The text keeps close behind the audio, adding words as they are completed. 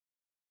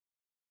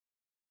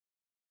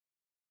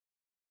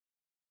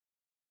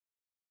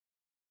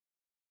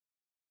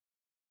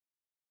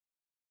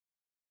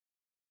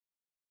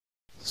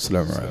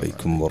السلام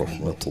عليكم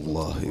ورحمة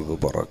الله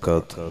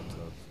وبركاته.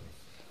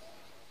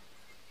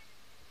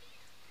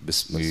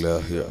 بسم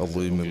الله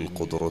عظيم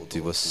القدرة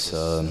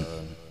والسان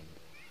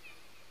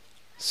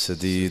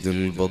سديد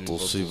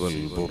البطش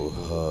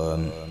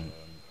والبرهان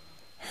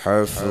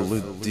حافظ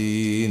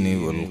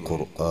الدين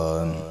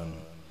والقرآن.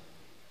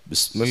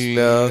 بسم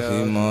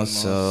الله ما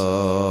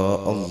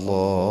شاء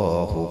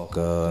الله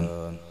كان.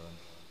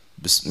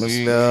 بسم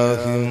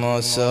الله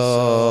ما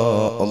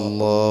شاء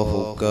الله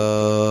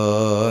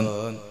كان.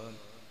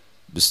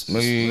 بسم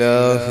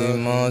الله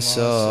ما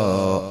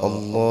شاء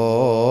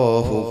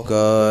الله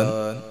كان.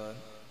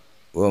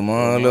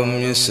 وما لم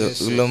يشأ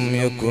لم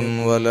يكن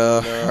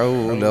ولا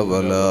حول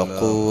ولا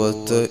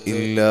قوة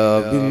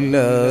إلا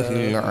بالله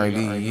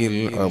العلي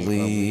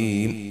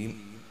العظيم.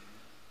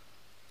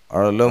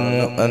 أعلم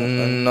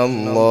أن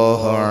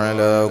الله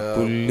على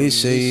كل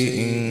شيء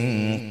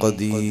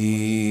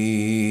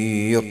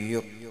قدير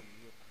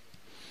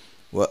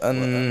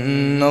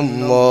وأن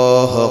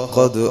الله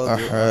قد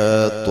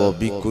أحاط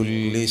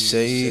بكل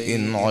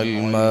شيء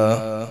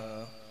علما.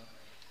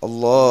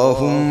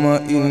 اللهم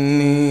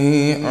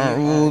إني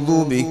أعوذ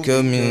بك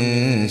من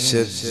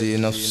شر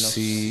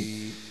نفسي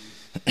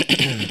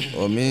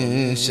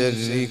ومن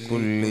شر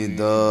كل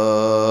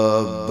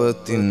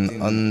دابة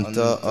أنت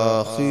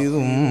آخذ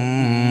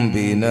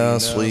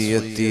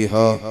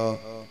بناصيتها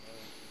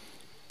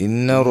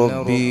إن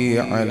ربي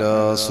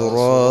على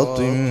صراط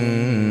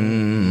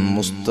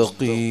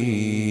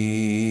مستقيم.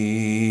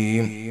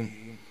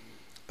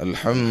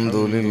 الحمد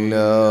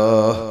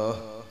لله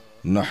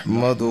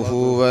نحمده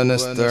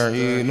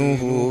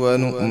ونستعينه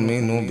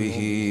ونؤمن به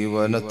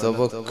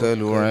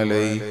ونتوكل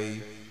عليه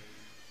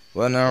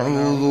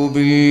ونعوذ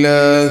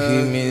بالله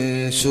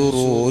من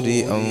شرور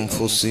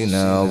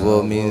أنفسنا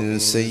ومن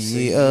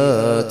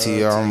سيئات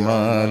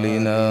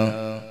أعمالنا.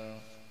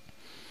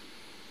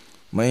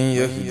 من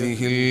يهده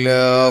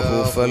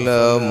الله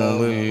فلا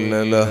مضل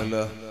له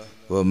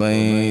ومن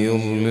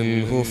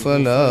يضلله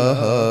فلا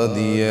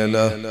هادي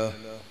له.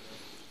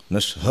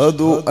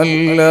 نشهد أن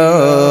لا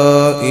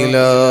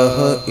إله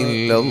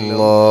إلا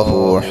الله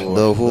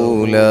وحده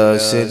لا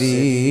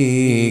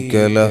شريك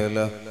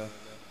له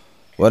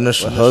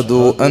ونشهد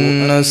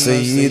أن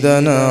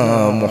سيدنا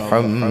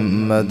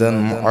محمدا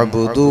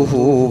عبده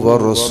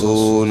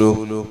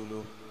ورسوله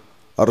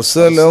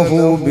أرسله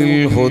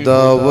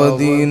بالهدى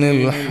ودين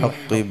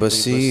الحق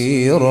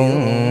بشيرا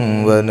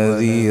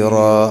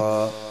ونذيرا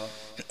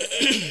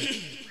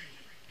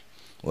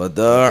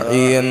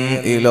وداعيا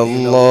إلى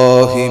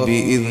الله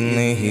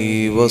بإذنه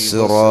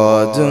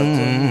وسراجا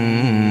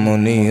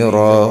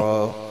منيرا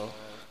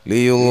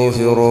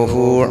ليظهره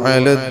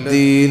على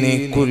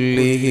الدين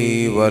كله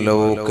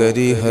ولو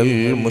كره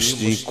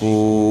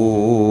المشركون.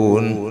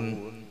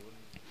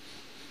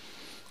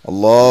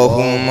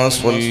 اللهم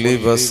صل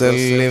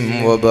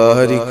وسلم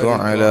وبارك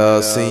على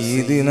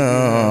سيدنا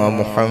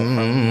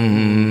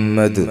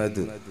محمد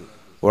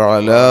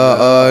وعلى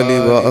آل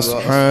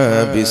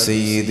وأصحاب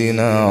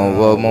سيدنا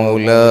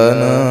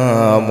ومولانا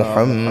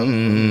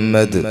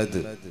محمد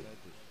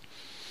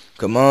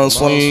كما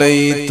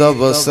صليت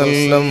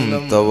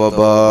وسلمت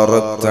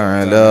وباركت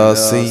على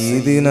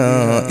سيدنا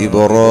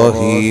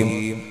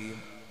إبراهيم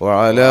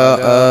وعلى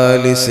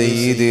آل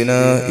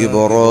سيدنا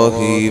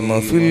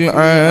إبراهيم في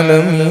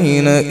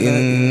العالمين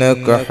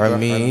إنك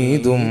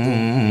حميد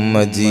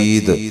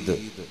مجيد.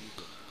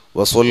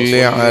 وصل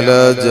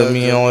على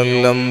جميع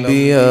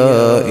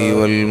الأنبياء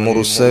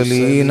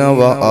والمرسلين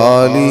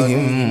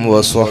وآلهم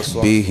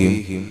وصحبهم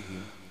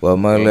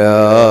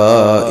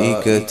وملائكتك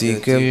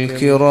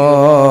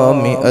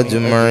الكرام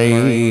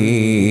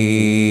أجمعين.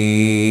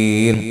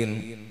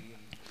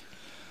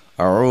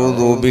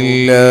 أعوذ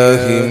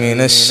بالله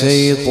من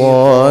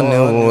الشيطان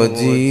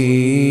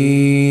الرجيم.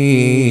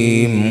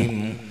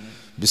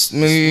 بسم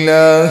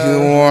الله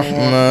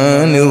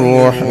الرحمن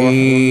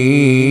الرحيم.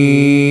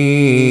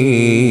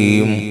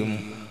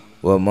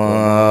 وما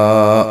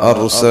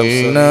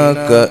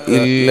أرسلناك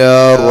إلا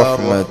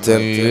رحمة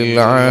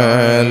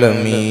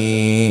للعالمين.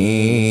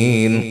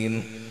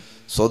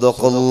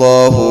 صدق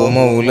الله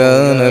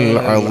مولانا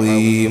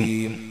العظيم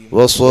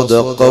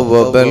وصدق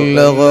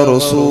وبلغ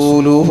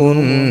رسوله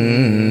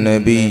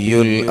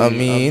النبي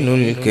الأمين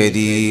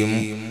الكريم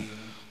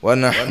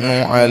ونحن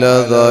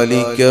على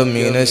ذلك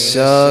من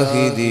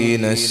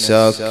الشاهدين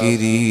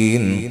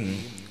الشاكرين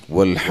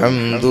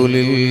والحمد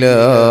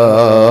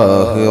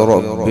لله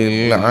رب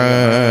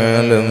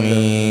العالمين.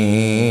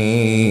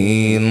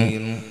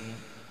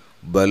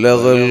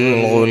 بلغ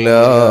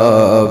العلا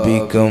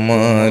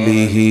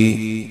بكماله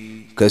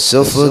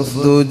كشف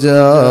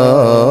الدجى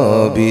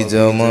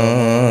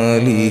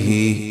بجماله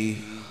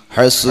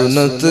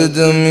حسنت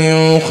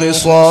جميع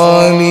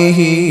خصاله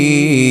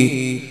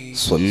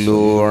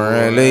صلوا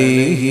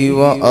عليه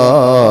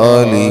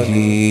وآله.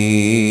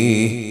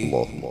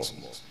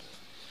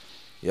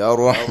 يا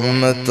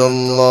رحمة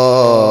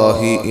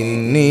الله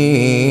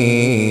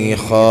إني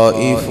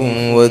خائف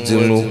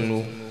وجل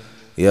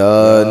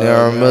يا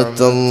نعمة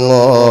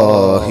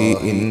الله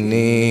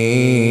إني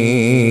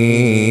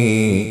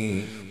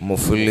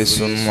مفلس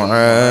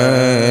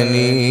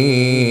عاني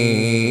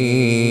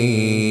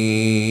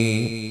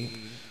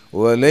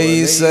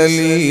وليس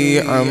لي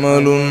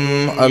عمل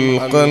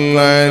ألقى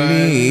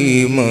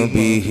العليم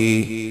به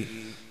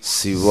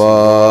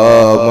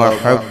سوى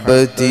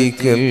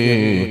محبتك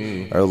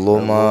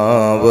العظمى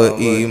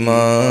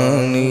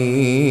وإيماني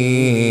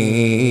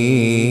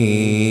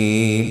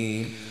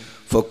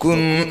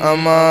فكن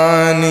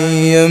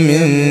أماني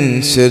من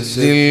شر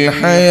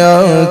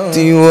الحياة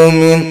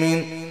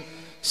ومن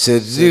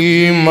شر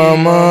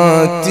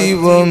الممات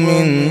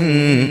ومن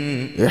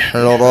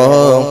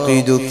إحراق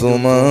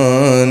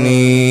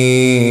جثماني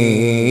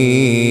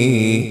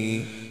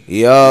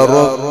يا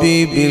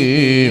ربي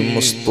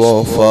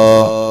بالمصطفى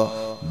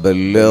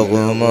بلغ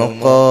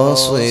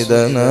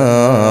مقاصدنا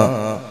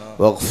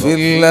واغفر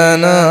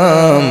لنا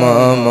ما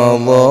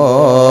مضى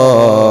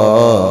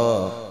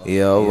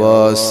يا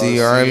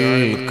واسع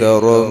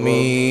الكرم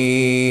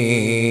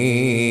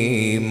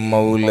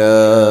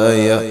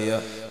مولاي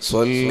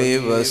صل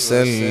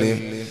وسلم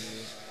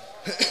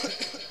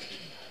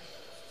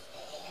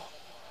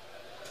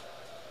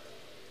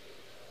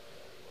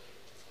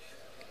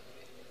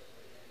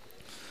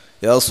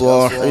يا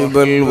صاحب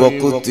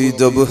الوقت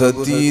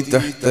جبهتي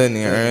تحت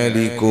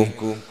نعالكم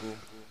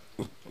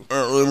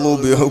أعظ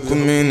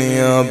بحكم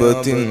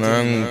نيابة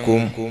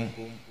عنكم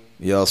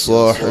يا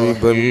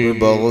صاحب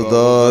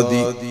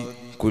البغداد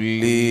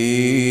كل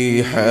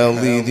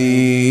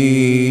حاضري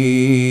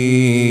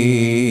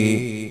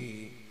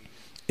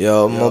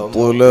يا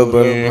مطلب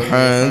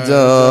الحاجات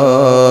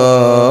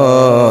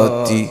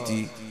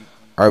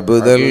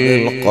عبد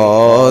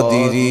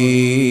القادر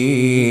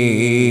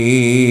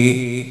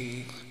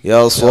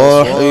يا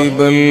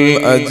صاحب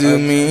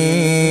الأجمير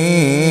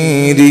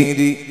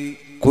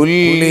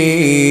كل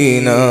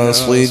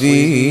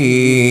ناصري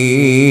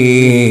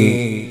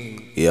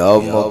يا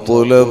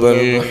مطلب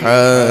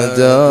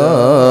الحاجات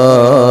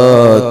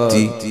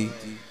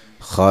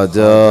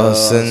خجا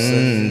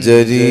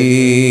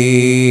سنجري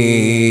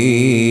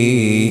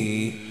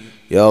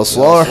يا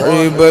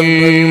صاحب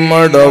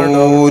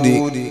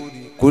المدور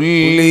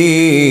كل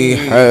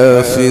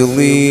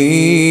حافظي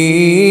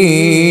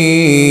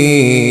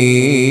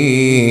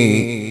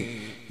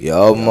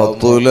يا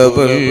مطلب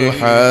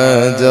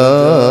الحاجات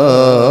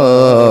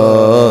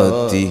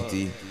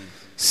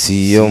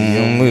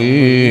سيم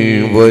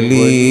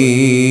الولي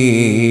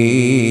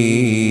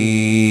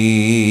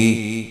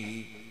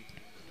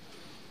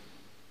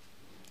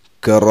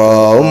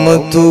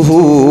كرامته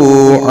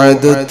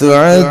عدت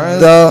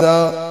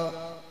عدا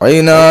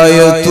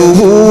عنايته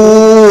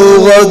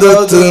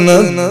غدت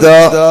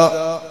ندى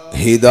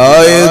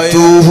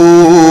هدايته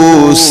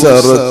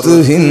سرت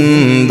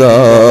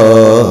هندا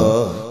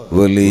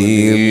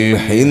ولي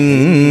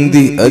الحند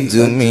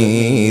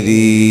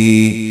أجميري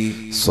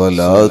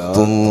صلاة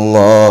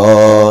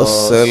الله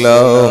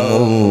سلام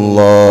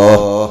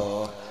الله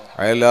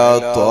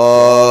على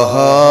طه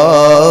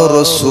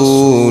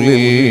رسول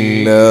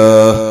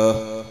الله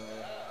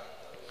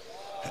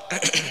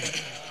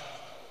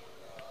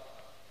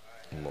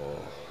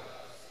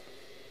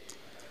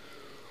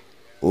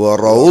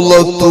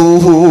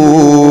وروضته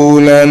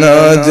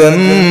لنا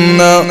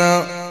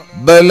جنة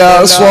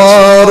بلا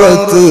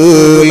صارت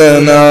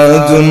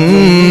لنا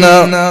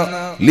جنة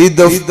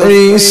لدفع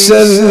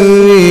الشر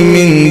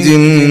من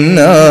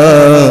جنة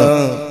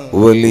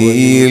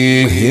ولي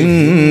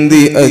الهند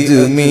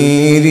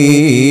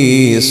أجميري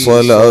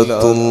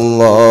صلاة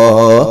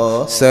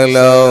الله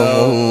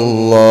سلام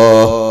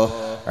الله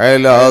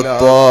على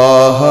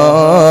طه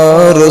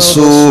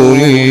رسول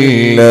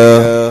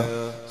الله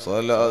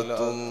صلاة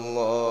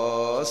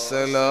الله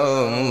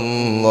سلام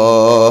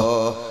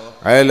الله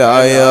على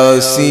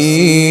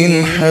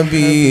ياسين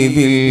حبيب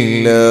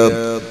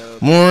الله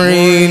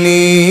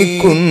معيني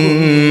كن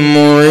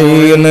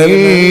معينا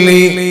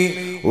لي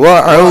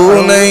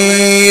وعونا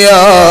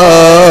يا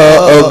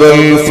أبا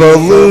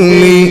الفضل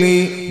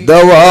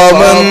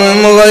دواما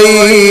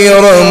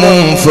غير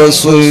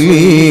منفصل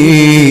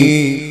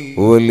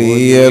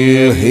ولي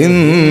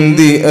الهند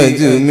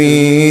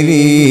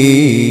أجميري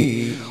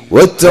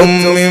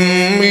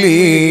وتمم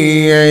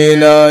لي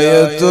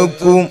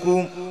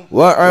عنايتكم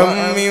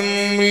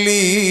وعمم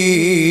لي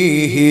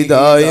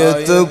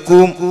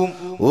هدايتكم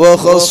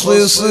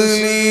وخصص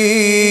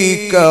لي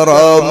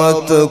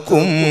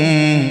كرامتكم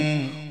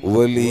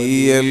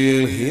ولي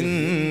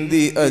الهند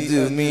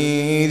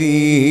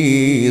أجميري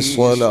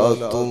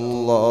صلاة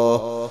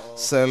الله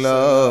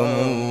سلام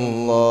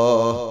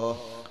الله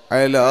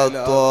على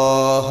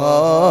طه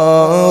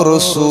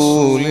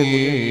رسول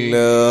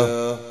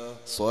الله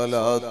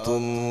صلاة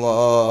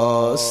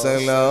الله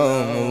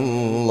سلام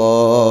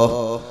الله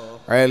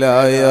على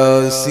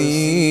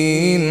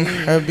ياسين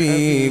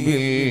حبيب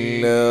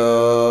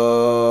الله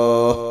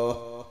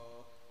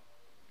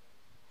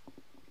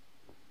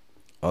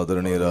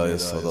ആദരണീയരായ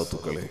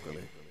സദാത്തുക്കളെ,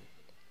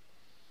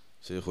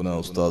 ശൈഖുന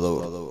ഉസ്താദ്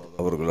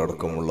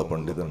അവർകളടക്കമുള്ള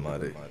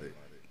പണ്ഡിതന്മാരെ,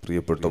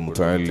 പ്രിയപ്പെട്ട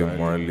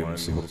മുതഅല്ലിം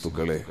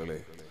സുഹൃത്തുക്കളെ,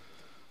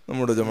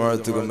 നമ്മുടെ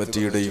ജമാഅത്ത്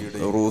കമ്മിറ്റിയുടെയും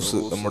റൂസ്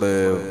നമ്മുടെ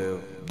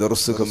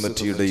ദർസ്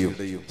കമ്മിറ്റിയുടെയും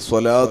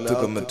സ്വലാത്ത്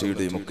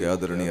കമ്മിറ്റിയുടെയും ഒക്കെ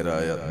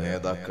ആദരണീയരായ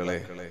നേതാക്കളെ,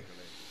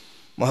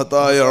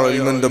 മഹത്തായ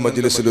ഇൽമിന്റെ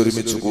മജ്ലിസിൽ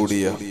ഒരുമിച്ച്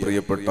കൂടിയ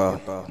പ്രിയപ്പെട്ട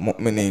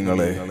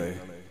മുഅ്മിനീങ്ങളെ,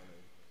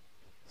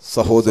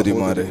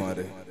 സഹോദരിമാരെ,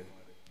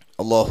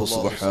 അല്ലാഹു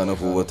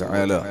സുബ്ഹാനഹു വ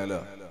തആല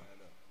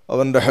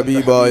അവന്റെ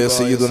ഹബീബായ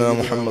സയ്യിദുനാ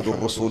മുഹമ്മദുർ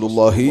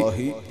റസൂലുള്ളാഹി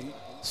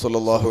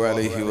സ്വല്ലല്ലാഹു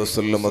അലൈഹി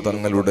വസല്ലം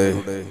തങ്ങളുടെ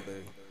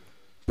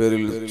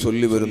പേരിൽ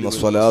ചൊല്ലി വരുന്ന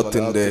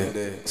സ്വലാത്തിന്റെ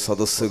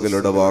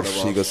സദസ്സുകളുടെ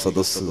വാർഷിക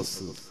സദസ്സ്,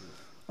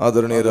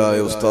 ആദരണീയരായ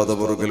ഉസ്താദ്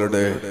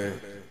അവറുകളുടെ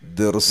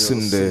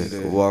ദർസിന്റെ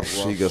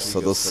വാർഷിക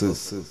സദസ്സ്,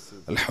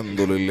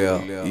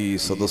 അൽഹംദുലില്ലാഹ് ഈ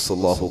സദസ്സ്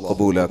അല്ലാഹു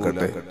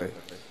ഖബൂലാക്കട്ടെ.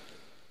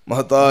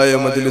 മഹത്തായ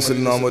മജ്ലിസിൽ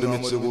നാം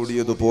ഒരുമിച്ച്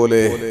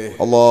കൂടിയതുപോലെ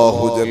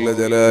അല്ലാഹു ജല്ല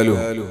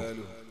ജലാലുഹു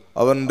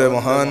അവന്റെ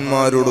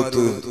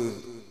മഹാന്മാരോടൊത്ത്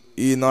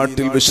ഈ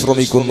നാട്ടിൽ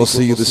വിശ്രമിക്കുന്ന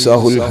സയ്യിദ്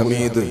ഷാഹുൽ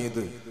ഹമീദ്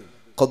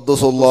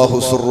ഖദ്ദസല്ലാഹു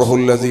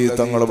സിർറഹുൽ അസീസ്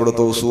തങ്ങൾ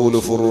അവിടുത്തെ ഉസൂൽ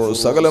ഫുറൂ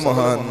സകല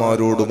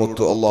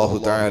മഹാന്മാരോടുമൊത്ത് അല്ലാഹു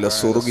തആല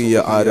സ്വർഗീയ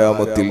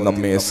ആരാമത്തിൽ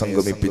നമ്മെ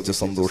സംഗമിപ്പിച്ച്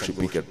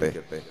സന്തോഷിപ്പിക്കട്ടെ.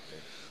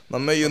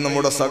 നമ്മെയും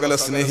നമ്മുടെ സകല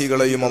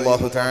സ്നേഹികളെയും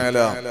അല്ലാഹു തആല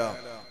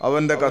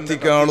അവന്റെ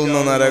കത്തിക്കാളുന്ന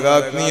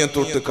നരകാഗ്നിയെ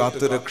തൊട്ട്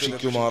കാത്തു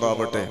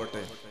രക്ഷിക്കുമാറാവട്ടെ.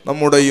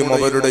 നമ്മുടെയും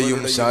അവരുടെയും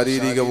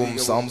ശാരീരികവും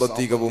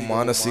സാമ്പത്തികവും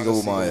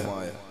മാനസികവുമായ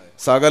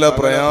സകല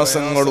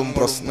പ്രയാസങ്ങളും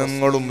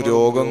പ്രശ്നങ്ങളും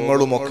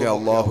രോഗങ്ങളും ഒക്കെ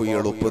അല്ലാഹു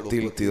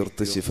എളുപ്പത്തിൽ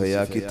തീർത്ത്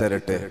ശിഫയാക്കി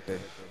തരട്ടെ.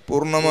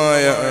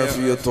 പൂർണ്ണമായ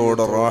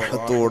ആഫിയത്തോടെ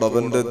റാഹത്തോടെ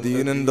അവന്റെ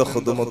ദീനിന്റെ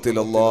ഖിദ്മത്തിൽ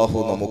അല്ലാഹു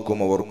നമുക്കും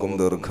അവർക്കും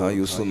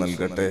ദീർഘായുസ്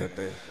നൽകട്ടെ.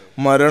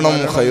 മരണം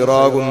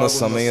ഖൈറാകുന്ന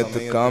സമയത്ത്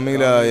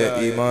കാമിലായ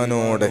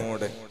ഈമാനോടെ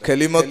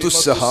കലിമത്തു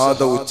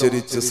ഷഹാദ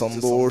ഉച്ചരിച്ച്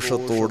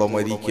സന്തോഷത്തോടെ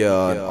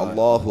മരിക്കാൻ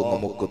അല്ലാഹു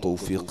നമുക്ക്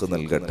തൗഫീഖ്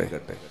നൽകട്ടെ.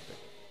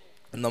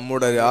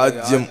 നമ്മുടെ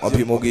രാജ്യം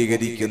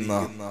അഭിമുഖീകരിക്കുന്ന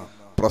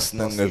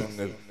പ്രശ്നങ്ങൾ,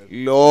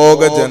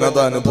 ലോക ജനത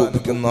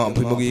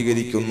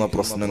അഭിമുഖീകരിക്കുന്ന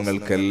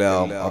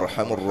പ്രശ്നങ്ങൾക്കെല്ലാം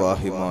അർഹമുർ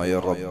റഹീമായ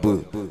റബ്ബ്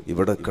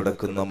ഇവിടെ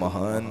കിടക്കുന്ന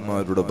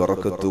മഹാന്മാരുടെ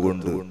ബറക്കത്ത്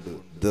കൊണ്ട്,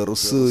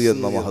 ദർസ്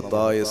എന്ന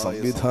മഹത്തായ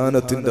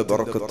സംവിധാനത്തിന്റെ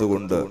ബറക്കത്ത്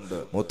കൊണ്ട്,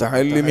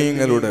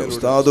 മുതഅല്ലിമീങ്ങളുടെ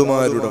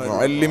ഉസ്താദുമാരുടെ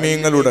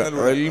മുഅല്ലിമീങ്ങളുടെ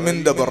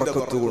ഇൽമിന്റെ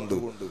ബറക്കത്ത് കൊണ്ട്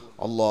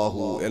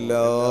അല്ലാഹു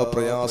എല്ലാ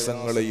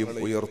പ്രയാസങ്ങളെയും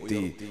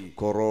ഉയർത്തി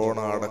കൊറോണ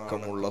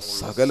അടക്കമുള്ള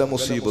സകല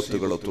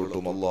മുസീബത്തുകളെ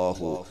തൊട്ടും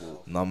അല്ലാഹു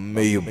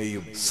നമ്മെയും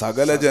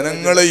സകല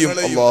ജനങ്ങളെയും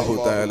അല്ലാഹു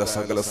തആല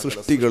സകല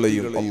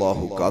സൃഷ്ടികളെയും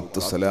അല്ലാഹു കാത്തു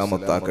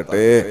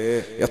സലാമത്താക്കട്ടെ.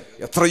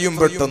 എത്രയും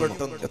പെട്ടെന്ന്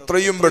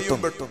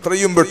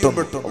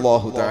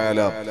അല്ലാഹു തആല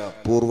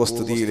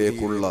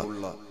പൂർവസ്ഥിതിയിലേക്കുള്ള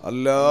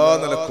എല്ലാ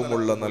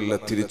നിലക്കുമുള്ള നല്ല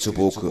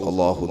തിരിച്ചുപോക്ക്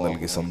അല്ലാഹു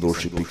നൽകി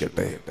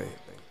സന്തോഷിപ്പിക്കട്ടെ.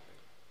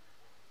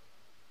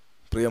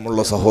 പ്രിയമുള്ള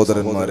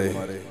സഹോദരന്മാരെ,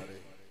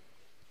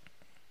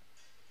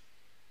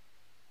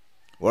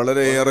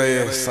 വളരെയേറെ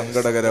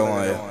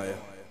സങ്കടകരമായ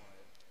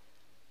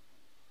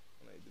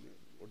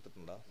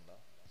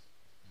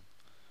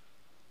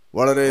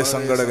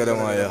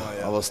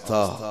അവസ്ഥ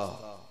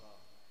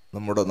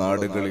നമ്മുടെ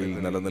നാടുകളിൽ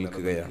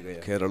നിലനിൽക്കുകയാണ്.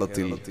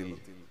 കേരളത്തിൽ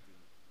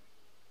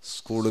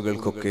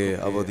സ്കൂളുകൾക്കൊക്കെ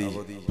അവധി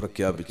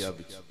പ്രഖ്യാപിച്ചു.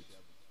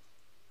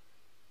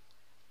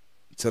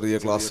 ചെറിയ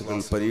ക്ലാസുകൾ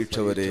പരീക്ഷ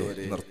വരെ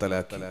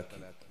നിർത്തലാക്കി.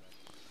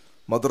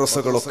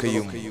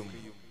 മദ്രസകളൊക്കെയും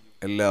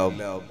എല്ലാം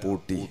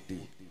പൂട്ടി.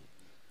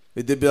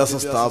 വിദ്യാഭ്യാസ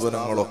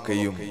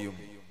സ്ഥാപനങ്ങളൊക്കെയും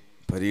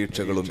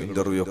പരീക്ഷകളും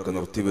ഇന്റർവ്യൂ ഒക്കെ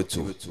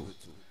നിർത്തിവെച്ചു.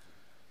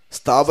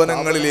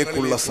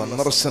 സ്ഥാപനങ്ങളിലേക്കുള്ള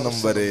സന്ദർശനം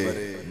വരെ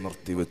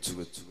നിർത്തിവെച്ചു.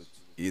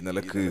 ഈ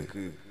നിലക്ക്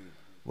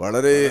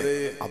വളരെ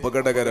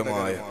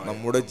അപകടകരമായ,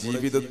 നമ്മുടെ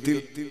ജീവിതത്തിൽ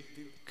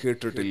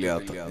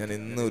കേട്ടിട്ടില്ലാത്ത, ഞാൻ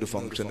ഇന്ന് ഒരു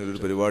ഫംഗ്ഷനിൽ ഒരു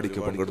പരിപാടിക്ക്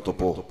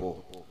പങ്കെടുത്തപ്പോ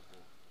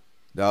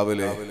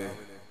രാവിലെ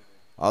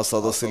ആ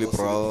സദസ്സിൽ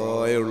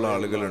പ്രായമുള്ള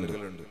ആളുകളുണ്ട്.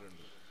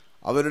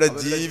 അവരുടെ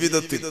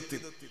ജീവിതത്തിൽ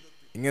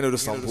ഇങ്ങനെ ഒരു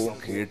സംഭവം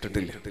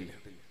കേട്ടിട്ടില്ല,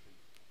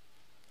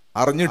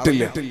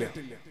 അറിഞ്ഞിട്ടില്ല.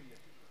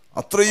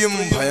 അത്രയും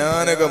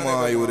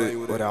ഭയാനകമായ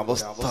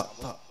ഒരവസ്ഥ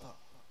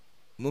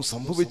ഒന്നും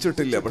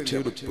സംഭവിച്ചിട്ടില്ല. പക്ഷെ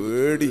ഒരു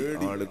പേടി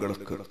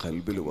ആളുകൾക്ക്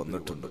കൽബിൽ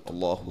വന്നിട്ടുണ്ട്.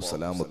 അല്ലാഹു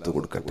സലാമത്ത്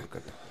കൊടുക്കട്ടെ.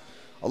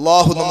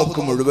 അല്ലാഹു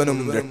നമുക്ക് മുഴുവനും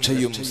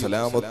രക്ഷയും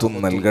സലാമത്തും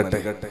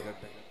നൽകട്ടെ.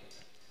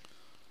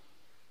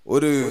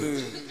 ഒരു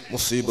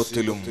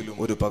മുസീബത്തിലും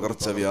ഒരു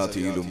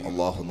പകർച്ചവ്യാധിയിലും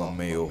അല്ലാഹു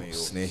നമ്മെയോ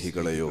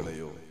സ്നേഹികളെയോ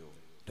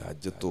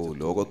രാജ്യത്തോ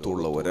ലോകത്തോ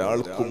ഉള്ള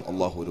ഒരാൾക്കും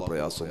അല്ലാഹു ഒരു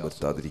പ്രയാസവും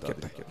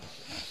വരുത്താതിരിക്കട്ടെ.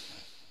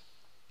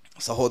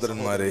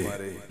 സഹോദരന്മാരെ,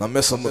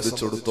 നമ്മെ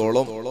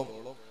സംബന്ധിച്ചിടത്തോളം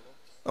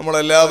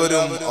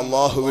നമ്മളെല്ലാവരും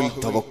അല്ലാഹുവിൽ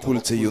തവക്കുൽ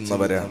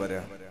ചെയ്യുന്നവരാണ്.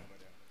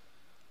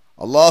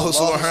 അല്ലാഹു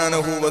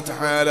സുബ്ഹാനഹു വ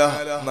തആല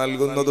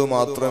നൽകുന്നത്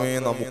മാത്രമേ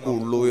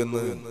നമുക്കുള്ളൂ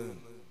എന്ന്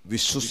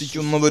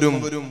വിശ്വസിക്കുന്നവരും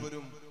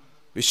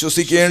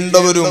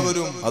വിശ്വസിക്കേണ്ടവരും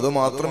അത്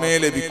മാത്രമേ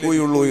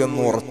ലഭിക്കുകയുള്ളൂ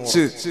എന്ന്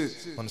ഉറച്ച്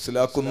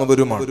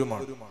മനസ്സിലാക്കുന്നവരുമാണ്.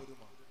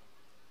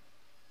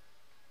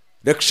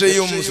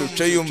 രക്ഷയും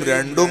ശിക്ഷയും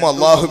രണ്ടും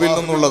അല്ലാഹുവിൽ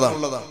നിന്നുള്ളതാണ്.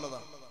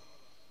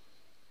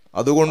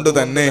 അതുകൊണ്ട്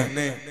തന്നെ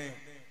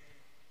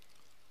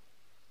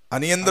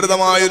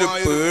അനിയന്ത്രിതമായൊരു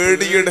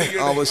പേടിയുടെ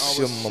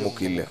ആവശ്യം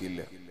നമുക്കില്ല.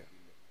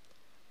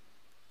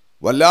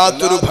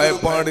 വല്ലാത്തൊരു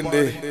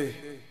ഭയപ്പാടിന്റെ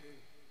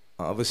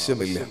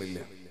ആവശ്യമില്ല.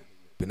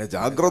 പിന്നെ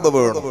ജാഗ്രത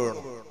വേണം.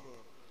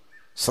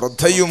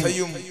 ശ്രദ്ധയും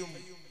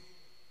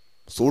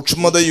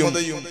സൂക്ഷ്മതയും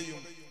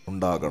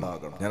ഉണ്ടാകണം.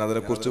 ഞാൻ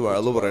അതിനെക്കുറിച്ച്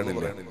വഅദ്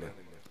പറയണില്ല.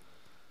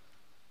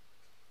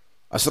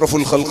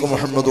 അഷ്റഫുൽ ഖൽഖ്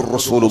മുഹമ്മദുർ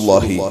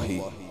റസൂലുള്ളാഹി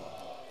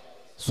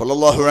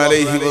സ്വല്ലല്ലാഹു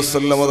അലൈഹി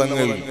വസല്ലം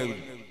തങ്ങൾ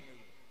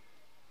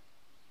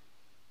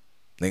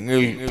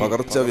നിങ്ങൾ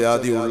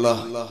പകർച്ചവ്യാധിയുള്ള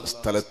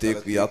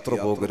സ്ഥലത്തേക്ക് യാത്ര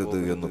പോകരുത്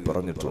എന്ന്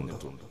പറഞ്ഞിട്ടുണ്ട്.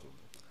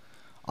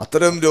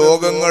 അത്തരം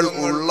രോഗങ്ങൾ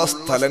ഉള്ള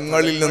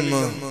സ്ഥലങ്ങളിൽ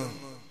നിന്ന്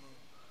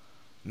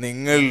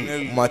നിങ്ങൾ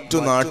മറ്റു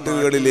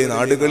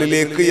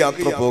നാടുകളിലേക്ക്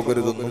യാത്ര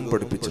പോകരുതെന്നും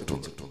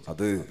പഠിപ്പിച്ചിട്ടുണ്ട്.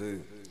 അത്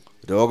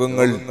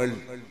രോഗങ്ങൾ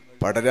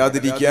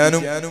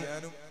പടരാതിരിക്കാനും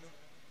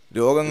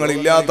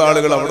രോഗങ്ങളില്ലാത്ത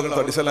ആളുകൾ അവിടെ നിന്ന്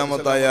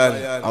തടിസലാമത്തായാൽ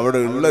അവിടെ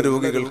ഉള്ള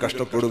രോഗികൾ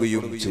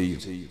കഷ്ടപ്പെടുകയും ചെയ്യും.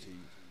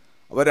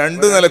 അവ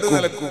രണ്ടു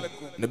നിലക്കും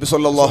നബി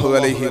സല്ലല്ലാഹു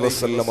അലൈഹി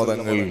വസല്ലം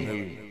തങ്ങൾ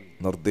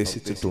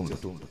നിർദ്ദേശിച്ചിട്ടുണ്ട്.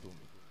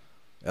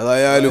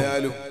 ഏതായാലും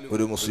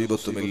ഒരു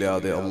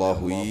മുസീബത്തുമില്ലാതെ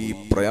അള്ളാഹു ഈ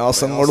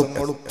പ്രയാസങ്ങളും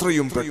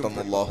എത്രയും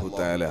പെട്ടെന്ന് അള്ളാഹു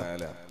തആല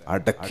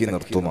അടക്കി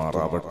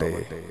നിർത്തുമാറാവട്ടെ.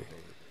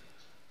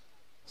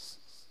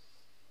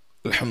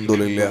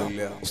 അൽഹംദുലില്ലാഹ്.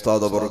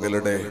 ഉസ്താദ്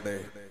അവർകളുടെ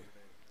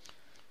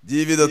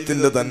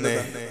ജീവിതത്തിന്റെ തന്നെ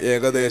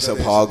ഏകദേശ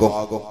ഭാഗം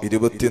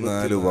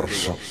 24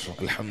 വർഷം.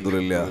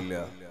 അൽഹംദുലില്ലാഹ്.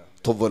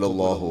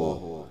 തവല്ലല്ലാഹു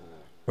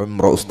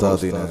ഉംറ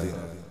ഉസ്താദിനാ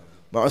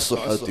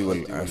ബഅസ്സുഹത്തി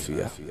വൽ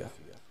ആഫിയ.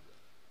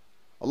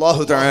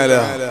 അല്ലാഹു തആല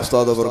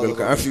ഉസ്താദ്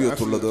അവർക്ക്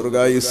ആഫിയത്തുള്ള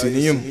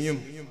ദീർഘായുസ്സിനെയും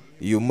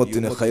ഈ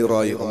ഉമ്മത്തിന്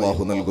ഖൈറായി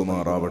അല്ലാഹു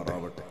നൽകുമാറാവട്ടെ.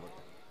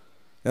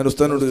 ഞാൻ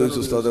ഉസ്താദിനോട് ചോദിച്ചു,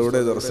 ഉസ്താദ് എവിടെ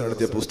ദർശനം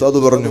നടത്തിയപ്പോൾ ഉസ്താദ്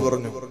പറഞ്ഞു,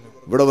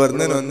 ഇവിടെ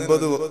വരുന്നതിന്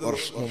 9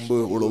 വർഷം മുമ്പ്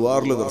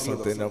ഉളുവാറിൽ ദർശനം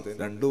നടത്തിയതിന്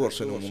 2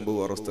 വർഷം മുമ്പ്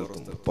വേറെ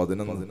സ്ഥലത്തുണ്ട്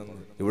 11,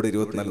 ഇവിടെ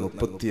 24,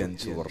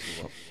 35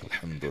 വർഷം.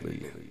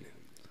 അൽഹംദുലില്ലാഹ്.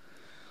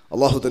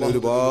 അല്ലാഹു തആല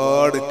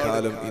ഒരുപാട്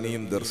കാലം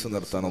ഇനിയും ദർശനം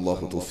നടത്താൻ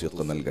അല്ലാഹു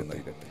തൗഫീഖ് നൽകട്ടെ.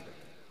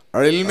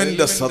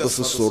 ഇൽമിന്റെ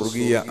സദസ്സ്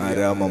സ്വർഗീയ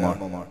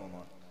ആരാമമാണ്.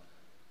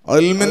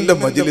 ഇൽമിന്റെ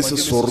മജ്ലിസ്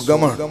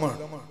സ്വർഗമാണ്.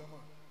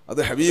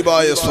 അത്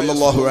ഹബീബായ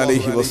സല്ലല്ലാഹു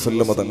അലൈഹി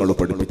വസല്ലം തങ്ങൾ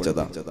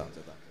പഠിപ്പിച്ചതാണ്.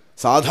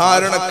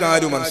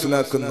 സാധാരണക്കാര്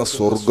മനസ്സിലാക്കുന്ന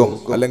സ്വർഗം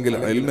അല്ലെങ്കിൽ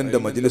ഇൽമിന്റെ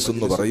മജ്ലിസ്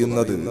എന്ന്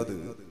പറയുന്നത്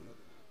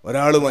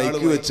ഒരാൾ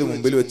മൈക്ക് വെച്ച്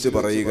മുമ്പിൽ വെച്ച്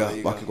പറയുക,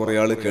 ബാക്കി കുറെ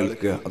ആള്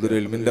കേൾക്കുക, അതൊരു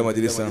ഇൽമിന്റെ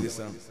മജ്ലിസാണ്.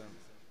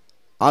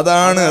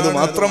 അതാണ്, അത്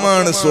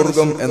മാത്രമാണ്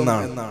സ്വർഗം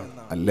എന്നാണ്.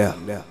 അല്ല,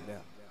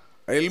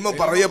 ഇൽമ്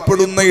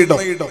പറയപ്പെടുന്ന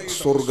ഇടം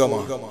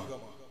സ്വർഗമാണ്.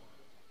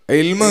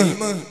 ഇൽമ്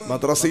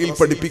മദ്രസയിൽ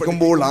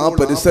പഠിപ്പിക്കുമ്പോൾ ആ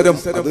പരിസരം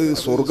അത്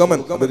സ്വർഗമൻ,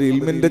 അതൊരു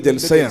ഇൽമിന്റെ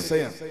ജൽസയാണ്.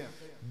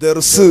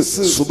 ദർസ്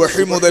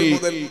സുബഹി മുതൽ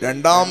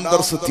 2ാം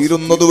ദർസ്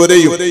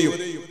തീരുന്നതുവരെയും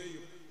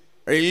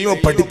ഇൽമ്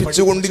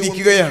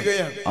പഠിപ്പിച്ചുകൊണ്ടിരിക്കുകയാണ്.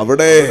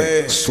 അവിടെ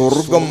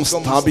സ്വർഗം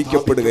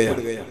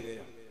സ്ഥാപിക്കപ്പെടുകയാണ്,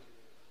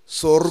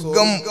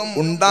 സ്വർഗം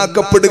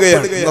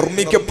ഉണ്ടാക്കപ്പെടുകയാണ്,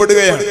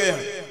 നിർമ്മിക്കപ്പെടുകയാണ്,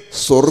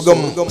 സ്വർഗം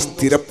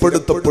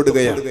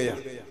സ്ഥിരപ്പെടുത്തപ്പെടുകയാണ്.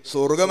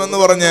 സ്വർഗം എന്ന്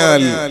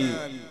പറഞ്ഞാൽ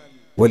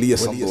വലിയ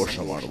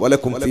സന്തോഷമാണ്.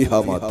 വലക്കും ഫീഹാ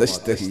മാ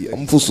തശ്തഹി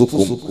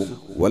അൻഫുസുകും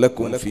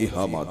വലക്കും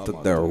ഫീഹാ മാ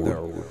തദ്ഉൻ.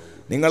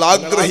 നിങ്ങൾ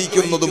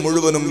ആഗ്രഹിക്കുന്നത്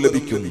മുഴുവനും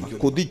ലഭിക്കും,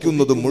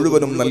 കൊതിക്കുന്നത്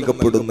മുഴുവനും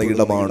നൽകപ്പെടുന്ന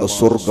ഇടമാണ്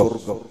സ്വർഗം.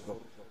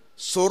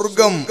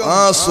 സ്വർഗം, ആ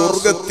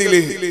സ്വർഗത്തിൽ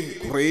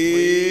കുറേ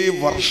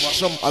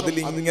വർഷം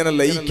അതിലിങ്ങനെ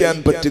ലയിക്കാൻ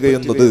പറ്റുക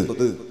എന്നത്,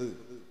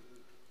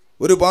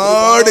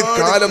 ഒരുപാട്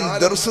കാലം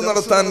ദർസ്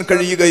നടത്താൻ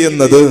കഴിയുക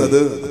എന്നത്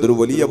അതൊരു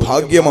വലിയ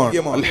ഭാഗ്യമാണ്.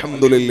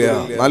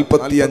 അൽഹംദുലില്ലാഹ്.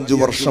 45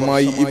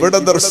 വർഷമായി ഇവിടെ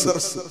ദർസ്,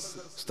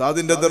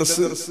 ഉസ്താദിന്റെ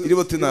ദർസ്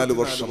 24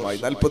 വർഷമായി,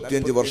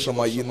 45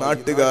 വർഷമായി ഈ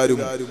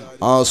നാട്ടുകാരും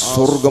ആ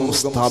സ്വർഗം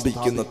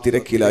സ്ഥാപിക്കുന്ന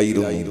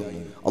തിരക്കിലായിരുന്നു.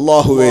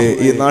 അല്ലാഹുവേ,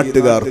 ഈ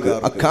നാട്ടുകാർക്ക്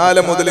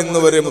അക്കാലം മുതൽ ഇന്ന്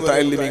വരെ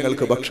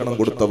മുതഅല്ലിമീങ്ങൾക്ക് ഭക്ഷണം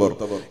കൊടുത്തവർ,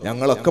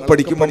 ഞങ്ങളൊക്കെ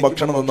പഠിക്കുമ്പോൾ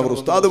ഭക്ഷണം തന്നവർ,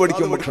 ഉസ്താദ്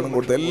പഠിക്കുമ്പോൾ ഭക്ഷണം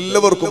കൊടുത്ത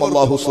എല്ലാവർക്കും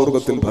അല്ലാഹു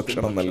സ്വർഗത്തിൽ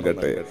ഭക്ഷണം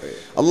നൽകട്ടെ,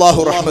 അല്ലാഹു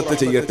റഹ്മത്ത്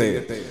ചെയ്യട്ടെ.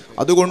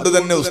 അതുകൊണ്ട്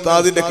തന്നെ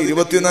ഉസ്താദിന്റെ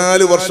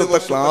 24 വർഷത്തെ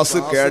ക്ലാസ്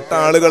കേട്ട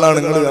ആളുകളാണ്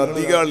നിങ്ങൾ.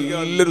 അധികം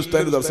എല്ലാവരും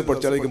ഉസ്താദിന്റെ ദർസിൽ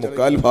പഠിച്ചാലേക്ക്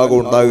 3/4 ഭാഗം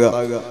ഉണ്ടാകുക.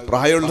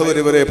 പ്രായമുള്ളവർ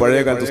വരെ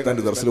പഴയ കാലത്ത്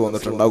ഉസ്താദിന്റെ ദർസിൽ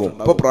വന്നിട്ടുണ്ടാകും.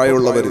 ഇപ്പൊ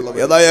പ്രായമുള്ളവർ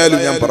ഏതായാലും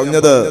ഞാൻ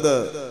പറഞ്ഞത്,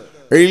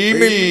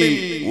 ഇൽമിൽ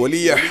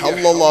വലിയ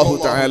ഹള് അല്ലാഹു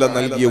തആല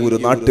നൽകിയ ഒരു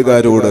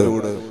നാട്ടുകാരോട്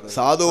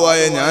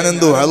സാധുവായ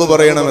ഞാനെന്തു ഹള്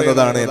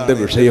പറയണമെന്നതാണ് എന്റെ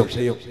വിഷയം.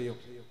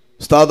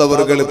 ഉസ്താദ്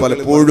അവർകൾ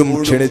പലപ്പോഴും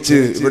ക്ഷണിച്ച്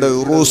ഇവിടെ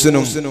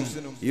ഉറൂസിനും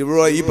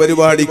ഇവിടെ ഈ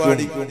പരിപാടിക്കും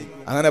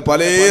അങ്ങനെ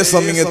പല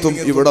സമയത്തും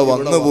ഇവിടെ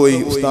വന്നുപോയി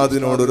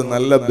ഉസ്താദിനോട് ഒരു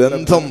നല്ല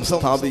ബന്ധം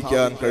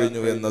സ്ഥാപിക്കാൻ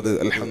കഴിഞ്ഞു എന്നത്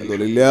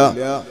അൽഹംദുലില്ലാഹ്.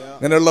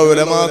 അങ്ങനെയുള്ള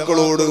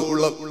ഉലമാക്കളോട്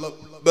ഉള്ള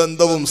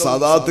ബന്ധവും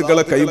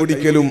സാദാത്തുക്കളെ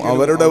കൈപിടിക്കലും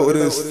അവരുടെ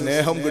ഒരു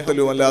സ്നേഹം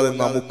കിട്ടലും അല്ലാതെ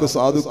നമുക്ക്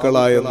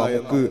സാധുക്കളായ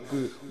നമുക്ക്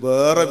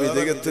വേറെ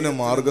വിജയത്തിന്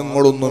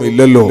മാർഗങ്ങളൊന്നും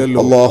ഇല്ലല്ലോ.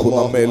 അല്ലാഹു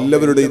നമ്മെ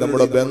എല്ലാവരുടെയും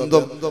നമ്മുടെ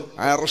ബന്ധം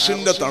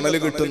അർശിന്റെ തണല്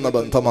കിട്ടുന്ന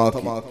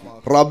ബന്ധമാക്കി,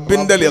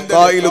 റബ്ബിന്റെ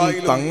ലിഖായിലും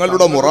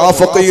തങ്ങളുടെ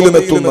മുറാഫഖയിലും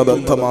എത്തുന്ന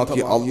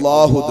ബന്ധമാക്കി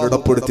അല്ലാഹു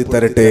ദൃഢപ്പെടുത്തി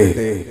തരട്ടെ.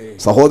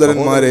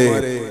 സഹോദരന്മാരെ,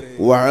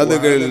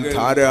 വഅദുകൾ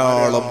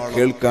ധാരാളം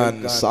കേൾക്കാൻ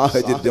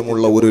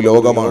സാഹചര്യമുള്ള ഒരു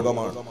ലോകമാണ്.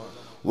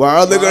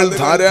 വഅദുകൾ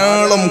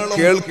ധാരാളം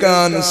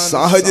കേൾക്കാൻ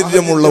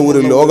സാഹചര്യമുള്ള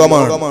ഒരു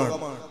ലോകമാണ്.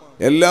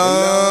 എല്ലാ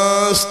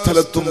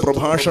സ്ഥലത്തും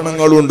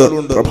പ്രഭാഷണങ്ങളുണ്ട്,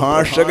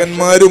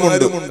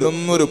 പ്രഭാഷകന്മാരുമുണ്ട്.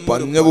 ഇതൊന്നൊരു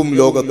പഞ്ഞവും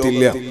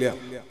ലോകത്തില്ല.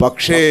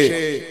 പക്ഷേ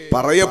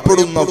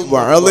പറയപ്പെടുന്ന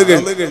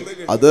വഅദുകൾ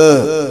അത്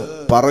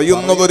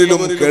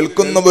പറയുന്നവരിലും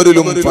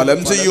കേൾക്കുന്നവരിലും ഫലം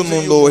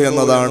ചെയ്യുന്നുണ്ടോ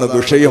എന്നതാണ്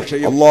വിഷയം.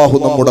 അല്ലാഹു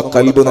നമ്മുടെ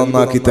ഖൽബ്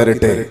നന്നാക്കി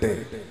തരട്ടെ.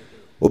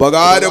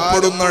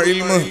 ഉപകാരപ്പെടുന്ന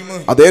ഇൽമ്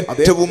അത്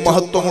ഏറ്റവും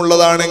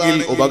മഹത്വമുള്ളതാണെങ്കിൽ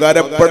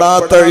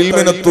ഉപകാരപ്പെടാത്ത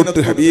ഇൽമിനെ തൊട്ട്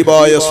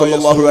ഹബീബായ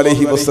സല്ലല്ലാഹു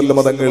അലൈഹി വസല്ലം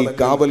തങ്ങൾ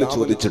കാവൽ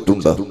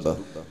ചോദിച്ചിട്ടുണ്ട്.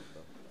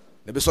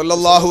 നബി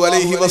സല്ലല്ലാഹു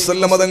അലൈഹി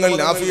വസല്ലം തങ്ങൾ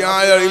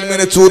നാഫിയായ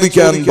ഇൽമിനെ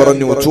ചോദിക്കാൻ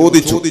പറഞ്ഞു,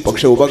 ചോദിച്ചു.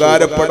 പക്ഷെ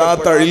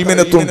ഉപകാരപ്പെടാത്ത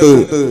ഇൽമിനെ തൊട്ട്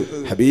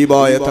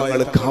ഹബീബായ തങ്ങൾ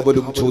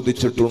കാവലും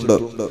ചോദിച്ചിട്ടുണ്ട്.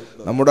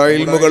 നമ്മുടെ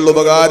ഇൽമുകൾ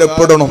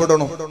ഉപകാരപ്പെടണം,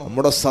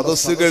 നമ്മുടെ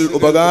സദസ്സുകൾ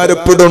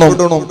ഉപകാരപ്പെടണം.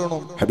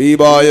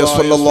 ഹബീബായ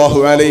സല്ലല്ലാഹു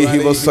അലൈഹി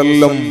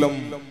വസല്ലം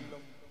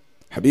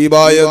നബി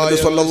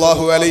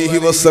സല്ലല്ലാഹു അലൈഹി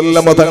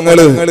വസല്ലം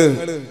തങ്ങള്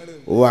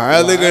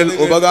വഅദുകൾ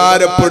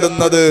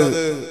ഉപകാരപ്പെടുന്നത്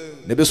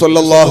നബി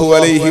സല്ലല്ലാഹു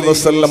അലൈഹി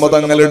വസല്ലം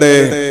തങ്ങളുടെ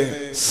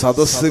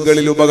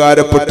സദസ്സുകളിൽ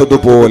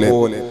ഉപകാരപ്പെട്ടതുപോലെ,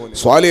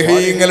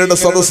 സ്വാലിഹീങ്ങളുടെ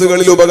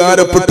സദസ്സുകളിൽ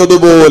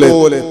ഉപകാരപ്പെട്ടതുപോലെ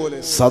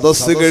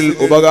സദസ്സുകൾ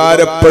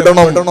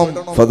ഉപകാരപ്പെടണം.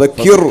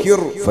 ഫദക്കിർ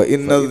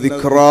ഫഇന്ന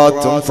ദിക്റാ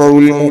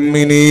തൻഫഉൽ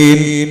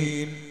മുഅ്മിനീൻ.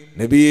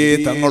 നബിയെ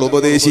തങ്ങൾ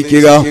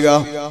ഉപദേശിക്കുക,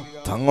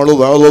 തങ്ങൾ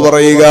വഅദ്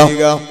പറയുക.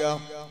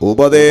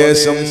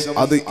 ഉപദേശം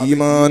അത്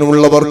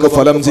ഈമാനുള്ളവർക്ക്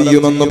ഫലം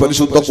ചെയ്യുമെന്ന്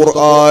പരിശുദ്ധ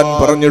ഖുർആൻ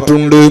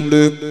പറഞ്ഞിട്ടുണ്ട്.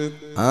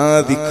 ആ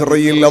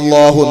ദിക്റയിൽ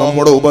അല്ലാഹു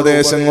നമ്മുടെ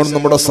ഉപദേശം കൊണ്ട്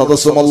നമ്മുടെ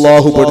സദസ്സും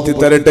അല്ലാഹു പെടുത്തി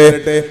തരട്ടെ.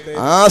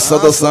 ആ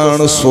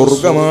സദസ്സാണ്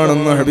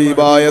സ്വർഗമാണെന്ന്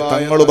ഹബീബായ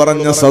തങ്ങൾ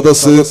പറഞ്ഞ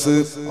സദസ്സ്.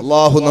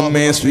 അല്ലാഹു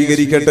നമ്മെ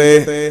സ്വീകരിക്കട്ടെ.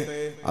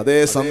 അതേ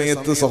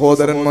സമയത്ത്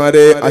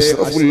സഹോദരന്മാരെ,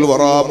 അഷ്റഫുൽ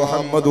വറാ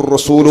മുഹമ്മദുർ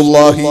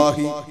റസൂലുള്ളാഹി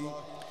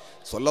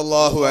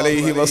സല്ലല്ലാഹു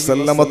അലൈഹി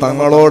വസല്ലമ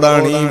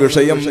തങ്ങളോടാണ് ഈ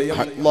വിഷയം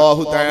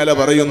അല്ലാഹു തആല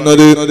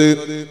പറയുന്നത്.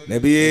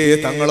 നബിയെ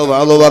തങ്ങൾ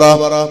വഅദ് പറ,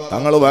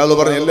 തങ്ങൾ വഅദ്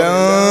പറഞ്ഞ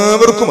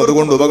എല്ലാവർക്കും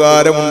അതുകൊണ്ട്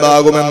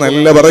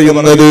ഉപകാരമുണ്ടാകുമെന്നല്ല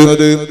പറയുന്നത്.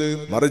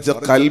 മറിച്ച്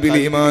ഖൽബിൽ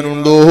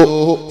ഈമാനുണ്ടോ,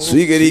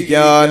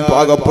 സ്വീകരിക്കാൻ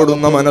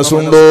പാകപ്പെടുന്ന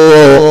മനസ്സുണ്ടോ,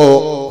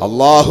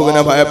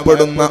 അല്ലാഹുവിനെ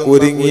ഭയപ്പെടുന്ന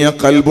ഒരുങ്ങിയ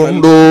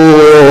ഖൽബുണ്ടോ,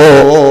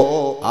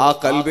 ആ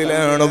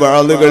ഖൽബിലാണ്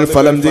വഅദുകൾ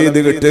ഫലം ചെയ്ത്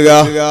കിട്ടുക.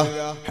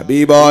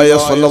 ഹബീബായ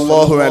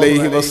സല്ലല്ലാഹു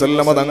അലൈഹി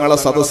വസല്ലമ തങ്ങളെ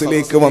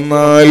സദസ്സിലേക്ക്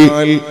വന്നാൽ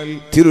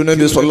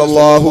തിരുനബി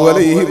സല്ലല്ലാഹു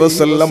അലൈഹി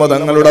വസല്ലമ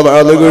തങ്ങളുടെ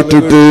വഅദ്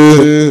കേട്ടിട്ട്,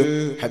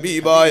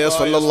 ഹബീബായ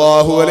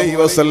സല്ലല്ലാഹു അലൈഹി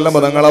വസല്ലമ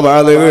തങ്ങളെ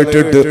വഅദ്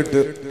കേട്ടിട്ട്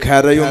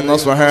കരയുന്ന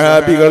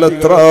സ്വഹാബികൾ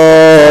എത്ര!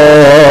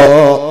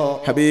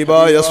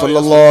 ഹബീബായ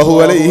സല്ലല്ലാഹു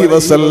അലൈഹി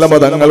വസല്ലമ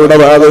തങ്ങളുടെ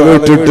വഅദ്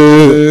കേട്ടിട്ട്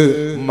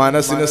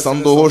മനസ്സിന്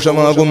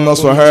സന്തോഷമാകുന്ന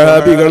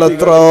സ്വഹാബികൾ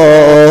എത്ര!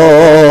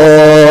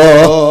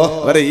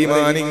 അവരെ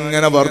ഈമാൻ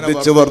ഇങ്ങനെ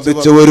വർദ്ധിച്ചു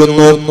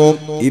വരുന്നു.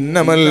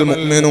 ഇന്നമൽ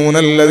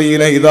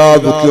മുഅ്മിനൂനല്ലദീന ഇദാ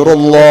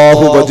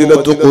ദുകിറല്ലാഹു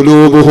വജിലത്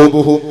ഖുലൂബുഹും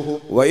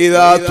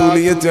വഇദാ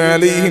തുലിയത്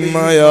അലൈഹിം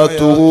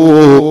ആയാതുഹു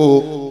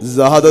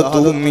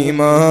സഅദതുഹും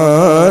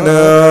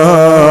ഈമാനാ.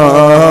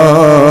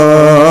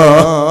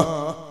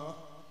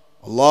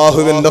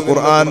 അല്ലാഹുവിന്റെ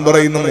ഖുർആൻ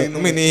പറയുന്നു,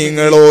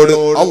 മുഅ്മിനീങ്ങളോട്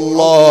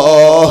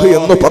അല്ലാഹ്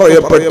എന്ന്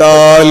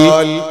പറയപ്പെട്ടാൽ,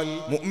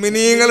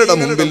 മുഅ്മിനീങ്ങളുടെ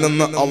മുമ്പിൽ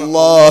നിന്ന്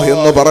അല്ലാഹ്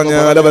എന്ന്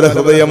പറഞ്ഞാൽ അവരെ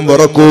ഹൃദയം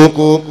വിറക്കും.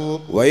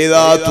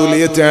 വഇദാ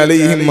തുലിയത്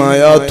അലൈഹിം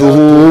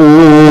ആയാതുഹു,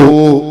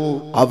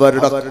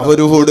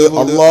 അവരോട്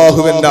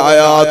അല്ലാഹുവിന്റെ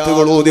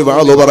ആയാത്തുകൾ ഓതി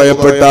വഅദ്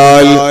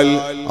പറയപ്പെട്ടാൽ,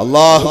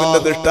 അല്ലാഹുവിന്റെ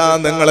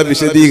ദൃഷ്ടാന്തങ്ങളെ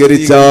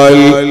വിശദീകരിച്ചാൽ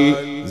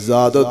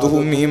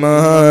സാദതുഹും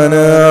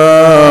ഈമാനാ,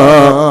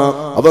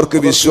 അവർക്ക്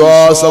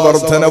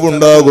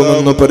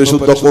വിശ്വാസവർദ്ധനവുണ്ടാകുമെന്ന്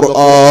പരിശുദ്ധ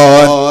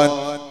ഖുർആൻ.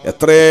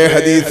 എത്രേ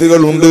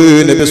ഹദീസുകൾ ഉണ്ട്.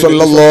 നബി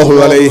സല്ലല്ലാഹു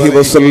അലൈഹി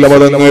വസല്ലം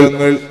തങ്ങൾ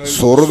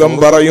സ്വർഗം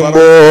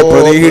പറയുമ്പോ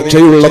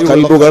പ്രതീക്ഷയുള്ള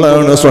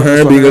ഖൽബുകളാണ്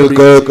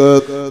സ്വഹാബികൾക്ക്.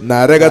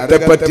 നരകത്തെ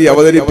പറ്റി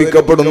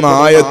അവതരിപ്പിക്കപ്പെടുന്ന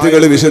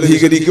ആയത്തുകൾ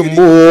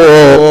വിശദീകരിക്കുമ്പോ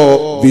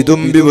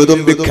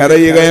വിതുമ്പി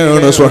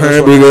കരയുകയാണ്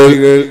സ്വഹാബികൾ.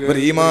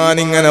 ഈമാൻ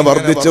ഇങ്ങനെ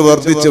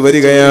വർദ്ധിച്ചു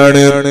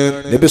വരികയാണ്.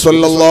 നബി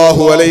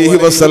സല്ലല്ലാഹു അലൈഹി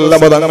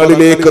വസല്ലം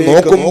തങ്ങളിലേക്ക്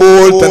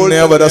നോക്കുമ്പോൾ തന്നെ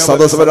അവരെ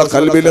സദസ്വര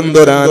ഖൽബിൽ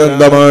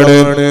എന്തൊരാനന്ദമാണ്.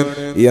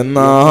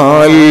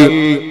 എന്നാൽ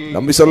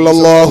നബി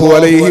സല്ലല്ലാഹു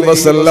അലൈഹി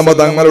വസല്ലം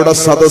തങ്ങളുടെ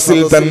സദസ്സിൽ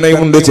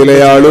തന്നെയുണ്ട് ചില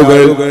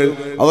ആളുകൾ,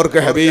 അവർക്ക്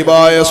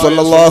ഹബീബായ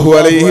സല്ലല്ലാഹു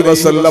അലൈഹി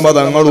വസല്ലം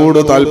തങ്ങളോട്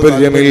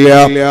താല്പര്യമില്ല.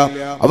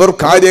 അവർ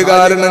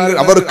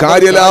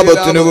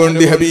കാര്യലാഭത്തിനു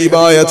വേണ്ടി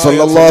ഹബീബായ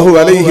സല്ലല്ലാഹു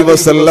അലൈഹി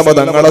വസല്ലം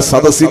തങ്ങളുടെ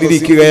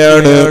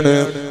സദസ്സിലിരിക്കുകയാണ്.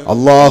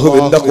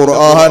 അല്ലാഹുവിന്റെ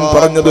ഖുർആൻ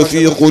പറഞ്ഞത്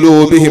ഫീ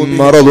ഖുലൂബിഹിം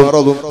മറദുൻ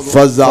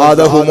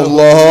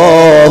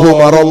ഫസാദഹുമുല്ലാഹു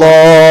മറദാ.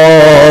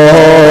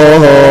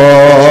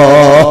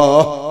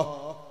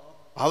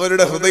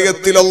 അവരുടെ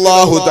ഹൃദയത്തിൽ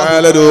അല്ലാഹു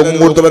തആല രോഗം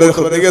കൊടുത്തവരുടെ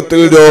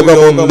ഹൃദയത്തിൽ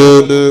രോഗമുണ്ട്.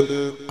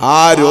 ആ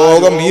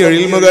രോഗം ഈ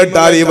ഇൽമു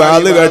കേട്ടാൽ, ഈ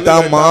വഅദ്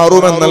കേട്ടാൽ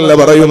മാറുമെന്നല്ല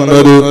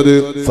പറയുന്നത്.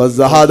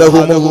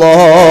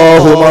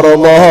 ഫസഹദഹുമുല്ലാഹു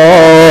മറദാ.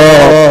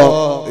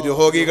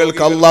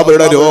 രോഗികൾക്ക് അല്ലാഹു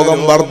അവരുടെ രോഗം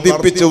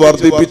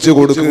വർദ്ധിപ്പിച്ചു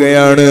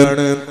കൊടുക്കുകയാണ്.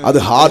 അത്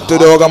ഹാർട്ട്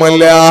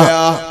രോഗമല്ല,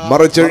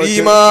 മറിച്ച്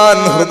ഈമാൻ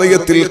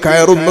ഹൃദയത്തിൽ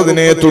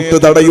കയറുന്നതിനെ തൊട്ട്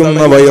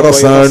തടയുന്ന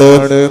വൈറസാണ്.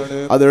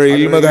 അത്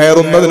ഇൽമു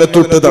കയറുന്നതിനെ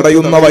തൊട്ട്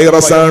തടയുന്ന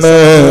വൈറസാണ്.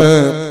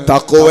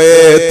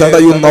 തഖ്വയെ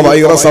തടയുന്ന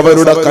വൈറസ്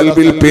അവരുടെ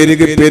ഖൽബിൽ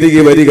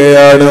പെരുകി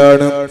വരികയാണ്.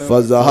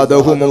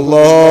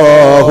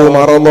 ഫസഹദഹുമുല്ലാഹു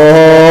മറദാ.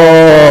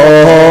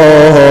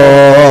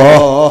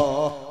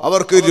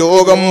 അവർക്ക്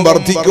രോഗം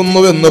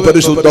വർദ്ധിക്കുന്നുവെന്ന്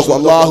പരിശുദ്ധ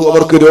അല്ലാഹു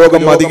അവർക്ക്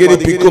രോഗം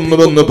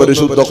അധികരിപ്പിക്കുന്നുവെന്ന്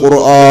പരിശുദ്ധ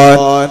ഖുർആൻ.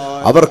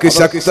 അവർക്ക്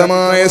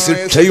ശക്തമായ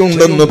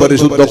ശിക്ഷയുണ്ടെന്ന്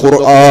പരിശുദ്ധ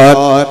ഖുർആൻ.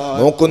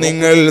 നോക്കൂ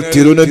നിങ്ങൾ,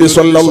 തിരുനബി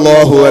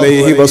സ്വല്ലല്ലാഹു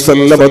അലൈഹി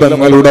വസല്ലമ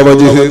തങ്ങളുടെ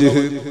വജ്ഹ്,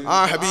 ആ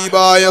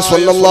ഹബീബായ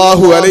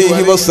സ്വല്ലല്ലാഹു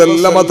അലൈഹി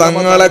വസല്ലമ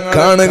തങ്ങളെ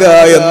കാണുക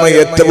എന്ന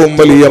ഏറ്റവും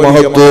വലിയ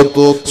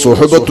മഹത്വം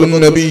സുഹബത്തുൻ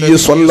നബി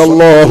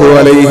സ്വല്ലല്ലാഹു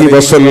അലൈഹി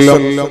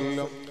വസല്ലം.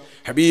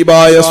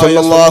 ഹബീബായ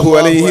സ്വല്ലല്ലാഹു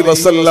അലൈഹി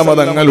വസല്ലമ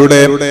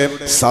തങ്ങളുടെ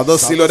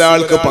സദസ്സിൽ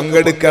ഒരാൾക്ക്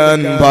പങ്കെടുക്കാൻ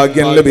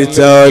ഭാഗ്യം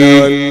ലഭിച്ചാൽ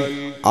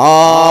ആ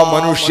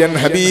മനുഷ്യൻ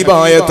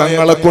ഹബീബായ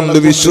തങ്ങളെ കൊണ്ട്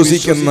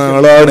വിശ്വസിക്കുന്ന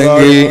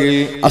ആളാണെങ്കിൽ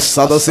ആ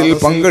സദസ്സിൽ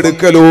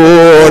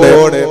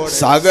പങ്കെടുക്കലോടെ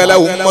സകല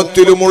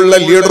ഉമ്മത്തിലുമുള്ള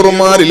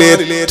ലീഡർമാരിൽ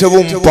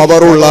ഏറ്റവും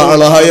പവറുള്ള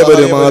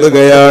ആളായവര്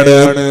മാറുകയാണ്.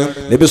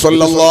 നബി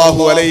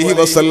സല്ലല്ലാഹു അലൈഹി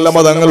വസല്ലമ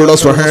തങ്ങളുടെ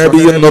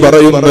സ്വഹാബി എന്ന്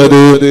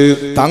പറയുന്നത്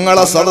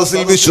തങ്ങളെ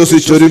സദസ്സിൽ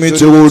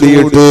വിശ്വസിച്ചൊരുമിച്ച്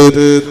കൂടിയിട്ട്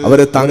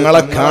അവര്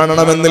തങ്ങളെ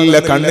കാണണമെന്നില്ല,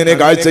 കണ്ണിന്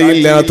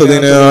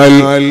കാഴ്ചയില്ലാത്തതിനാൽ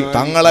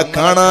തങ്ങളെ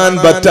കാണാൻ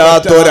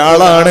പറ്റാത്ത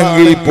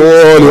ഒരാളാണെങ്കിൽ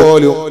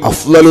പോലും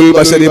അഫ്ളലുൽ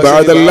ബശരി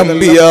ബഅദൽ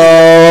അംബിയാ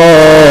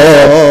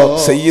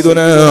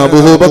സയ്യിദുനാ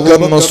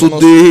അബൂബക്കർ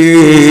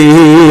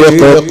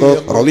സിദ്ദീഖ്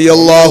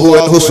റളിയല്ലാഹു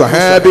അൻഹു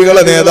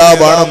സ്വഹാബികളുടെ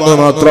നേതാവാണെന്ന്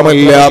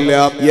മാത്രമല്ല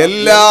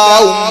എല്ലാ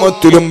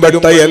ഉമ്മത്തിലും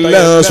പെട്ട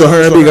എല്ലാ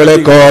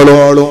സ്വഹാബികളെക്കാളും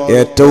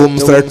ഏറ്റവും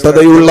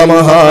ശ്രദ്ധതയുള്ള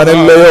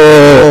മഹാനല്ലയോ.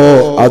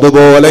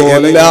 അതുപോലെ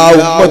എല്ലാ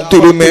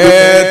ഉമ്മത്തിലും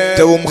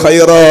ഏറ്റവും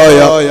ഖൈറായ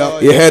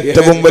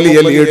ഏറ്റവും വലിയ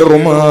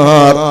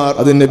ലീഡർമാർ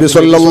അത് നബി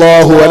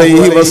സല്ലല്ലാഹു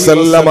അലൈഹി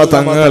വസല്ലമ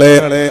തങ്ങളെ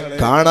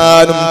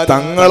കാണാനും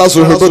തങ്ങളെ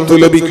സുഹബത്ത്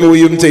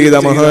ലഭിക്കുകയും ചെയ്ത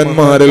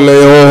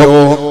മഹാന്മാരല്ലയോ.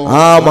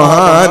 ആ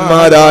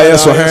മഹാന്മാരായ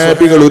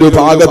സ്വഹാബികൾ ഒരു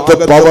ഭാഗത്ത്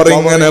പവർ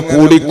ഇങ്ങനെ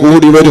കൂടി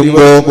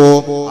വരുമ്പോ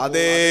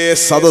അതേ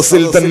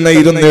സദസ്സിൽ തന്നെ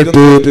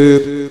ഇരുന്നിട്ട്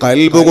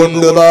കൽബ്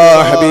കൊണ്ട്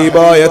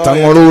ഹബീബായ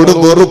തങ്ങളോട്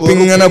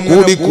വെറുപ്പിങ്ങനെ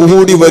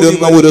കൂടി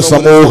വരുന്ന ഒരു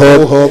സമൂഹം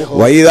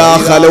വൈദാ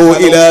ഖലൂ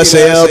ഇലാ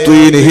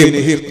ശയാതീനിഹിം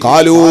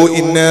ഖാലൂ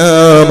ഇന്നാ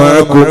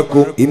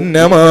മഅകും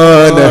ഇന്നമാ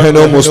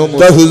നഹ്നു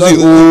മുസ്തഹ്സിഊൻ.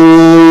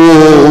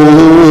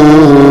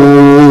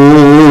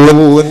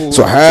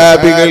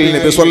 സ്വഹാബികൾ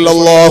നബി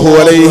സല്ലല്ലാഹു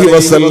അലൈഹി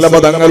വസല്ലമ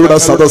തങ്ങളുടെ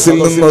സദസ്സിൽ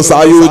നിന്ന്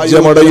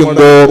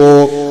സായുജ്യമടയുമ്പോ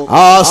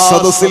ആ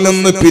സദസ്സിൽ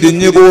നിന്ന്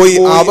പിരിഞ്ഞുപോയി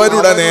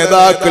അവരുടെ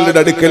നേതാക്കളുടെ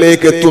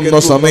അടുക്കലേക്ക് എത്തുന്ന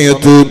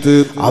സമയത്ത്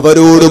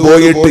അവരോട്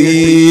പോയിട്ട് ഈ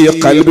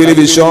ഖൽബിൽ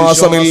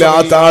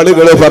വിശ്വാസമില്ലാത്ത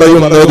ആളുകൾ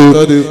പറയുന്നത്,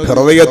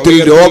 ഹൃദയത്തിൽ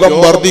രോഗം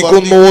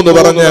വർദ്ധിക്കുന്നു എന്ന്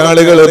പറഞ്ഞ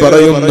ആളുകൾ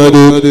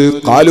പറയുന്നത്,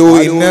 ഖാലൂ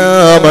ഇന്നാ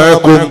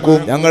മഅകും,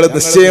 ഞങ്ങൾ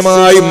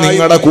നിശ്ചയമായും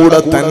നിങ്ങളുടെ കൂടെ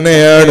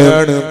തന്നെയാണ്,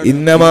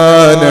 ഇന്നമാ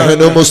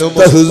നഹ്നു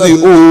മുസ്തഹ്സിഊൻ,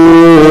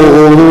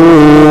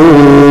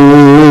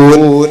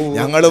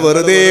 ഞങ്ങൾ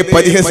വെറുതെ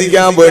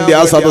പരിഹസിക്കാൻ വേണ്ടി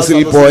ആ സദസ്സിൽ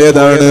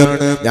പോയതാണ്,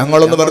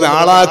 ഞങ്ങളൊന്ന് വെറുതെ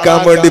ആളാക്കാൻ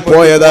വേണ്ടി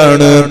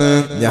പോയതാണ്,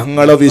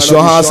 ഞങ്ങളെ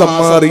വിശ്വാസം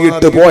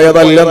മാറിയിട്ട്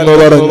പോയതല്ലെന്ന്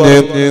പറഞ്ഞ്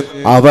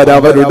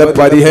അവരവരുടെ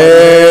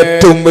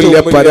ഏറ്റവും വലിയ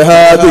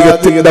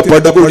പരാജയത്തിന്റെ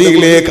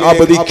പടുകുഴിയിലേക്ക്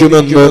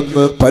ആപതിക്കുമെന്ന്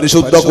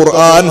പരിശുദ്ധ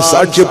ഖുർആൻ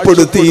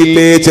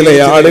സാക്ഷ്യപ്പെടുത്തിയില്ലേ ചില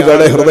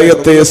ആളുകളെ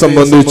ഹൃദയത്തെ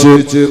സംബന്ധിച്ച്.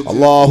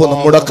 അല്ലാഹു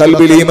നമ്മുടെ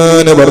ഖൽബിൽ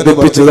ഈമാൻ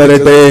വർദ്ധിപ്പിച്ചു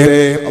തരട്ടെ,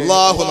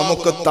 അല്ലാഹു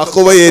നമുക്ക്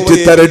തഖ്വയേറ്റി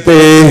തരട്ടെ.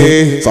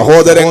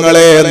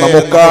 സഹോദരങ്ങളെ,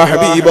 നമുക്ക്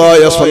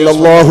ഹബീബായ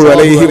സ്വല്ലല്ലാഹു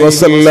അലൈഹി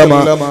വസല്ലമ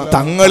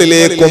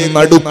തങ്ങളിലേക്കൊന്ന്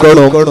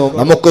അടുക്കണം,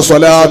 നമുക്ക്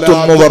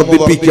സ്വലാത്തൊന്ന്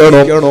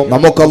വർദ്ധിപ്പിക്കണം,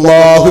 നമുക്ക്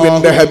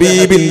അല്ലാഹുവിന്റെ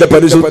ഹബീബിന്റെ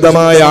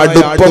പരിശുദ്ധമായ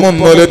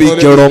അടുപ്പമൊന്ന്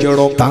ലഭിക്കണം,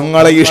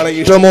 തങ്ങളെ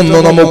ഇഷ്ടമൊന്ന്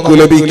നമുക്ക്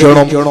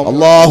ലഭിക്കണം.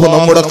 അല്ലാഹു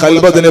നമ്മുടെ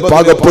ഖൽബിനെ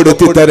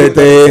പാകപ്പെടുത്തി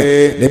തരട്ടെ.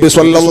 നബി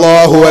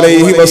സ്വല്ലല്ലാഹു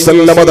അലൈഹി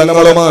വസല്ലമ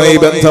തങ്ങളുമായി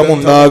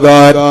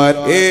ബന്ധമുണ്ടാകാൻ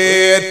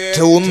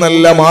ഏറ്റവും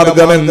നല്ല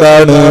മാർഗം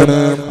എന്താണ്?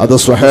 അത്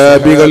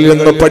സ്വഹാബികളിൽ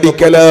നിന്ന്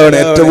പഠിക്കലാണ്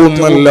ഏറ്റവും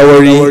നല്ല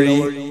വഴി.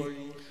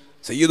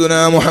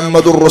 സയ്യിദുനാ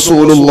മുഹമ്മദുർ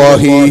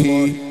റസൂലുള്ളാഹി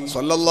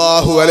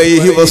സ്വല്ലല്ലാഹു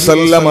അലൈഹി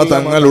വസല്ലമ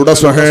തങ്ങളുടെ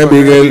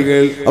സ്വഹാബികൾ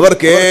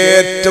അവർക്ക്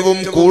ഏറ്റവും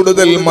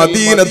കൂടുതൽ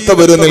മദീനത്ത്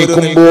അവർ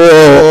നിൽക്കുമ്പോ,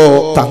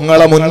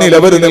 തങ്ങളെ മുന്നിൽ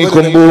അവർ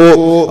നിൽക്കുമ്പോ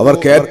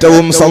അവർക്ക്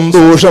ഏറ്റവും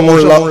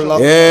സന്തോഷമുള്ള,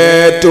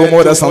 ഏറ്റവും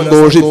ഒരു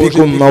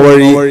സന്തോഷിപ്പിക്കുന്ന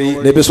വഴി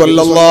നബി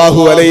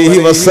സ്വല്ലല്ലാഹു അലൈഹി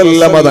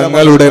വസല്ലമ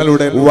തങ്ങളുടെ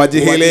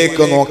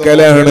വജ്ഹിലേക്ക്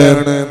നോക്കലാണ്.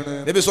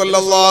 നബി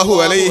സ്വല്ലല്ലാഹു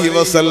അലൈഹി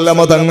വസല്ലമ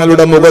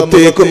തങ്ങളുടെ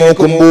മുഖത്തേക്ക്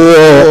നോക്കുമ്പോ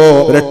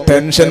ഒരു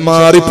ടെൻഷൻ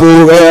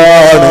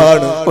മാറിപ്പോവുകയാണ്,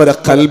 ഒരു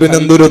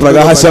ഖൽബിനെന്തൊരു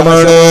പ്രകാശമാണ്,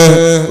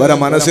 ഒരു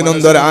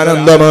മനസ്സിനെന്തൊരു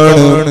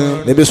ആനന്ദമാണ്.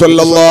 നബി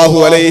സ്വല്ലല്ലാഹു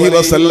അലൈഹി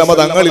വസല്ലമ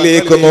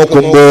തങ്ങളിലേക്ക്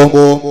നോക്കുമ്പോ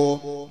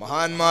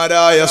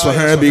മഹാന്മാരായ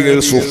സ്വഹാബികൾ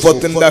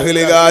സുഫത്തിന്റെ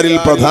അഹ്ലുകാരിൽ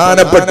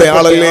പ്രധാനപ്പെട്ട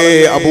ആളല്ലേ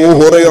അബൂ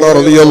ഹുറൈറ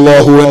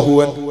റളിയല്ലാഹു അൻഹു.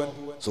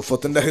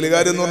 സുഫത്തിന്റെ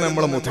അഹ്ലുകാർ എന്ന് പറഞ്ഞാൽ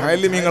നമ്മളെ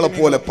മുതഅല്ലിമീങ്ങളെ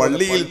പോലെ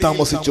പള്ളിയിൽ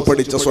താമസിച്ചു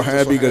പഠിച്ച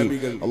സ്വഹാബികൾ.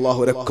 അല്ലാഹു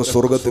അവരൊക്കെ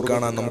സ്വർഗ്ഗത്തിൽ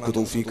കാണാൻ നമുക്ക്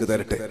തൗഫീഖ്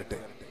തരട്ടെ,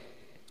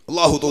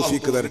 അല്ലാഹു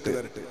തൗഫീഖ് തരട്ടെ.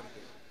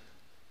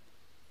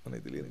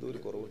 ഇതിൽ എന്തോ ഒരു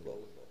കുറവുണ്ടോ?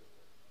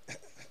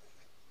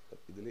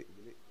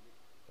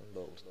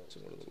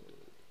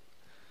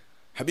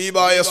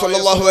 ഹബീബായ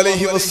സ്വല്ലല്ലാഹു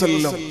അലൈഹി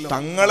വസല്ലം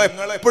തങ്ങളെ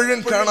എപ്പോഴും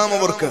കാണാം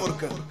അവർക്ക്.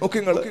 നോക്ക്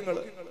നിങ്ങള്,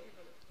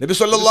 നബി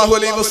സ്വല്ലല്ലാഹു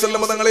അലൈഹി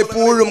വസല്ലം തങ്ങളെ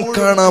എപ്പോഴും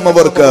കാണാം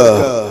അവർക്ക്.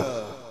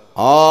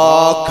 ആ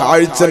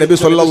കാഴ്ച നബി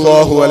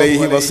സല്ലല്ലാഹു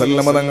അലൈഹി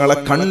വസല്ലമ തങ്ങളെ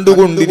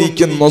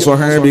കണ്ടുകൊണ്ടിരിക്കുന്ന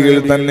സ്വഹാബികൾ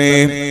തന്നെ.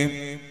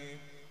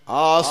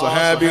 ആ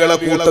സ്വഹാബികളെ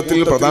കൂട്ടത്തിൽ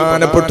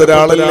പ്രധാനപ്പെട്ട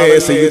ഒരാളല്ലേ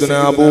സയ്യിദുനാ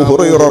അബൂ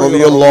ഹുറൈറ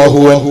റളിയല്ലാഹു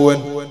അൻഹു.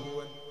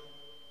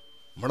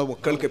 നമ്മുടെ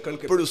മക്കൾക്ക്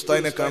എപ്പോഴും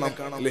ഉസ്താദിനെ കാണാം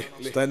അല്ലേ?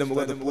 ഉസ്താദിന്റെ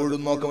മുഖത്ത്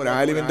എപ്പോഴും നോക്കാം. ഒരു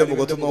ആലിമിന്റെ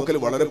മുഖത്ത് നോക്കൽ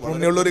വളരെ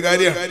പുണ്യമുള്ള ഒരു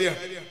കാര്യമാണ്.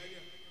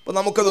 അപ്പൊ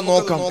നമുക്കത്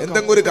നോക്കാം.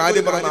 എന്തെങ്കിലും ഒരു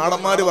കാര്യം പറഞ്ഞ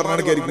നാടന്മാര്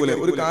പറഞ്ഞായിരിക്കൂലേ,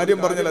 ഒരു കാര്യം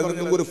പറഞ്ഞാൽ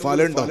അതിനെന്തെങ്കിലും ഒരു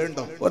ഫലം ഉണ്ടാവും,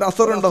 ഒരു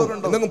അസറുണ്ടാവും,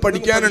 എന്തെങ്കിലും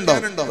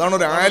പഠിക്കാനുണ്ടാവും. അതാണ്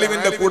ഒരു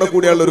ആലിമിന്റെ കൂടെ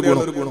കൂടിയുള്ള ഒരു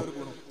ഗുണം.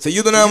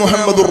 സയ്യിദുനാ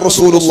മുഹമ്മദുർ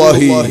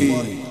റസൂലുള്ളാഹി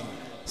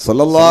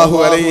സ്വല്ലല്ലാഹു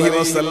അലൈഹി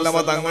വസല്ലമ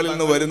തങ്ങളിൽ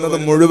നിന്ന് വരുന്നത്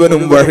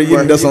മുഴുവനും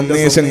വഹയിന്റെ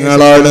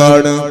സന്ദേശങ്ങളാണ്.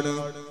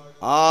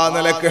 ആ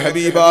നിലക്ക്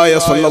ഹബീബായ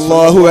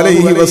സ്വല്ലല്ലാഹു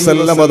അലൈഹി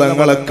വസല്ലമ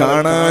തങ്ങളെ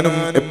കാണാനും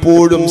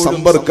എപ്പോഴും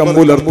സമ്പർക്കം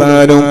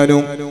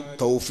പുലർത്താനും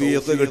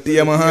തൗഫീഖ് കിട്ടിയ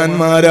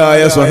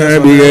മഹാന്മാരായ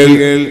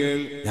സ്വഹാബികൾ.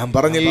 ഞാൻ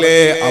പറഞ്ഞില്ലേ,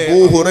 അബൂ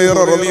ഹുറൈറ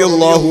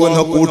റളിയല്ലാഹു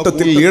അൻഹു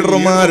കൂട്ടത്തിൽ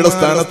ലീഡർമാരുടെ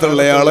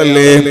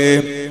സ്ഥാനത്തുള്ളയാളല്ലേ.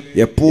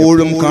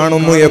 എപ്പോഴും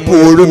കാണുന്നു,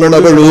 എപ്പോഴും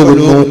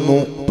ഇടപഴകുന്നു.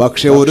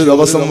 പക്ഷെ ഒരു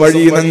ദിവസം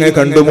വഴി അങ്ങ്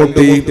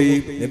കണ്ടുമുട്ടി.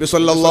 നബി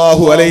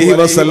സല്ലല്ലാഹു അലൈഹി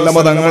വസല്ലമ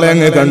തങ്ങളെ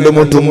അങ്ങ്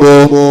കണ്ടുമുട്ടുമ്പോ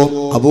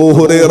അബൂ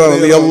ഹുറൈറ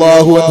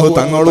റളിയല്ലാഹു അൻഹു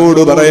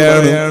തങ്ങളോട്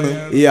പറയാണ്,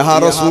 യാ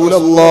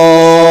റസൂലല്ലാഹ്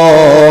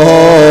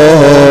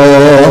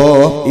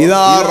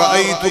ഇദാ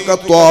റഅയ്തുക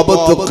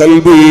ത്വാബത്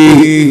ഖൽബി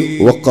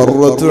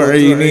വഖറത്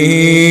ഐനി.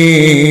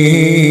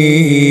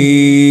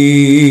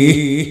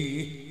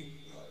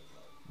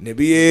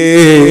 നബിയേ,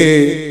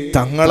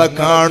 തങ്ങളെ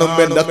കാണുമ്പോ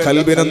എന്റെ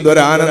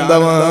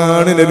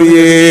കൽബിനെന്തൊരാനന്ദമാണ്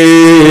നബിയേ.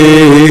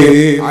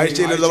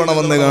 ആഴ്ചയിൽ ഒരു തവണ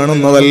വന്ന്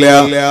കാണുന്നതല്ല,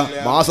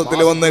 മാസത്തിൽ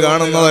വന്ന്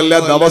കാണുന്നതല്ല,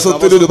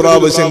 ദിവസത്തിൽ ഒരു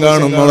പ്രാവശ്യം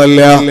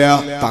കാണുന്നതല്ല.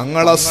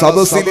 തങ്ങളെ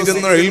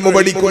സദസ്സിലിരുന്ന് ഇൽമു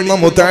പഠിക്കുന്ന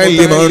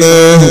മുതഅല്ലിമാണ്.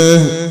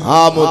 ആ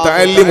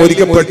മുതഅല്ലിം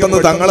ഒരിക്കൽ പെട്ടെന്ന്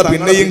തങ്ങളെ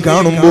പിന്നെയും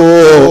കാണുമ്പോ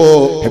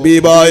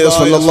ഹബീബായ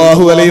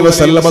സ്വല്ലല്ലാഹു അലൈഹി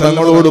വസല്ലമ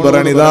തങ്ങളോട്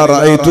പറയണ, ഇദാ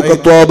റഅയ്തുക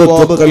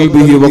ത്വാബത്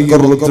ഖൽബി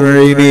വഖറത്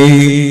ഐനി.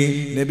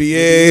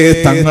 നബിയേ,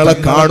 തങ്ങളെ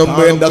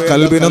കാണുമ്പോ എന്റെ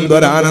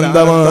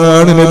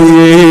കൽബിനെന്തൊരാനന്ദമാണ്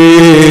നബിയേ,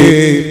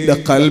 എന്റെ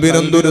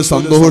കൽബിനെന്തൊരു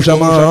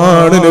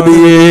സന്തോഷമാണ്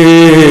നബിയേ,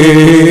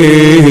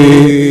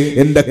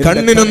 എന്റെ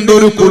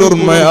കണ്ണിനെന്തൊരു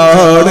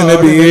കുളിർമയാണ്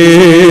നബിയേ.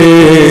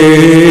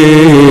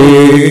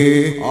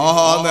 ആ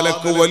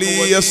നിലക്ക്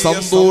വലിയ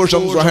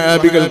സന്തോഷം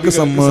സ്വഹാബികൾക്ക്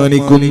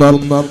സമ്മാനിക്കുന്ന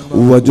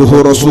വജ്ഹു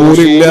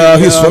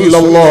റസൂലില്ലാഹി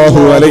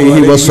സ്വല്ലല്ലാഹു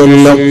അലൈഹി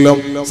വസല്ലം.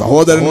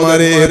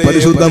 സഹോദരന്മാരെ,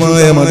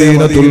 പരിശുദ്ധമായ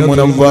മദീനത്തുൽ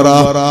മുനവ്വറ,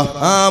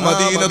 ആ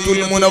മദീനത്തുൽ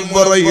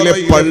മുനവ്വറയിലെ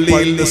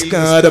പള്ളിയിൽ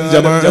നിസ്കാരം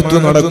ജമാഅത്ത്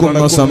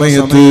നടക്കുന്ന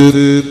സമയത്ത്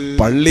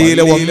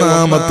പള്ളിയിലെ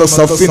ഒന്നാമത്തെ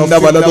സഫിന്റെ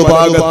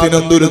വലതുഭാഗത്തിന്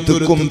എന്തൊരു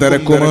തിക്കും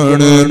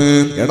തിരക്കുമാണ്.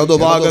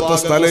 ഇടതുഭാഗത്തെ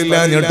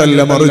സ്ഥലമില്ലാഞ്ഞിട്ടല്ല,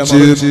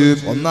 മറിച്ച്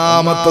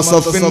ഒന്നാമത്തെ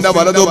സഫിന്റെ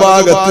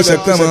വലതുഭാഗത്ത്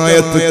ശക്തമായ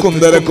തിക്കും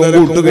തിരക്കും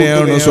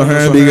കൂട്ടുകയാണ്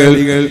സ്വഹാബികൾ.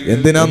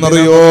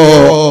 എന്തിനാണെന്നറിയോ?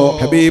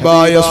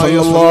 ഹബീബായ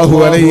സ്വല്ലല്ലാഹു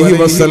അലൈഹി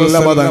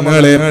വസല്ലമ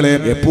തങ്ങളെ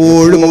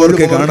എപ്പോഴും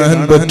അവർക്ക് കാണാൻ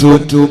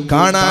പറ്റൂ.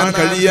 കാണാൻ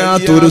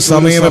കഴിയാത്തൊരു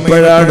സമയം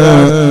എപ്പോഴാണ്?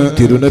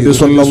 തിരുനബി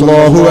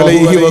സ്വല്ലല്ലാഹു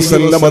അലൈഹി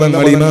വസല്ലമ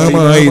തങ്ങൾ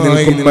ഇമാമായി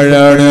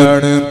നിൽക്കുമ്പോഴാണ്.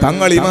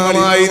 തങ്ങൾ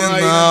ഇമാമായി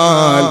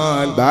നിന്നാൽ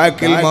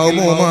ബാക്കിൽ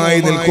മഅ്മൂമായി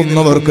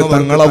നിൽക്കുന്നവർക്ക്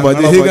തങ്ങളെ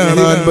വജ്ഹ്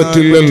കാണാൻ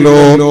പറ്റില്ലല്ലോ.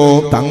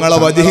 തങ്ങളെ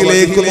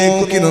വജ്ഹിലേക്ക്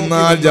നോക്കി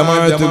നിന്നാൽ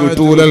ജമാഅത്ത്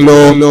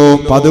കിട്ടൂലല്ലോ.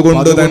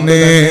 അതുകൊണ്ട്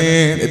തന്നെ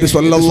നബി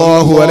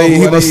സ്വല്ലല്ലാഹു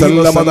അലൈഹി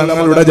വസല്ലമ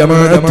തങ്ങളുടെ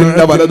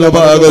ജമാഅത്തിന്റെ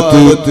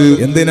വലതുഭാഗത്ത്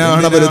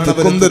എന്തിനാണ് അവർ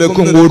തിക്കും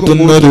തിരക്കും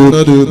കൂട്ടുന്നത്?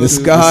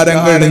 നിസ്കാരം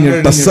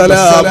കഴിഞ്ഞിട്ട്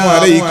അസ്സലാമു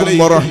അലൈക്കും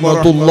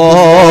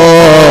വറഹ്മത്തുള്ളാഹ്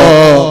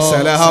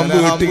സലാം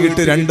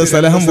വീട്ടിയിട്ട് രണ്ട്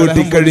സലാം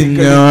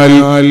വീട്ടിക്കഴിഞ്ഞാൽ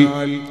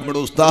നമ്മുടെ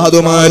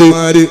ഉസ്താദുമാര്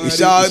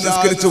ഇശാ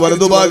നിസ്കരിച്ച്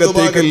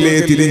വലതുഭാഗത്തേക്കല്ലേ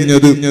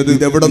തിരിഞ്ഞത്.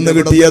 ഇതെവിടെ നിന്ന്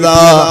കിട്ടിയതാ?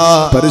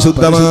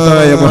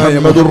 പരിശുദ്ധമായ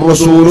മുഹമ്മദുർ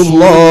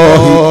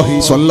റസൂലുള്ളാഹി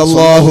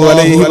സ്വല്ലല്ലാഹു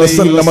അലൈഹി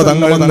വസല്ലമ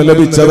തങ്ങളിൽ നിന്ന്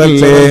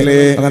ലഭിച്ചതല്ലേ.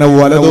 അങ്ങനെ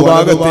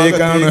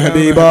വലതുഭാഗത്തേക്കാണ്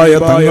ഹബീബായ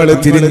തങ്ങൾ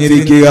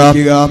തിരിഞ്ഞിരിക്കുക.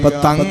 അപ്പൊ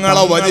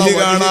തങ്ങളെ വജ്ഹ്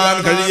കാണാൻ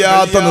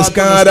കഴിയാത്ത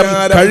നിസ്കാരം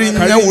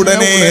കഴിഞ്ഞ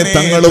ഉടനെ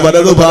തങ്ങൾ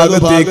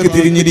വലതുഭാഗത്തേക്ക്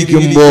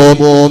തിരിഞ്ഞിരിക്കുമ്പോ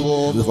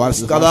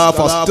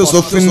ഫസ്റ്റ്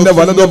സഫിന്റെ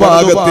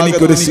വലതുഭാഗത്ത്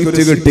എനിക്കൊരു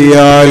സീറ്റ്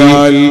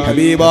കിട്ടിയാൽ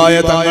ഹബീബായ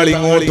തങ്ങൾ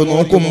ഇങ്ങോട്ട്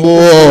നോക്കുമ്പോ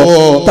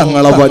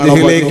തങ്ങളെ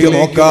വജ്ഹിലേക്ക്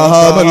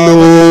നോക്കാമല്ലോ,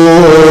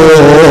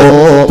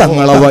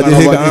 തങ്ങളെ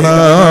വജ്ഹ്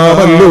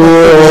കാണാമല്ലോ.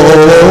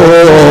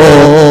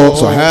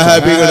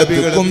 സ്വഹാബികളെ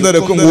തിക്കും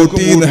തിരക്കും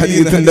കൂട്ടി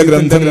ഹദീസിന്റെ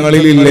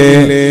ഗ്രന്ഥങ്ങളിലില്ലേ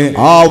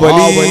ആ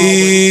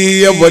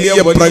വലിയ വലിയ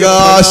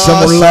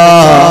പ്രകാശമുള്ള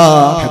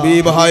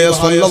ഹബീബായ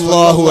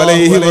സ്വല്ലല്ലാഹു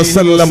അലൈഹി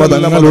വസല്ലമ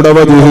തങ്ങളുടെ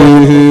വജ്ഹ്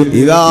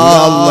ഇദാ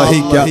അല്ലാഹിക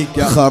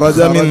ഖറജ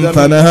മിൻ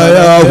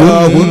തനയാഹു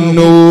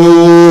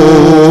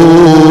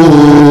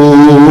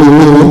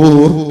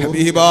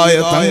ഹബീബായ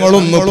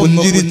തങ്ങളൊന്ന്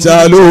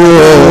പുഞ്ചിരിച്ചാലോ,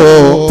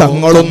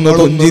 തങ്ങളൊന്ന്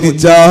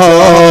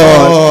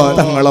പുഞ്ചിരിച്ചാൽ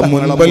തങ്ങളെ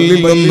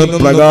മുൻപല്ലിൽ നിന്ന്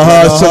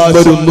പ്രകാശം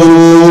വരുന്നു.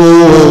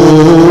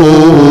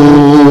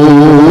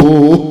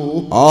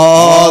 ആ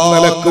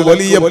നിലക്ക്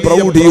വലിയ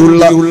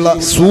പ്രൗഢിയുള്ള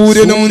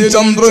സൂര്യനും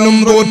ചന്ദ്രനും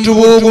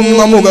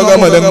തോറ്റുപോകുന്ന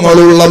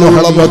മുഖകമലങ്ങളുള്ള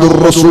മുഹമ്മദുർ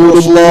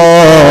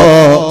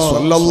റസൂലുള്ളാഹ്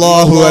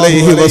സ്വല്ലല്ലാഹു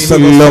അലൈഹി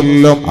വസല്ലം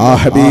ആ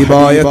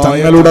ഹബീബായ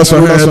തങ്ങളുടെ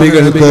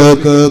സ്വഹാബികൾക്ക്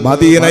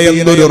മദീന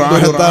എന്തൊരു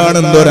റാഹത്താണ്,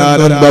 എന്തൊരു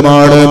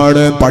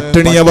ആനന്ദമാണ്.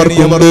 പട്ടിണി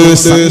അവർക്കുണ്ട്,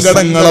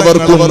 സങ്കടങ്ങൾ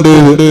അവർക്കുണ്ട്.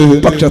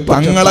 പക്ഷെ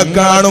തങ്ങളെ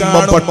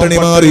കാണുമ്പോൾ പട്ടിണി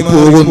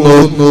മാറിപ്പോകുന്നു,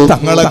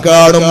 തങ്ങളെ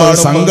കാണുമ്പോൾ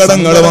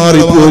സങ്കടങ്ങൾ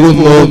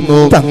മാറിപ്പോകുന്നു,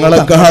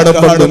 തങ്ങളെ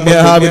കാണുമ്പോൾ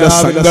ദുനിയാവിലെ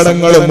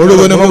സങ്കടങ്ങൾ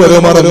മുഴുവനും അവർ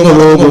മറന്നു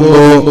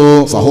പോകുന്നു.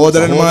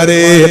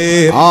 സഹോദരന്മാരെ,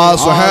 ആ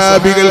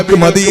സ്വഹാബികൾക്ക്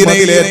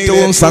മദീനയിൽ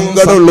ഏറ്റവും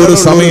സങ്കടമുള്ള ഒരു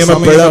സമയം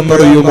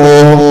എപ്പോഴാണെന്നറിയുമോ?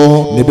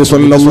 നബി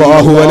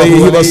സല്ലല്ലാഹു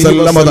അലൈഹി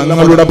വസല്ലം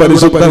തങ്ങളുടെ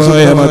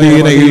പരിശുദ്ധമായ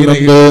മദീനയിൽ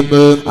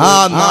നിന്ന് ആ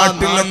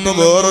നാട്ടിൽ നിന്ന്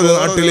വേറൊരു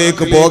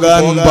നാട്ടിലേക്ക്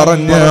പോകാൻ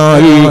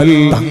പറഞ്ഞാൽ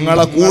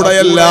തങ്ങളെ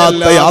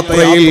കൂടെയല്ലാത്ത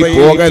യാത്രയിൽ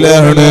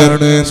പോകലാണ്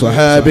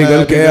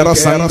സ്വഹാബികൾക്ക് ഏറെ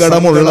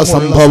സങ്കടമുള്ള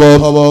സംഭവം.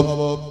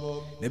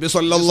 നബി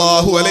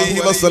സല്ലല്ലാഹു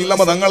അലൈഹി വസല്ലം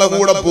തങ്ങളെ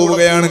കൂടെ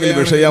പോവുകയാണെങ്കിൽ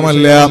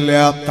വിഷയമല്ല.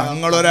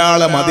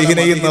 തങ്ങളൊരാളെ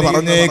മദീനയിൽ നിന്ന്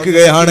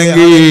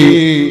പറഞ്ഞേക്കുകയാണെങ്കിൽ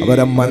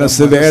അവരെ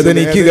മനസ്സ്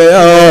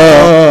വേദനിക്കുകയോ,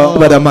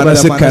 അവരെ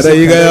മനസ്സ്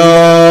കരയുകയോ.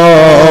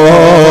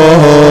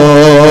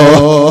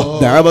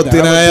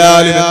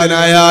 ദഅവത്തിനായാലും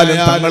എന്തിനായാലും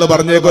തങ്ങൾ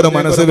പറഞ്ഞേക്കൊരു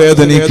മനസ്സ്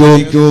വേദനിക്കും.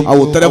 ആ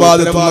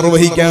ഉത്തരവാദിത്വം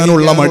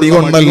നിർവഹിക്കാനുള്ള മടി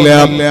കൊണ്ടല്ല,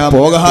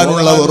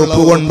 പോകാനുള്ള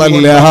വെറുപ്പ്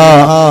കൊണ്ടല്ല.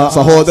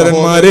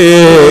 സഹോദരന്മാരെ,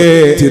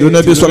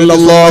 തിരുനബി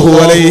സല്ലല്ലാഹു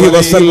അലൈഹി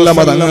വസല്ലം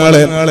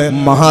തങ്ങളെ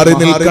മാറി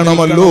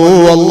നിൽക്കണമല്ലോ.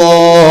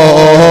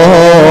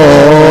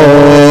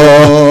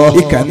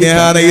 ഈ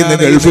കന്യാനയിൽ നിന്ന്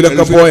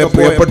ഗൾഫിലൊക്കെ പോയ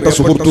പ്രിയപ്പെട്ട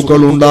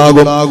സുഹൃത്തുക്കൾ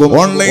ഉണ്ടാകും,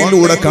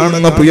 ഓൺലൈനിലൂടെ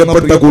കാണുന്ന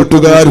പ്രിയപ്പെട്ട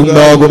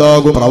കൂട്ടുകാരുണ്ടാകും.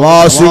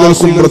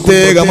 പ്രവാസികൾക്കും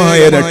പ്രത്യേകമായ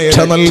രക്ഷ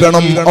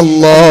നൽകണം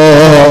അല്ലാ,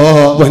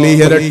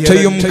 വലിയ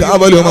രക്ഷയും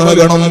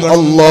കാവലുമാകണം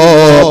അല്ലാ.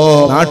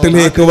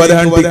 നാട്ടിലേക്ക്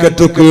വരാൻ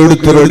ടിക്കറ്റൊക്കെ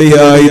എടുത്ത്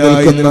റെഡിയായി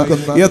നിൽക്കുന്ന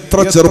എത്ര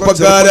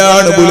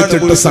ചെറുപ്പക്കാരാണ്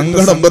വിളിച്ചിട്ട്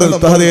സങ്കടം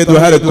വരുത്താതെ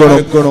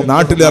ദ്വാരക്കണം.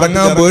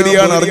 നാട്ടിലിറങ്ങാൻ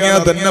പേടിയാണ്, ഇറങ്ങിയാൽ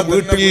തന്നെ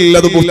വീട്ടിൽ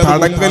അത്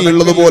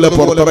തടങ്കലുള്ളതുപോലെ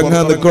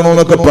പുറത്തിറങ്ങാൻ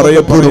നിൽക്കണോന്നൊക്കെ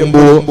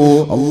പറയപ്പെടുമ്പോ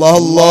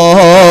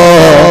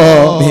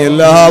നീ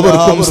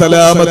എല്ലാവർക്കും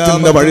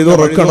സലാമത്തിന്റെ വഴി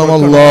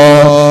തുറക്കണമല്ലോ.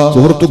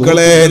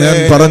 സുഹൃത്തുക്കളെ, ഞാൻ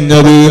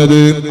പറഞ്ഞത്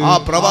ആ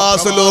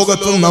പ്രവാസ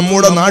ലോകത്ത്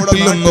നമ്മുടെ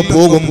നാട്ടിൽ നിന്ന്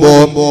പോകുമ്പോ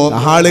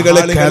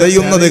ആളുകളെ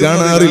കരയുന്നത്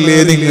കാണാറില്ലേ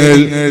നിങ്ങൾ?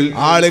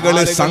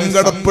 ആളുകളെ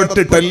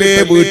സങ്കടപ്പെട്ടിട്ടല്ലേ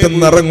വീട്ടിൽ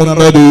നിന്ന്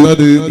ഇറങ്ങുന്നത്.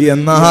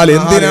 എന്നാൽ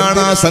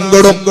എന്തിനാണ് ആ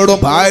സങ്കടം?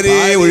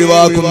 ഭാര്യയെ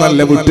ഒഴിവാക്കുന്നല്ല,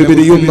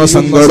 വിട്ടുപിരിയുന്ന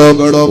സങ്കടം,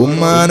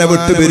 ഉമ്മാനെ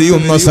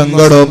വിട്ടുപിരിയുന്ന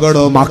സങ്കടം,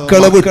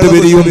 മക്കളെ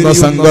വിട്ടുപിരിയുന്ന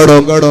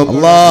സങ്കടം.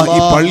 അല്ലാഹ്, ഈ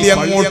പള്ളി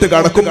അങ്ങോട്ട്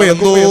കടക്കുമ്പോ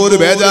എന്തോ ഒരു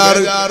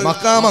ബേജാറ്,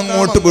 മക്കാം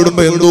അങ്ങോട്ട്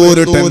വിടുമ്പോ എന്തോ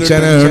ഒരു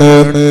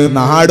ടെൻഷനാണ്.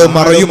 നാട്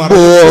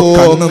മറയുമ്പോ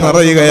കണ്ണ്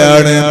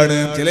നിറയുകയാണ്.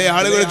 ചില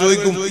ആളുകൾ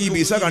ചോദിക്കും, ഈ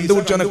വിസ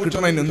കണ്ടുപിടിച്ചാണ്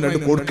കിട്ടണ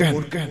കൊടുക്കാൻ.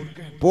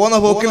 പോന്ന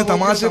പോക്കിൽ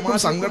തമാശക്കും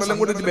സങ്കടം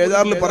കൂടി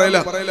ബേജാറിൽ പറയല.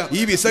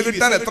 ഈ വിസ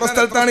കിട്ടാൻ എത്ര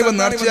സ്ഥലത്താണ് ഇവൻ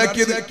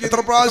നേർച്ചയാക്കിയത്, എത്ര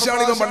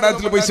പ്രാവശ്യമാണ് ഇവൻ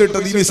പണ്ടായത്തിൽ പൈസ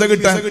ഇട്ടത് ഈ വിസ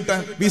കിട്ടാൻ.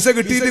 വിസ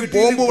കിട്ടിയിട്ട്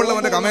പോകുമ്പോ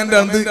ഉള്ളവന്റെ കമന്റ്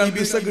ആണ്, ഈ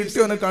വിസ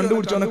കിട്ടിയവനെ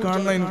കണ്ടുപിടിച്ചവനെ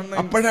കാണുന്ന.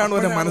 അപ്പോഴാണ്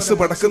അവന്റെ മനസ്സ്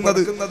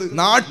പടക്കുന്നത്.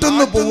 നാട്ടിൽ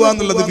നിന്ന്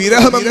പോവാന്നുള്ളത്,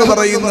 വിരഹം എന്ന്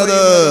പറയുന്നത്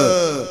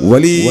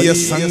വലിയ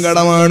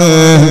സങ്കടമാണ്,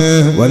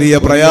 വലിയ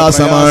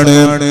പ്രയാസമാണ്.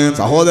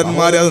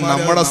 സഹോദരന്മാരെ, അത്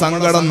നമ്മുടെ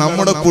സങ്കടം,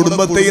 നമ്മുടെ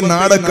കുടുംബത്തെയും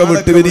നാടൊക്കെ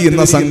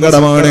വിട്ടുപിരിയുന്ന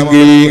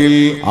സങ്കടമാണെങ്കിൽ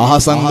ആ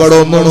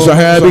സങ്കടമൊന്നും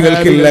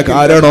സ്വഹാബികൾക്ക്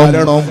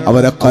കാരണം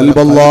അവരെ ഖൽബ്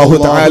അല്ലാഹു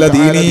തആല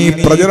ദീനീ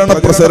പ്രചരണ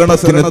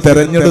പ്രസരണത്തിന്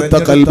തെരഞ്ഞെടുത്ത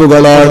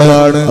ഖൽബുകളാണ്.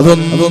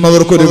 അതൊന്നും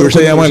അവർക്കൊരു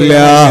വിഷയമല്ല.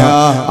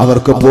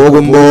 അവർക്ക്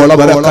പോകുമ്പോൾ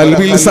അവരെ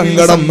ഖൽബിൽ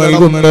സങ്കടം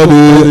നൽകുന്നത്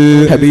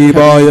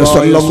ഹബീബായ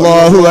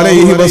സല്ലല്ലാഹു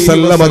അലൈഹി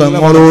വസല്ലം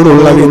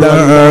തങ്ങളോടുള്ള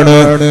വിടാണ്,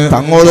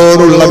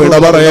 തങ്ങളോടുള്ള വിട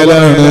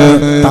പറയലാണ്,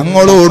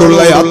 തങ്ങളോടുള്ള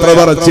യാത്ര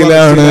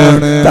പറച്ചിലാണ്.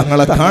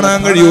 തങ്ങളെ കാണാൻ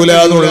കഴിയൂല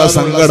എന്നുള്ള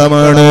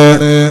സങ്കടമാണ്.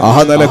 ആ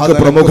നിലക്ക്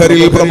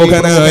പ്രമുഖരിൽ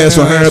പ്രമുഖനായ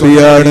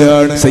സ്വഹാബിയാണ്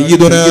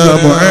സയ്യിദുനാ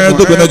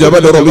മുആദ് ഇബ്നു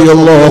ജബൽ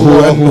റളിയല്ലാഹു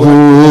അൻഹു.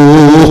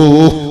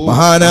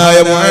 മഹാനായ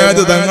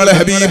മുആദ് തങ്ങളെ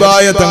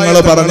ഹബീബായ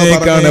തങ്ങളെ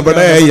പറഞ്ഞേക്കാണ്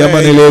ഇവിടെ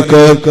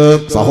യമനിലേക്ക്.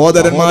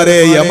 സഹോദരന്മാരെ,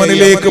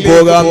 യമനിലേക്ക്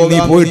പോകാൻ നീ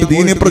പോയിട്ട്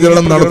ദീനി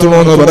പ്രചരണം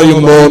നടത്തണമെന്ന്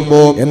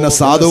പറയുമ്പോ എന്നെ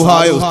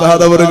സാധുവായ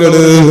ഉസ്താദ്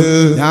അവറുകള്,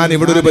 ഞാൻ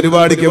ഇവിടെ ഒരു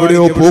പരിപാടിക്ക്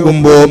എവിടെയോ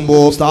പോകുമ്പോ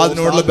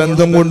ഉസ്താദിനോടുള്ള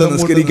ബന്ധം കൊണ്ട്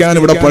നിസ്കരിക്കാൻ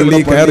ഇവിടെ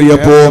പള്ളി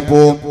കയറിയപ്പോ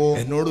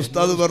എന്നോട്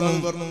ഉസ്താദ്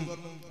പറഞ്ഞു,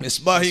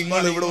 മിസ്ബാഹി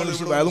നിങ്ങൾ ഇവിടെ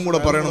വേദം കൂടെ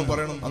പറയണം.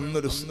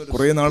 അന്നൊരു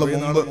കുറെ നാൾ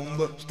മുമ്പ്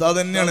ഉസ്താദ്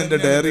തന്നെയാണ് എന്റെ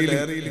ഡയറിയിൽ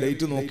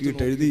ഡേറ്റ്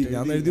നോക്കിയിട്ട് എഴുതി.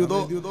 ഞാൻ എഴുതിയതോ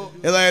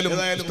ഏതായാലും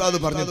ഉസ്താദ്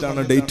പറഞ്ഞിട്ടാണ്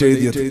ഡേറ്റ്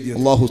എഴുതിയത്.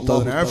 അല്ലാഹു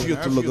ഉസ്താദിന്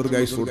ആഫിയത്തുള്ള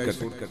ദീർഘായുസ്സ്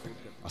കൊടുക്കട്ടെ.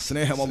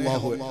 സ്നേഹം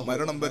അല്ലാഹു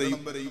മരണം വരെയും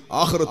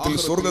ആഖിറത്തിൽ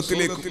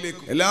സ്വർഗ്ഗത്തിലേക്ക്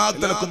എല്ലാ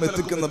തലക്കും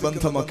എത്തിക്കുന്ന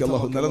ബന്ധമാക്കി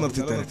അല്ലാഹു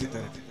നിലനിർത്തി തരട്ടെ.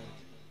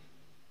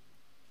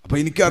 അപ്പൊ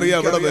എനിക്കറിയാം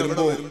അവിടെ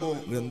വരുമ്പോ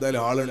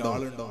എന്തായാലും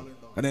ആളുണ്ടാവും.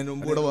 കാരണം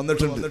മുമ്പ് ഇവിടെ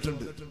വന്നിട്ടുണ്ട്.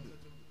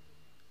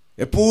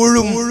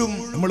 എപ്പോഴും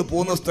നമ്മൾ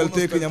പോകുന്ന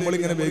സ്ഥലത്തേക്ക്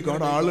നമ്മളിങ്ങനെ ഉപയോഗിക്കും,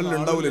 അവിടെ ആളുകൾ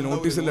ഉണ്ടാവില്ലേ,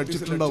 നോട്ടീസിൽ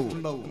അടിച്ചിട്ടുണ്ടാവും.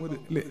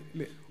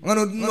 അങ്ങനെ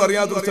ഒന്നും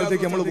അറിയാത്ത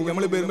സ്ഥലത്തേക്ക് നമ്മൾ പോകും.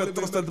 നമ്മൾ വരുമ്പോ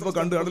എത്ര സ്ഥലത്ത് ഇപ്പൊ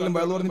കണ്ടു കടലും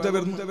വയൽ പറഞ്ഞിട്ടാ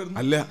വരുന്നു.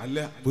 അല്ല,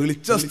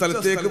 വിളിച്ച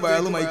സ്ഥലത്തേക്ക്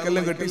വയൽ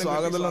മൈക്കെല്ലാം കെട്ടി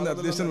സ്വാഗതം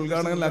അധ്യക്ഷൻ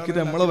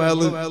ഉദ്ഘാടനത്തിലാക്കിയിട്ട് നമ്മളെ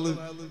വയൽ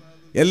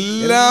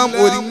എല്ലാം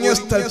ഒരുങ്ങിയ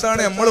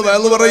സ്ഥലത്താണ് നമ്മൾ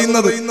വയൽ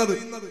പറയുന്നത്.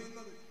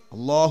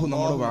 അള്ളാഹു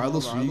നമ്മുടെ വഅദ്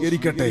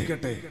സ്വീകരിക്കട്ടെ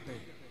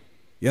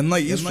എന്ന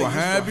ഈ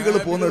സ്വഹാബികൾ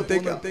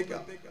പോകുന്നിടത്തേക്ക്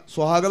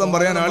സ്വാഗതം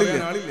പറയാൻ ആളില്ല,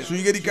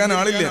 സ്വീകരിക്കാൻ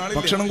ആളില്ല,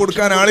 ഭക്ഷണം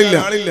കൊടുക്കാൻ ആളില്ല.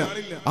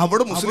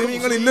 അവിടെ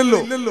മുസ്ലിമീങ്ങൾ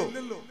ഇല്ലല്ലോ,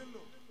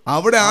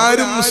 അവിടെ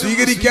ആരും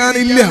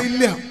സ്വീകരിക്കാനില്ല.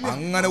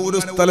 അങ്ങനെ ഒരു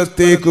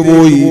സ്ഥലത്തേക്ക്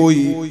പോയി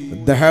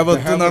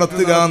ദഅവത്ത്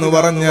നടത്തുക എന്ന്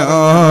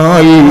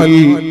പറഞ്ഞാൽ,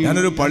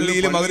 ഞാനൊരു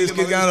പള്ളിയിൽ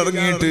മഗ്‌രിബിസ്കരിക്കാൻ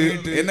ഇറങ്ങിയിട്ട്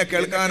എന്നെ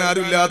കേൾക്കാൻ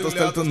ആരുമില്ലാത്ത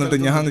സ്ഥലത്ത് നിന്നിട്ട്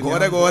ഞാൻ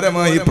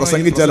ഘോരഘോരമായി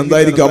പ്രസംഗിച്ചാൽ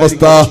എന്തായിരിക്കും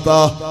അവസ്ഥ?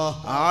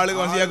 ആള്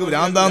മനുഷ്യക്ക്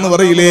ഭ്രാന്താന്ന്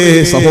പറയില്ലേ?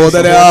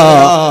 സഹോദരാ,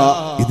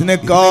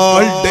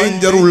 ഇതിനേക്കാൾ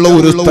ഡേഞ്ചർ ഉള്ള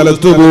ഒരു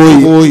സ്ഥലത്ത്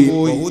പോയി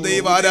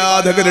ബഹുദൈവ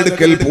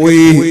ആരാധകരെടുക്കൽ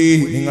പോയി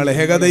നിങ്ങൾ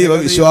ഏകദൈവ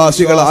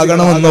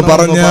വിശ്വാസികളാകണമെന്ന്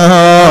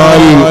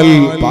പറഞ്ഞാൽ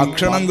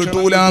ഭക്ഷണം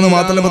കിട്ടൂല എന്ന്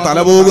മാത്രമല്ല,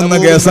 തലപോകുന്ന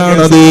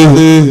കേസാണത്,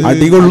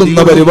 അടികൊള്ളുന്ന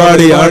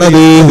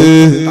പരിപാടിയാണത്.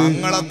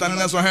 തങ്ങളെ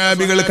തന്നെ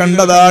സ്വഹാബികൾ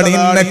കണ്ടതാണ്.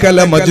 ഇന്നകല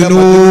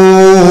മജ്നൂൻ,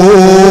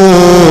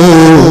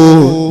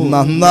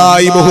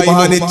 നന്നായി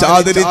ബഹുമാനിച്ച്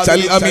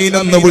ആദരിച്ചൽ അമീൻ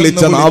എന്ന്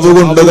വിളിച്ച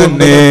നാവുകൊണ്ട്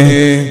തന്നെ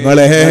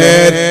നിങ്ങളെ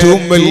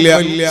ഏറ്റവും വലിയ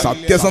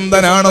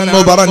സത്യസന്ധനാണെന്ന്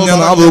പറഞ്ഞ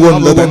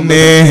നാവുകൊണ്ട്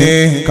തന്നെ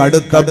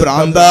കടുത്ത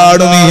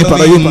ഭ്രാന്താണ് നീ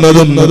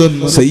പറയുന്നതും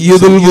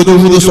സയ്യിദുൽ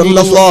വജൂദ്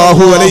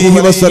സ്വല്ലല്ലാഹു അലൈഹി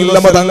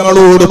വസല്ലമ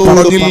തങ്ങളോട്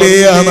പറഞ്ഞില്ലേ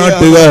ആ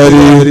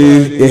നാട്ടുകാര്?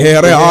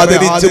 ഏറെ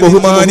ആദരിച്ച്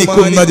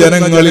ബഹുമാനിക്കുന്ന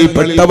ജനങ്ങളിൽ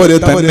പെട്ടവര്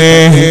തന്നെ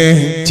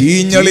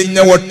ചീഞ്ഞളിഞ്ഞ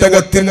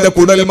ഒട്ടകത്തിന്റെ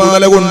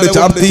കുടൽമാല കൊണ്ട്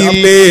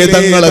ചാർത്തിയില്ലേ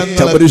തങ്ങളെ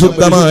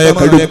പരിശുദ്ധമായ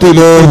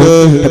കഴുത്തിലോ?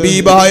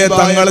 ഹബീബായ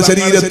തങ്ങളെ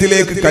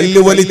ശരീരത്തിലേക്ക്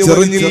കല്ല്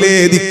വലിച്ചെറിഞ്ഞില്ലേ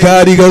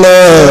ധിക്കാരികള്?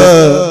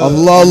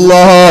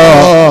 അല്ലാ,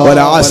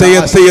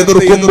 ഒരാശയത്തെ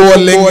എതിർക്കുമ്പോ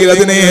അല്ലെങ്കിൽ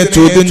അതിനെ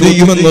ചോദ്യം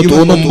ചെയ്യുമെന്ന്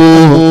തോന്നുമ്പോ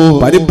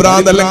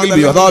പരിഭ്രാന്തി അല്ലെങ്കിൽ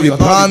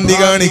വിഭ്രാന്തി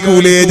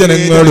കാണിക്കൂലേ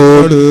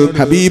ജനങ്ങളോട്?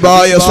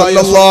 ഹബീബായ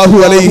സ്വല്ലല്ലാഹു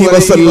അലൈഹി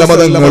വസല്ലമ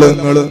തങ്ങൾ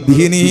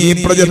ദീനീ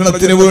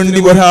പ്രചരണത്തിന് വേണ്ടി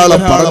ഒരാളെ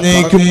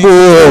പറഞ്ഞേക്കുമ്പോ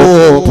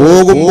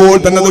പോകുമ്പോൾ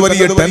തന്നെ അത്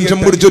വലിയ ടെൻഷൻ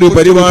പിടിച്ചൊരു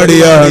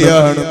പരിപാടിയാണ്.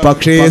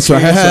 പക്ഷേ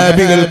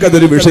സ്വഹാബികൾക്ക്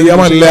അതൊരു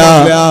വിഷയമല്ല.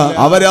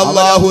 അവരെ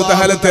അല്ലാഹു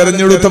തആല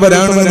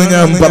തെരഞ്ഞെടുത്തവരാണെന്ന്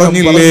ഞാൻ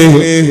പറഞ്ഞില്ലേ?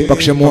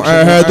 പക്ഷെ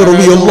മുആദ്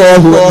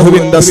റളിയല്ലാഹു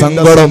അൻഹുവിന്റെ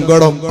സങ്കടം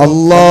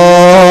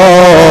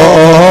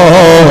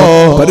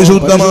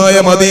പരിശുദ്ധമായ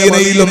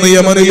മദീനയിൽ നിന്ന്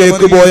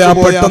യമനിലേക്ക് പോയാൽ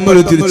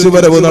പെട്ടെന്നൊരു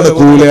തിരിച്ചുവരവ്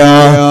നടക്കൂല.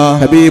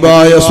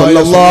 ഹബീബായ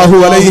സ്വല്ലല്ലാഹു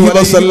അലൈഹി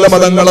വസല്ലമ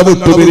തങ്ങളെ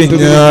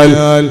വിട്ടുപിരിഞ്ഞാൽ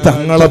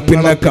തങ്ങളെ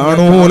പിന്നെ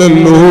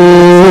കാണൂലല്ലോ.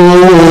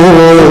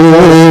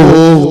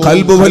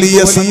 ഖൽബ് വലിയ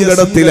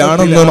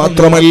സങ്കടത്തിലാണെന്ന്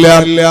മാത്രമല്ല,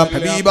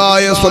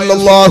 ഹബീബായ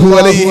സ്വല്ലല്ലാഹു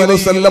അലൈഹി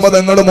വസല്ലമ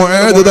തങ്ങൾ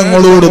മുആദ്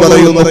തങ്ങളോട്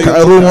പറയുന്നു,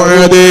 കയറു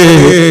മുആദേ,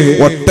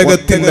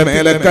 ഒട്ടകത്തിന്റെ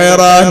മേലെ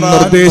കയറാൻ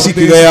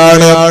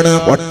നിർദ്ദേശിക്കുകയാണ്.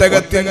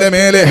 ഒട്ടകത്തിന്റെ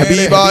മേലെ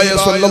ഹബീബായ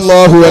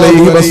സ്വല്ലല്ലാഹു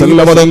അലൈഹി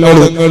വസല്ലമ തങ്ങൾ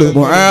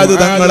മുആദ്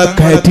തങ്ങളെ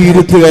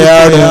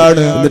കയറ്റിയിരുത്തുകയാണ്.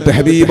 എന്നിട്ട്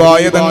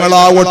ഹബീബായ തങ്ങൾ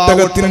ആ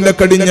ഒട്ടകത്തിന്റെ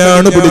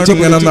കടിഞ്ഞാണ്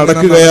പിടിച്ചിങ്ങനെ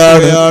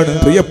നടക്കുകയാണ്.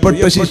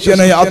 പ്രിയപ്പെട്ട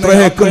ശിഷ്യനെ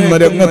യാത്രയക്കുന്ന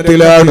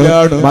രംഗത്തിലാണ്.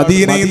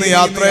 മദീനയിൽ നിന്ന്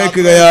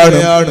യാത്രയക്കുകയാണ്.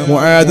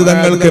 മുആദ്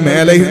തങ്ങൾക്ക്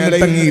മേലെ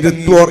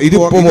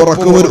ഇരിപ്പും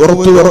ഉറപ്പു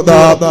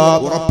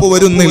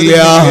വരുന്നില്ല.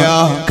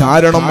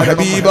 കാരണം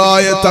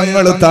ഹബീബായ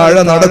തങ്ങൾ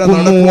താഴെ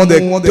നടക്കുന്നു. അത്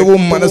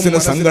ഏറ്റവും മനസ്സിന്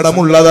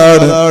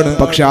സങ്കടമുള്ളതാണ്.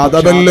 പക്ഷെ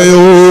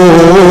അതല്ലയോ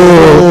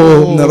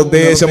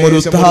നിർദ്ദേശം ഒരു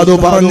ഉസ്താദ്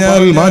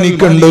പറഞ്ഞാൽ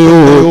മാനിക്കണ്ടോ?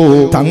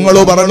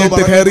 തങ്ങള്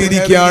പറഞ്ഞിട്ട്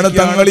കയറിയിരിക്കുകയാണ്.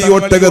 തങ്ങൾ ഈ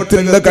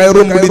ഒട്ടകത്തിന്റെ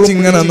കയറും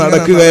പിടിച്ചിങ്ങനെ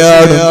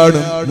നടക്കുകയാണ്.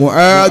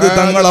 മുആദ്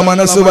തങ്ങളെ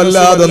മനസ്സ്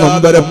വല്ലാതെ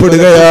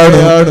നൊമ്പരപ്പെടുകയാണ്.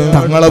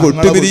 തങ്ങളെ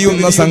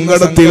വിട്ടുപിരിയുന്ന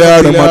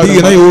സങ്കടത്തിലാണ്.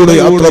 മദീനയോട്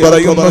യാത്ര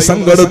പറയുന്ന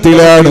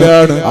സങ്കടത്തിലാണ്.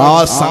 ആ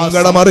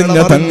സങ്കടമറിഞ്ഞ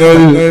തങ്ങൾ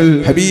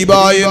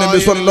ഹബീബായ നബി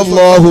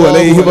സ്വല്ലല്ലാഹു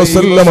അലൈഹി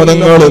വസല്ലമ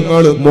തങ്ങൾ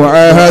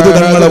മുആദ്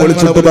തങ്ങളെ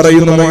വിളിച്ചിട്ട്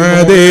പറയുന്നു,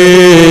 മുആദേ,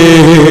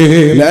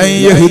 ലൻ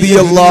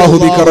യഹ്ദിയല്ലാഹു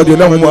ബിക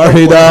റജുലൻ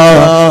വാഹിദാ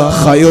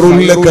ഖൈറുൽ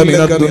ലക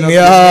മിനദ്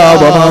ദുനിയാ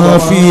വമാ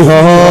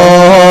ഫീഹാ.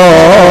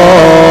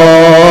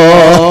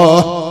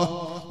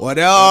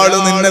 ഒരാള്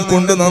നിന്നെ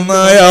കൊണ്ട്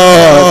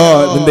നന്നായാൽ,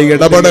 നിന്റെ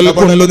ഇടപെടൽ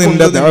കൊണ്ട്,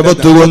 നിന്റെ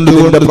ദഅവത്ത് കൊണ്ട്,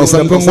 നിന്റെ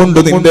പ്രസംഗം കൊണ്ട്,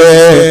 നിന്റെ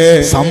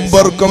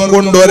സമ്പർക്കം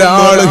കൊണ്ട്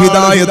ഒരാള്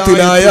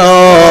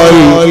ഹിദായത്തിലായാൽ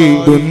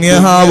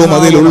ദുനിയാവും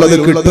അതിലുള്ളത്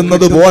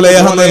കിട്ടുന്നത്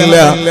പോലെയാണല്ല,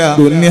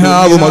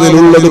 ദുനിയാവും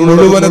അതിലുള്ളത്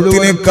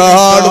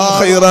മുഴുവനത്തിനേക്കാളും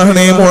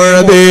ഖൈറാണ്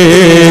മുഅദേ.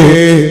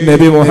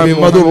 നബി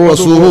മുഹമ്മദുർ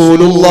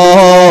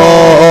റസൂലുള്ളാഹ്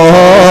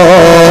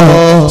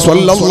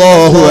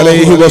സ്വല്ലല്ലാഹു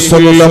അലൈഹി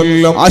വസല്ലം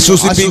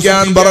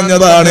ആശ്വസിപ്പിക്കാൻ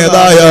പറഞ്ഞതാണ്.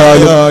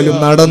 ഏതായാലും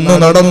നടന്നു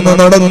നടന്നു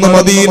നടന്നു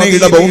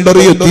മദീനയുടെ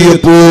ബൗണ്ടറി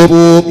എത്തിയപ്പോ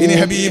ഇനി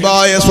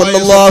ഹബീബായ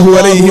സ്വല്ലല്ലാഹു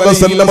അലൈഹി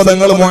വസല്ലം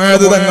തങ്ങൾ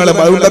മുആദ് തങ്ങളെ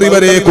ബൗണ്ടറി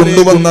വരെ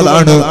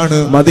കൊണ്ടുവന്നതാണ്.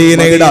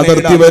 മദീനയുടെ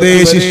അതിർത്തി വരെ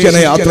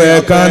ശിഷ്യനെ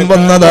യാത്രയാക്കാൻ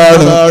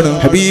വന്നതാണ്.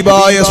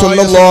 ഹബീബായ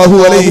സ്വല്ലല്ലാഹു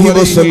അലൈഹി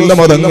വസല്ലം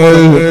തങ്ങൾ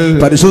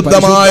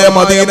പരിശുദ്ധമായ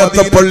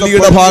മദീനത്തെ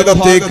പള്ളിയുടെ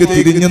ഭാഗത്തേക്ക്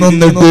തിരിഞ്ഞു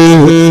നിന്നിട്ട്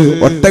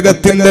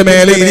ഒട്ടകത്തിന്റെ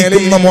മേലെ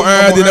ഇരിക്കുന്ന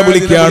മുആദിനെ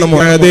വിളിക്കുകയാണ്.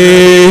 മുആദേ,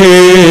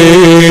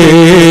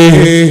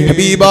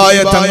 ഹബീബായ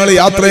തങ്ങൾ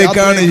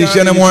യാത്രയ്ക്കാണ്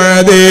ശിഷ്യനെ.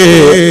 മുആദേ,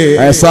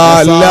 അസാ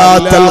അല്ലാ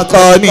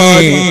തൽഖാനി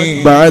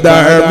ബഅദ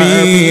അമീ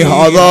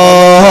ഹദാ.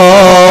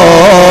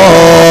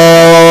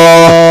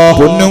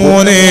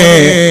 പൊന്നുമോനെ,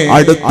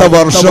 അടുത്ത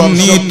വർഷം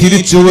നീ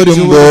തിരിച്ചു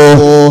വരുമ്പോ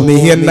നീ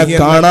എന്നെ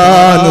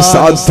കാണാൻ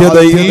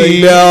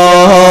സാധ്യതയില്ല.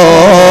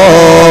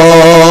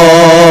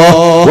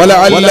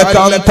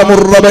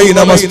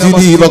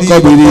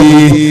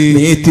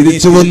 നീ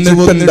തിരിച്ചു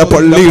വന്നിട്ട് എന്റെ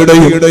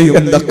പള്ളിയുടെയും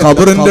എന്റെ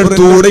ഖബറിന്റെ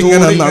അടുത്തൂടെ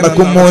ഇങ്ങനെ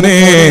നടക്കും മോനെ,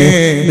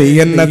 നീ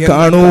എന്നെ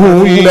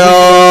കാണൂല്ല.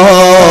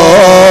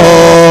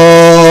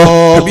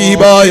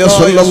 ഹബീബായ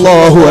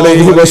സല്ലല്ലാഹു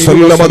അലൈഹി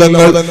വസല്ലം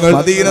തങ്ങൾ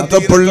മദീനത്തെ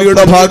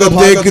പള്ളിയുടെ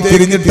ഭാഗത്തേക്ക്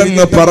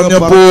തിരിഞ്ഞിട്ടങ്ങ്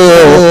പറഞ്ഞപ്പോ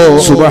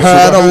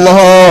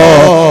സുബ്ഹാനല്ലാഹ്,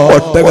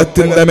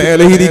 ഒട്ടകത്തിന്റെ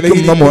മേലെ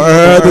ഇരിക്കുന്ന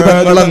മുആദ്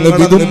തങ്ങൾ അങ്ങ്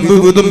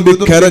വിതുമ്പി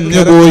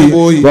കരഞ്ഞുപോയി.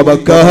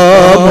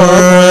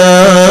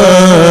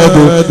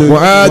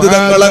 മുആദ്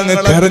തങ്ങൾ അങ്ങ്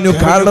കരഞ്ഞു.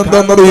 കാരണം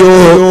എന്താണെന്നറിയോ?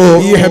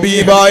 ഈ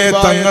ഹബീബായ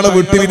തങ്ങളെ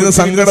വിട്ടിരുന്ന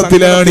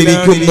സങ്കടത്തിലാണ്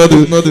ഇരിക്കുന്നത്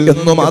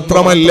എന്ന്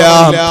മാത്രമല്ല,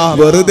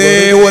 വെറുതെ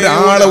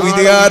ഒരാളെ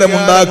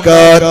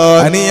വികാരമുണ്ടാക്കാൻ,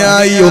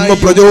 അനുയായി ഒന്ന്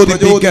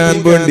പ്രചോദിപ്പിക്കാൻ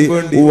വേണ്ടി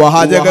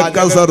വാചക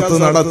കസർത്ത്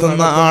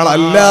നടത്തുന്ന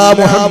ആളല്ല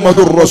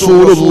മുഹമ്മദുർ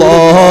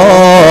റസൂലുള്ളാഹ്.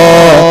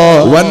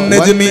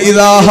 വന്നജ്മി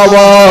ഇദാ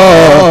ഹവാ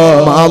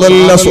മാ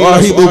ളല്ല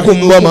സ്വാഹിബുകും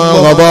വമാ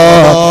ഗവാ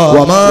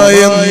വമാ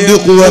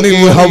യൻദിഖു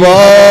അനിൽ ഹവാ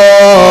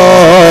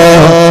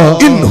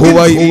ഇൻ ഹുവ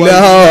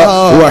ഇല്ലാ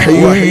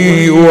വഹ്യുൻ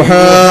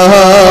യൂഹാ.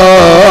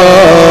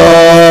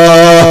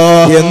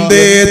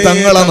 എന്തേ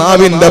തങ്ങളെ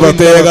നാവിന്റെ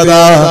പ്രത്യേകത,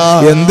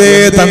 എന്തേ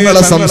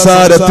തങ്ങളെ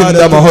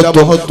സംസാരത്തിന്റെ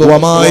മഹത്വം.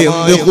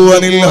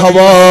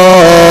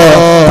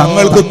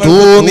 തങ്ങൾക്ക്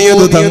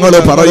തോന്നിയത് തങ്ങൾ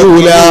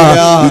പറയൂല,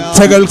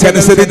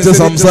 ഇച്ഛകൾക്കനുസരിച്ച്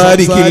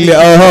സംസാരിക്കില്ല.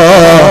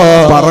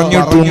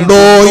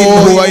 പറഞ്ഞിട്ടുണ്ടോ?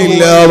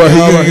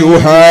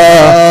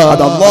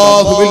 അത്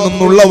അല്ലാഹുവിൽ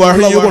നിന്നുള്ള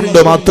വഹ്യ് കൊണ്ട്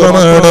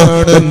മാത്രമാണ്.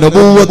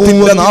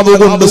 നബുവത്തിന്റെ നാവ്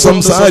കൊണ്ട്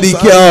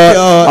സംസാരിക്കാൻ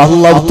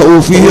അല്ലാഹു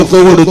തൗഫീഖ്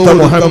കൊടുത്ത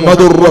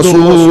മുഹമ്മദുർ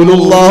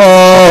റസൂലുള്ളാഹ്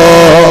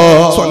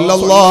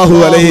സ്വല്ലല്ലാഹു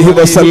അലൈഹി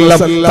വസല്ലം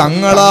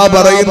തങ്ങളാ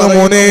പറയുന്ന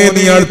മോനെ,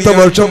 നീ അടുത്ത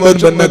വർഷം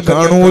എന്നെ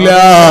കാണൂല.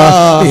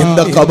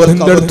 എന്റെ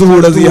ഖബറിന്റെ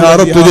അടുത്തൂടെ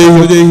സിയാറത്ത് ചെയ്യും,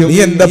 നീ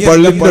എന്റെ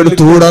പള്ളിന്റെ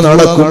അടുത്തൂടെ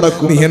നടക്കും,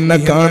 നീ എന്നെ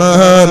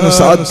കാണാൻ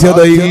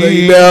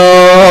സാധ്യതയില്ല.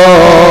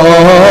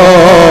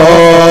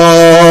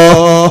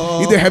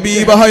 ഇത്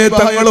ഹബീബായ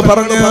തങ്ങൾ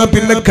പറഞ്ഞ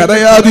പിന്നെ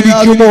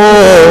കരയാതിരിക്കുമോ?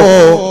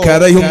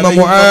 കരയുന്ന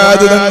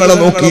മുആദ് തങ്ങളെ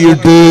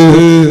നോക്കിയിട്ട്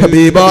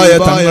ഹബീബായ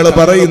തങ്ങൾ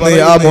പറയുന്ന,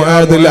 യാ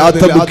മുആദ് ലാ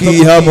തബ്കി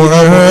യാ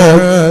മുആദ്,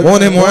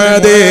 മോനെ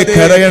മുആദേ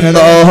കരയണ്ട,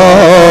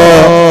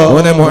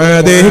 മോനെ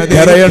മുആദേ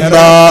കരയണ്ട.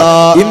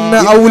 ഇന്ന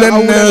ഔലൻ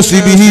നാസി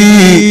ബിഹി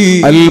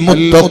അൽ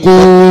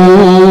മുത്തഖൂൻ,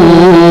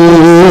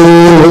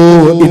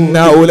 ഇന്ന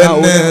ഔലൻ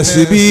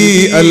നാസി ബിഹി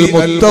അൽ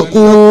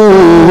മുത്തഖൂൻ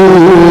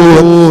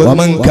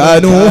വമൻ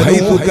കാനൂ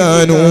ഹൈതു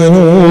കാനൂ.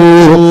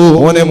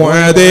 മോനെ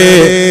മുആദേ,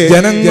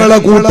 ജനങ്ങളെ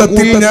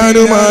കൂട്ടത്തിൽ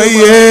ഞാനുമായി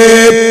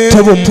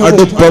ഏറ്റവും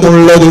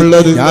അടുപ്പമുള്ളത്,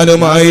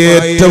 ഞാനുമായി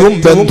ഏറ്റവും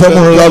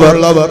ബന്ധമുള്ളവർ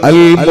അൽ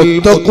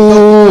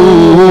മുത്തഖൂൻ,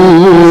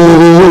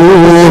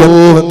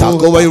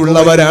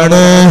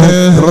 തഖ്വയുള്ളവരാണ്,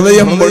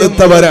 ഹൃദയം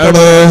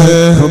വെളുത്തവരാണ്,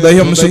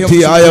 ഹൃദയം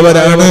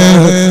ശുദ്ധിയായവരാണ്.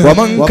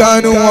 വമൻ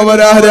കാനൂ,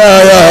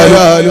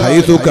 അവരാരായാലും,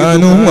 ഹൈതു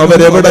കാനൂ,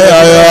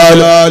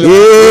 അവരെവിടെയായാലും,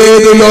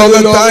 ഏത്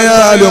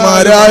ലോകത്തായാലും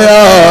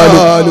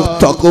ആരായാലും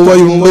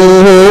തഖ്വയുണ്ടോ,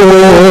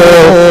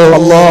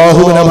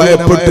 അല്ലാഹുവിനെ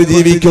ഭയപ്പെട്ട്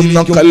ജീവിക്കുന്ന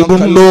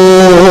ഖൽബുണ്ടോ,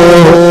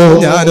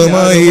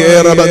 ഞാനുമായി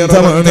ഏറെ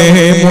ബന്ധമാണ്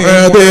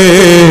മുആദേ.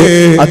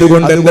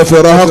 അതുകൊണ്ട് എന്റെ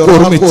ഫിറാഖ്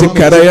ഓർമ്മിച്ച്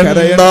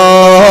കരയണ്ട.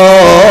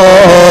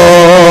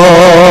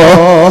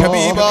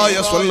 ഹബീബായ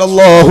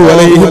സ്വല്ലല്ലാഹു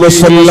അലൈഹി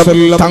വസല്ലം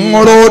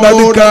തങ്ങളോട്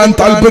അടുക്കാൻ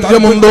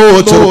താല്പര്യമുണ്ടോ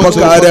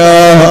ചെറുപ്പക്കാരാ?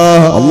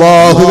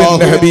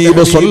 അല്ലാഹുവിന്റെ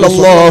ഹബീബ്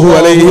സ്വല്ലല്ലാഹു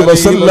അലൈഹി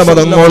വസല്ലം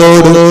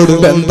തങ്ങളോട്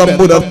ബന്ധം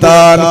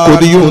പുലർത്താൻ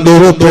കൊതിയുണ്ടോ?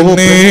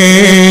 പെണ്ണേ,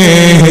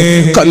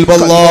 ഖൽബ്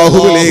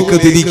അല്ലാഹുവിലേക്ക്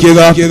തിരിക്കുക.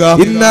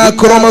 ഇന്ന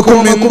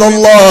അക്രമകും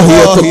ഇൻദല്ലാഹി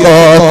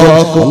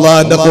അത്ഖാകും.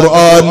 അല്ലാഹുവിന്റെ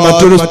ഖുർആൻ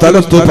മറ്റൊരു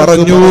സ്ഥലത്ത്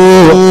പറഞ്ഞു,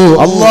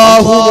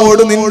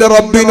 അല്ലാഹുവോട്, നിന്റെ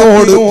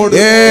റബ്ബിനോട്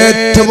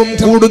ഏറ്റവും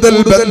കൂടുതൽ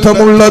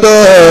ബന്ധമുള്ളത്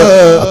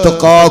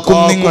അത്ഖാകും,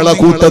 നിങ്ങളെ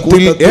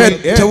കൂട്ടത്തിൽ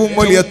ഏറ്റവും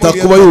വലിയ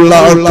തഖ്വയുള്ള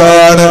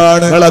ആൾക്കാണ്,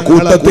 നിങ്ങളെ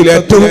കൂട്ടത്തിൽ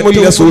ഏറ്റവും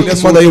വലിയ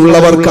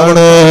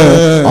സൂക്ഷ്മതയുള്ളവർക്കാണ്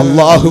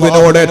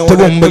അല്ലാഹുവിനോട്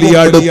ഏറ്റവും വലിയ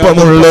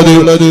അടുപ്പമുള്ളത്.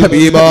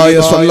 ഹബീബായ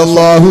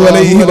സ്വല്ലല്ലാഹു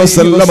അലൈഹി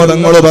വസല്ലം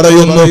തങ്ങൾ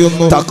പറയുന്നു,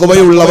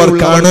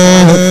 തഖ്വയുള്ളവർക്കാണ്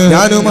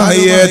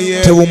ഞാനുമായി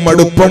ഏറ്റവും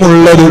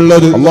അടുപ്പമുള്ളത്.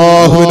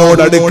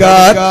 അല്ലാഹുവിനോട്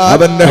അടുക്കാൻ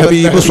അവന്റെ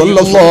ഹബീബ്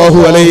സ്വല്ലല്ലാഹു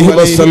അലൈഹി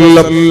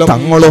വസല്ലം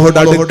തങ്ങളോട്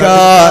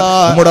അടുക്കാൻ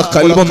നമ്മുടെ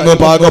ഖൽബൊന്ന്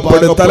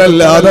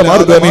പാകപ്പെടുത്തലല്ലാതെ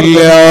മാർഗമില്ല,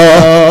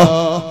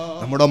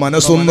 നമ്മുടെ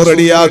മനസ്സൊന്ന്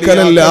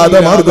റെഡിയാക്കലല്ലാതെ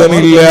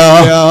മാർഗമില്ല.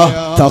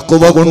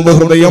 തഖ്വ കൊണ്ട്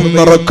ഹൃദയം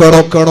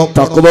നിറക്കണം,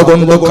 തഖ്വ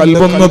കൊണ്ട്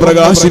ഖൽബൊന്ന്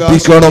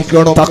പ്രകാശിപ്പിക്കണം,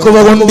 തഖ്വ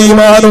കൊണ്ട്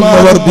ഈമാനൊന്ന്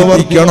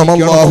വർദ്ധിപ്പിക്കണം.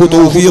 അല്ലാഹു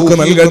തൗഫീഖ്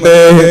നൽകട്ടെ.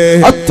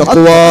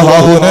 അത്തഖ്വാ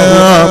ഹാഹുനാ,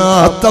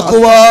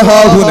 അത്തഖ്വാ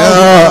ഹാഹുനാ,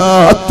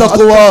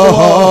 അത്തഖ്വാ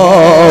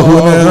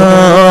ഹാഹുനാ.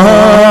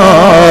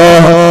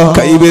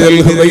 കൈവിരൽ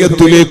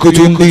ഹൃദയത്തിലേക്ക്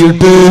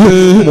ചൂണ്ടിയിട്ട്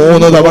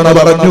 3 തവണ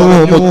പറഞ്ഞു,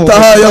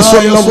 മുത്തായ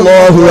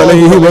സ്വല്ലല്ലാഹു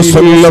അലൈഹി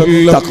വസല്ലം,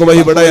 തഖ്വ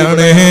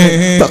ഇവിടെയാണ്,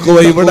 തഖ്വ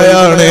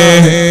ഇവിടെയാണ്,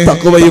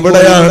 തഖ്വ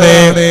ഇവിടെയാണ്.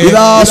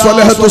 ഇദാ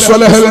സ്വലഹതു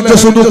സ്വലഹൽ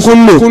ജസദു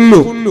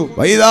കുല്ലു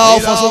വഇദാ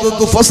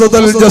ഫസദതു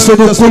ഫസദൽ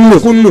ജസദു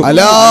കുല്ലു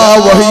അലാ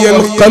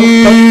വഹിയൽ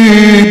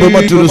ഖൽബ്.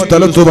 മറ്റൊരു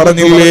സ്ഥലത്ത്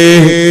പറഞ്ഞില്ലേ,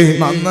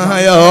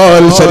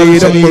 നന്നായാൽ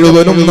ശരീരം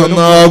മുഴുവനും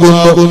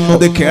നന്നാകുന്നു,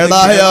 അത്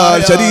കേടായാൽ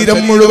ശരീരം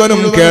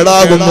മുഴുവനും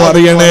കേടാകുന്നു.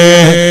 അറിയണേ,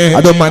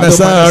 അത്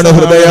മനസ്സാണ്,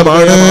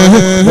 ഹൃദയമാണ്.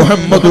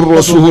 മുഹമ്മദുർ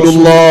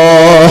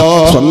റസൂലുള്ളാഹി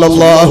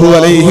സ്വല്ലല്ലാഹു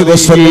അലൈഹി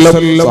വസല്ലം.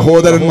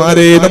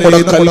 സഹോദരന്മാരെ, നമ്മുടെ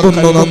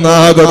ഖൽബൊന്ന്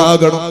നന്നാകണം,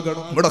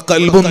 നമ്മുടെ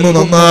ഖൽബൊന്ന്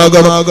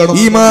നന്നാകണം.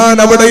 ഈമാൻ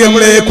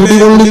അവിടെയല്ലേ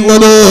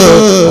കുടികൊള്ളുന്നത്.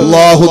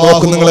 അല്ലാഹു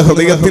നോക്കും നിങ്ങളുടെ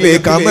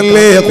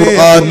ഹൃദയത്തിലേക്കാണല്ലേ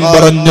ഖുർആൻ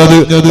പറഞ്ഞത്.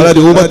 നിങ്ങളുടെ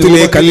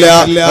രൂപത്തിലേക്കല്ല,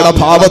 നിങ്ങളുടെ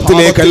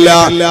ഭാവത്തിലേക്കല്ല,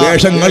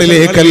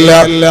 വേഷങ്ങളിലേക്കല്ല,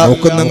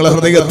 നോക്കും നിങ്ങളുടെ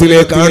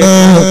ഹൃദയത്തിലേക്കാണ്.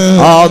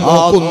 ആ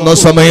നോക്കുന്ന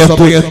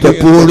സമയത്ത്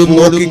എപ്പോഴും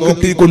നോക്കി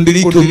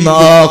കിട്ടിക്കൊണ്ടിരിക്കുന്ന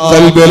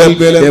ഖൽബിൽ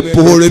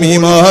എപ്പോഴും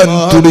ഈമാൻ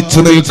തുടിച്ചു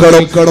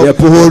നിൽക്കണം,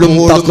 എപ്പോഴും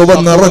തഖ്വ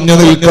നിറഞ്ഞു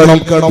നിൽക്കണം.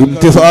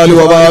 ഇംതിസാലു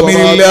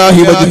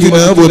അവാമിരില്ലാഹി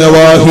വജ്തിനാബു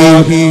നവാഹി.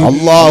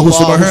 അല്ലാഹു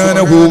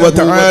സുബ്ഹാനഹു വ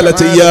തആല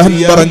ചെയ്യാൻ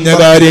പറഞ്ഞ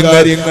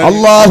കാര്യങ്ങൾ,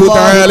 അല്ലാഹു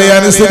തആല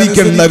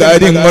അനുസരിക്കേണ്ട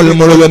കാര്യങ്ങൾ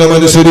മുഴുവനും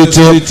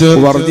അനുസരിച്ച്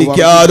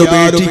വർദ്ധിക്കാൻ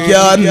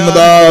ഉപേക്ഷിക്കാൻ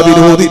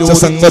വിരോധിച്ച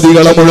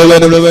സംഗതികളെ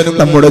മുഴുവനും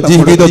നമ്മുടെ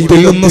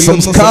ജീവിതത്തിൽ നിന്ന്,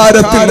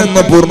 സംസ്കാരത്തിൽ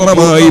നിന്ന്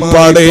പൂർണ്ണമായി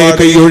പാടെ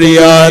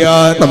കൈയൊഴിയാൻ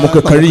നമുക്ക്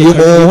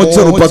കഴിയുമോ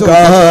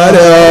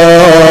ചെറുപ്പക്കാരാ?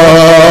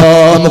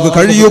 നമുക്ക്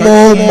കഴിയുമോ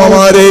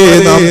ഉമ്മമാരെ?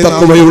 നാം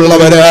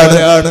തഖ്വയുള്ളവരാണ്.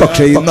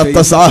 പക്ഷെ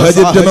ഇന്നത്തെ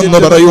സാഹചര്യം എന്ന്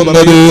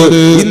പറയുന്നത്,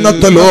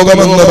 ഇന്നത്തെ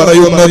ലോകമെന്ന്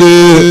പറയുന്നത്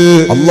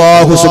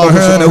അല്ലാഹു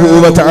സുബ്ഹാനഹു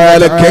വ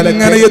തആലക്ക്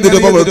എങ്ങനെ എതിര്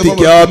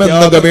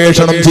പ്രവർത്തിക്കാമെന്ന്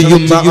ഗവേഷണം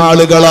ചെയ്യുന്ന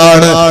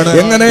ആളുകളാണ്.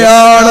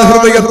 എങ്ങനെയാണ്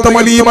ഹൃദയത്തെ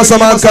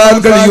മലീമസമാക്കാൻ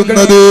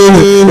കഴിയുന്നത്,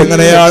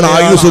 എങ്ങനെയാണ്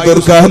ആയുസ്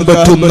തീർക്കാൻ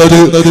പറ്റുന്നത്,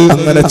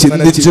 അങ്ങനെ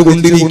ചിന്തിച്ചു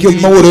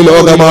കൊണ്ടിരിക്കുന്ന ഒരു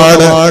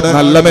ലോകമാണ്.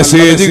 നല്ല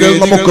മെസ്സേജുകൾ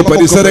നമുക്ക്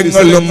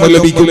പരിസരങ്ങളിൽ ഒന്നും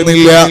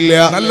ലഭിക്കുന്നില്ല,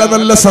 നല്ല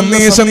നല്ല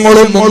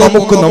സന്ദേശങ്ങളൊന്നും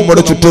നമുക്ക്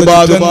നമ്മുടെ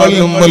ചുറ്റുഭാഗങ്ങളിൽ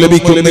ഒന്നും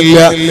ലഭിക്കുന്നില്ല.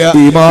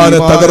 ഈമാൻ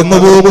തകർന്നു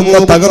പോകുന്ന,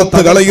 തകർത്ത്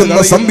കളയുന്ന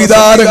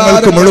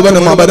സംവിധാനങ്ങൾക്ക്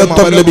മുഴുവനും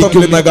അപരത്വം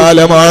ലഭിക്കുന്ന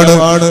കാലമാണ്.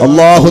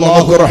 അല്ലാഹു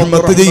നമുക്ക്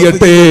റഹ്മത്ത്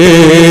ചെയ്യട്ടെ.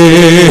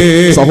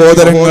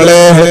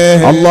 സഹോദരങ്ങളെ,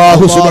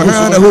 അല്ലാഹു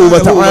സുബ്ഹാനഹു വ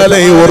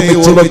തആലയെ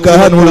ഓർമ്മിച്ചു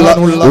വെക്കാനുള്ള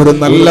ഒരു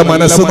നല്ല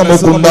മനസ്സ്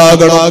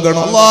നമുക്കുണ്ടാകണം.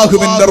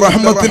 അല്ലാഹുവിന്റെ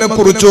റഹ്മത്തിനെ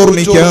കുറിച്ച്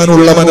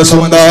ഓർമ്മിക്കാനുള്ള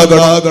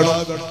മനസ്സുണ്ടാകണം.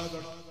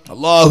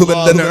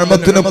 അല്ലാഹുവിന്റെ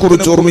നിഅമത്തിനെ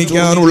കുറിച്ച്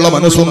ഓർമ്മിക്കാനുള്ള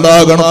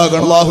മനസ്സുണ്ടാകണം.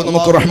 അല്ലാഹു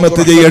നമുക്ക്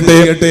റഹ്മത്ത് ചെയ്യട്ടെ.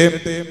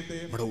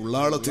 നമ്മുടെ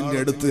ഉള്ളാളത്തിന്റെ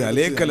അടുത്ത്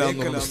അലേക്കല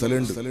എന്ന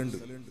സ്ഥലമുണ്ട്.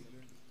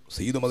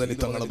 സയ്യിദ് മദനി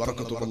തങ്ങളുടെ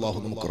ബറക്കത്തുള്ള അല്ലാഹു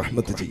നമുക്ക്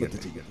റഹ്മത്ത് ചെയ്യട്ടെ.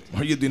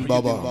 മുഹയ്യിദ്ദീൻ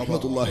ബാബ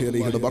റഹ്മത്തുള്ളാഹി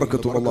അലൈഹിയുടെ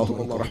ബറക്കത്തുള്ള അല്ലാഹു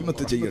നമുക്ക്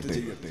റഹ്മത്ത് ചെയ്യട്ടെ.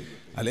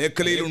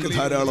 അലേക്കലയിലുണ്ട്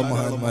ധാരാളം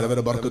മഹാന്മാർ,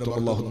 അവരെ ബറക്കത്തുള്ള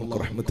അല്ലാഹു നമുക്ക്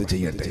റഹ്മത്ത്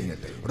ചെയ്യട്ടെ.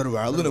 അവിടെ ഒരു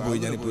വഅദിന് പോയി,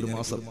 ഞാനിപ്പോ 1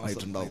 മാസം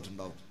ആയിട്ടുണ്ടാവും.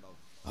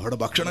 അവിടെ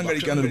ഭക്ഷണം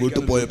കഴിക്കാൻ ഒരു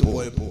വീട്ടിൽ പോയപ്പോ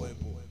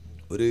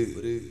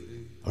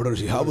അവിടെ ഒരു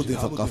ശിഹാബുദ്ദീൻ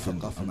സഖാഫി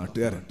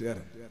നാട്ടുകാരൻ,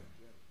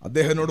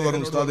 അദ്ദേഹനോട്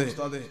പറഞ്ഞു, ഉസ്താദേ,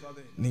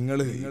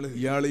 നിങ്ങള്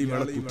ഇയാളെ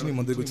കുട്ടിനെ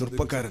മന്ത്രിക്ക്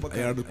ചെറുപ്പക്കാരൻ,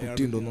 അയാളുടെ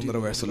കുട്ടിയുണ്ട്,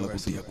 1.5 വയസ്സുള്ള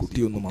കുട്ടിയാ,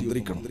 കുട്ടിയൊന്ന്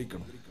മന്ത്രിക്കണം.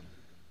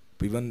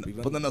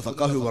 ഇപ്പം തന്നെ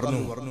സഖാഫി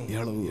പറഞ്ഞു,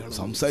 ഇയാള്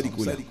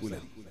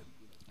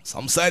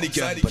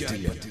സംസാരിക്കാൻ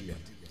പറ്റില്ല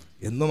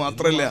എന്ന്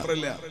മാത്രല്ല,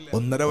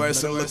 1.5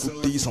 വയസ്സുള്ള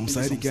കുട്ടി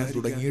സംസാരിക്കാൻ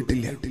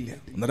തുടങ്ങിയിട്ടില്ല.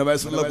 1.5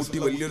 വയസ്സുള്ള കുട്ടി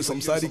വലിയൊരു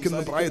സംസാരിക്കുന്ന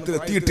പ്രായത്തിൽ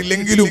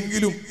എത്തിയിട്ടില്ലെങ്കിലും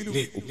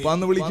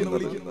ഉപ്പാന്ന്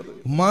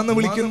ഉമ്മാന്ന്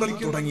വിളിക്കുന്നത്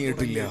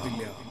തുടങ്ങിയിട്ടില്ല.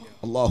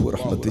 അല്ലാഹു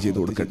റഹ്മത്ത് ചെയ്തു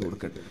കൊടുക്കട്ടെ,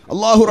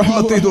 അല്ലാഹു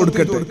റഹ്മത്ത് ചെയ്തു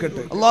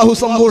കൊടുക്കട്ടെ, അല്ലാഹു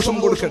സന്തോഷം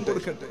കൊടുക്കട്ടെ.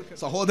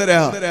 സഹോദരാ,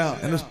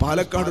 ഞാൻ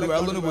പാലക്കാട് ഒരു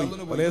വഅദിന് പോയി.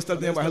 പല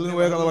സ്ഥലത്ത് ഞാൻ വഅദിന്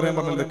പോയ കഥ പറയാൻ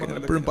പറഞ്ഞില്ല, ഞാൻ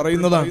എപ്പോഴും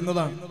പറയുന്നതാണ്.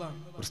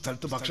 ഒരു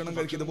സ്ഥലത്ത് ഭക്ഷണം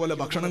കഴിക്കും, ഇതുപോലെ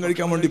ഭക്ഷണം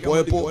കഴിക്കാൻ വേണ്ടി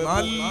പോയപ്പോ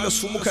നല്ല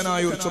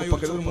സുമുഖനായ ഒരു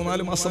ചെറുപ്പക്കാരൻ,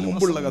 3-4 മാസം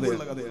മുമ്പുള്ള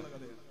കഥയാണ്.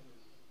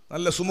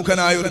 നല്ല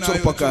സുമുഖനായ ഒരു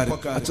ചെറുപ്പക്കാരൻ,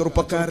 ആ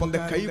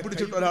ചെറുപ്പക്കാരന്റെ കൈ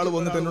പിടിച്ചിട്ട് ഒരാൾ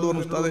വന്നിട്ട് എന്നോട്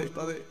പറഞ്ഞു, ഉസ്താദേ,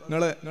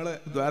 നിങ്ങളെ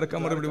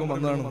ദ്വാരക്കാമറ പിടിക്കുമ്പോൾ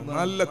വന്നതാണ്.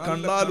 നല്ല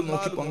കണ്ടാലും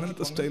നോക്കിപ്പോ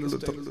അങ്ങനത്തെ സ്റ്റൈലുള്ള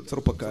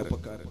ചെറുപ്പക്കാരൻ.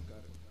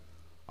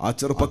 ആ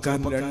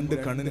ചെറുപ്പക്കാരൻ 2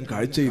 കണ്ണിനും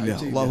കാഴ്ചയില്ല.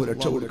 അല്ലാഹു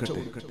രക്ഷ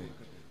കൊടുക്കട്ടെ.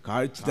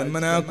 കാഴ്ച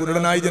ജന്മനാ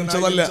കുരുടനായി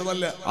ജനിച്ചതല്ല,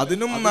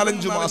 അതിനും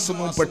 4-5 മാസം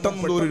മുമ്പ്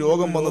പെട്ടെന്ന് ഒരു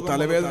രോഗം വന്ന്,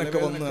 തലവേദനയൊക്കെ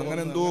വന്ന്,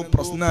 അങ്ങനെ എന്തോ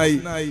പ്രശ്നമായി.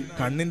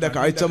 കണ്ണിന്റെ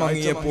കാഴ്ച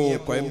വാങ്ങിയപ്പോ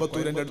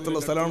കോയമ്പത്തൂരിന്റെ അടുത്തുള്ള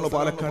സ്ഥലമാണല്ലോ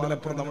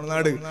പാലക്കാടിനപ്പുറം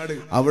തമിഴ്നാട്,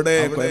 അവിടെ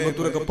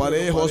കോയമ്പത്തൂരൊക്കെ പല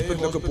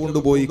ഹോസ്പിറ്റലൊക്കെ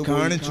കൊണ്ടുപോയി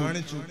കാണിച്ചു.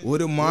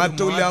 ഒരു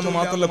മാറ്റമില്ല എന്ന്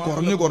മാത്രമല്ല,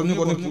 കുറഞ്ഞു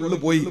ഫുള്ള്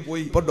പോയി.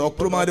 ഇപ്പൊ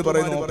ഡോക്ടർമാര്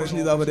പറയുന്നു, ഓപ്പറേഷൻ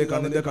ചെയ്തവരെ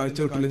കണ്ണിന്റെ കാഴ്ച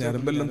കിട്ടില്ല,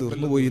 ഞരമ്പെല്ലാം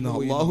തീർന്നുപോയി.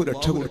 അല്ലാഹു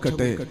രക്ഷ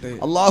കൊടുക്കട്ടെ,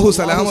 അല്ലാഹു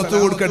സലാമത്ത്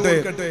കൊടുക്കട്ടെ,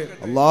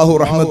 അല്ലാഹു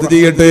റഹ്മത്ത്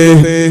ചെയ്യട്ടെ.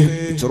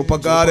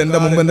 ചെറുപ്പക്കാർ എന്റെ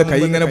മുമ്പ് എന്റെ കൈ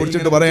ഇങ്ങനെ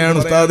പിടിച്ചിട്ട് പറയാണ്,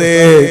 ഉസ്താദേ,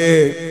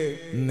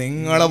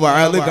 നിങ്ങളെ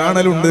വഅദ്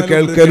കാണലുണ്ട്,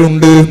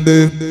 കേൾക്കലുണ്ട്.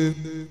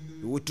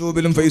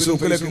 യൂട്യൂബിലും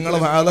ഫേസ്ബുക്കിലൊക്കെ നിങ്ങളെ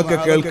വാതൊക്കെ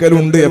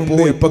കേൾക്കലുണ്ട്.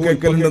 ഇപ്പൊ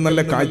കേൾക്കലുണ്ട്, നല്ല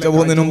കാഴ്ച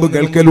പോകുന്നതിന് മുമ്പ്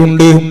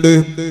കേൾക്കലുണ്ട്.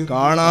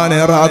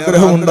 കാണാനേറെ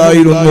ആഗ്രഹം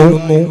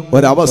ഉണ്ടായിരുന്നു.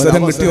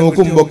 ഒരവസരം കിട്ടി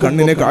നോക്കുമ്പോ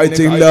കണ്ണിന്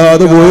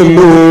കാഴ്ചയില്ലാതെ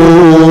പോയല്ലോ.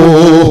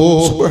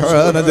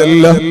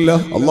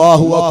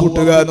 അല്ലാഹു ആ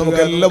കൂട്ടുകാർ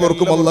നമുക്ക്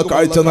എല്ലാവർക്കും അല്ലാഹു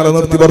കാഴ്ച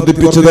നിലനിർത്തി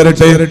വർദ്ധിപ്പിച്ചു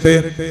തരട്ടെ.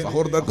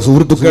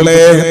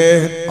 സുഹൃത്തുക്കളെ,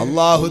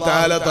 അല്ലാഹു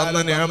തആല തന്ന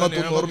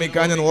നിഅമത്ത്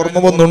ഓർമ്മിക്കാൻ ഞാൻ ഓർമ്മ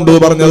വന്നുണ്ട്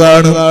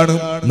പറഞ്ഞതാണ്.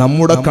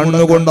 നമ്മുടെ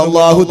കണ്ണുകൊണ്ട്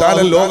അല്ലാഹു തആല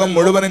ലോകം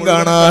മുഴുവനും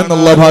കാണാൻ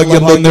നല്ല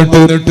ഭാഗ്യം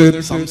തന്നിട്ട്,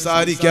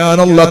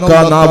 സംസാരിക്കാനുള്ള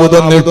നാവ്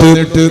തന്നിട്ട്,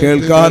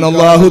 കേൾക്കാൻ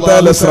അല്ലാഹു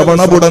തആല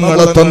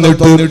ശ്രവണപുടങ്ങളെ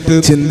തന്നിട്ട്,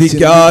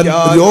 ചിന്തിക്കാൻ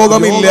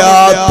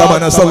രോഗമില്ലാത്ത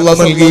മനസ്സല്ല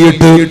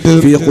നൽകിയിട്ട്,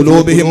 ഫീ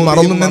ഖുലൂബിഹിം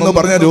മറദുൻ എന്ന്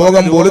പറഞ്ഞ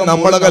രോഗം പോലും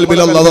നമ്മളെ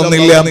കൽബിൽ അല്ലാഹു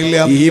തന്നില്ല.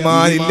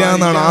 ഈമാൻ ഇല്ല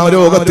എന്നാണ് ആ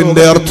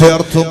രോഗത്തിന്റെ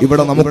അർത്ഥം.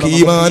 ഇവിടെ നമുക്ക്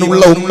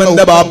ഈമാനുള്ള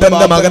ഉമ്മന്റെ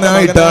ബാപ്പന്റെ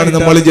മകനായിട്ടാണ്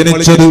നമ്മൾ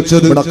ജനിച്ചത്.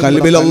 ഇവിടെ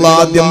കൽബിൽ അല്ലാഹു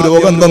ആദ്യം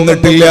രോഗം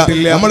തന്നിട്ടില്ല.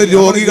 നമ്മൾ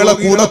രോഗികളെ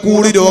കൂടെ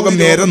കൂടി രോഗം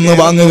നേരെന്ന്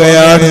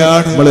വാങ്ങുകയാണ്,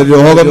 നമ്മൾ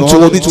രോഗം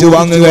ചോദിച്ചു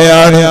വാങ്ങുകയാണ്.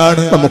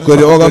 നമുക്ക്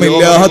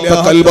രോഗമില്ലാത്ത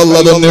കൽബല്ല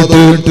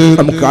തന്നിട്ട്,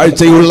 നമുക്ക്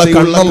കാഴ്ചയുള്ള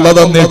കണ്ണല്ല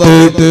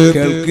തന്നിട്ട്,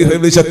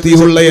 കേൾവി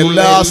ശക്തിയുള്ള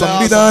എല്ലാ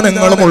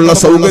സംവിധാനങ്ങളുമുള്ള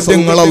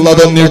സൗകര്യങ്ങളല്ല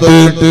തന്നിട്ട്,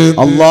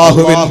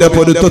 അള്ളാഹുവിന്റെ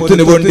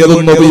പൊരുത്തത്തിന് വേണ്ടി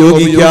അതൊന്നും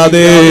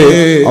ഉപയോഗിക്കാതെ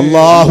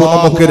അള്ളാഹു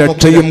നമുക്ക്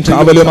രക്ഷയും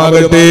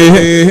കാവലുമാകട്ടെ.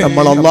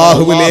 നമ്മൾ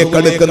അള്ളാഹുവിലേക്ക്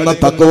അടുക്കുന്ന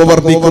തഖ്വ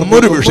വർദ്ധിക്കുന്ന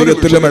ഒരു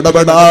വിഷയത്തിലും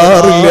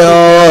ഇടപെടാറില്ല.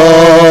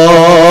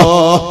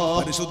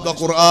 പരിശുദ്ധ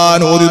ഖുർആൻ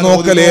ഓതി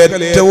നോക്കൽ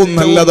ഏറ്റവും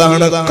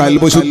നല്ലതാണ്.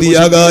 കൽബ്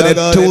ശുദ്ധിയാകാൻ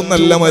ഏറ്റവും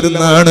നല്ല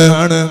മരുന്നാണ്.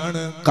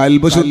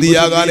 കൽബ്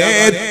ശുദ്ധിയാകാൻ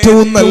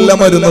ഏറ്റവും നല്ല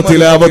മരുന്ന്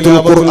തിലാവത്തുൽ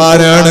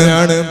ഖുർആനാണ്.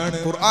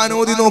 ഖുർആൻ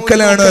ഓതി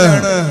നോക്കലാണ്.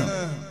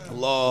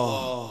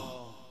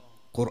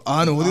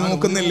 ഖുർആൻ ഓതി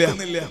നോക്കുന്നില്ല.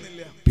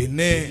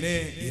 പിന്നെ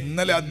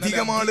ഇന്നലെ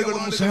അധികം ആളുകൾ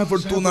മുസ്ഹഫ്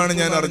എടുത്തു എന്നാണ്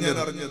ഞാൻ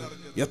അറിഞ്ഞത്.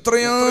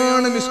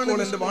 എത്രയാണ് മിസ് കോൾ,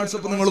 എന്റെ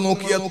വാട്സപ്പ് നിങ്ങൾ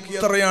നോക്കിയാൽ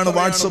എത്രയാണ്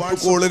വാട്സപ്പ്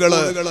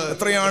കോളുകള്,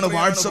 എത്രയാണ്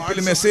വാട്സപ്പിൽ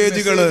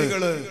മെസ്സേജുകള്.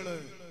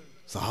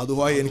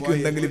 സാധുവായി എനിക്ക്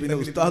ഉണ്ടെങ്കിൽ പിന്നെ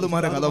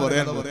ഉസ്താദുമാരെ കഥ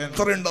പറയാൻ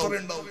എത്ര ഉണ്ടാവും.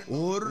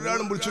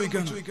 ഒരാളും വിളിച്ചു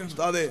ചോദിക്കണം,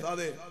 ഉസ്താദേ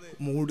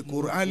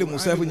ഖുർആനിൽ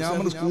മുസാഫ്, ഞാൻ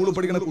സ്കൂളിൽ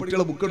പഠിക്കുന്ന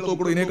കുട്ടികളെ ബുക്ക് എടുത്ത്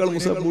നോക്കൂ, ഇതിനേക്കാൾ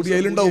മുസാഫ് മുടി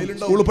അതിലുണ്ടാവും.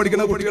 സ്കൂളിൽ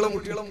പഠിക്കുന്ന കുട്ടികളെ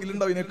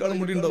ഇതിലുണ്ടാവും, ഇതിനേക്കാളും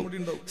മുടി ഉണ്ടാവും.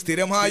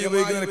 സ്ഥിരമായി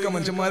ഉപയോഗിക്കുന്നതിനൊക്കെ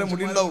മനുഷ്യന്മാരെ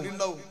മുടി ഉണ്ടാവും.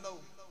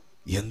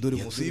 എന്തൊരു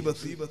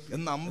മുസീബത്ത്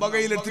എന്ന്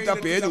അമ്പകയിലെടുത്തിട്ട് ആ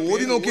പേജ്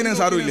ഓതി നോക്കിയതിനെ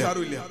സാരമില്ല.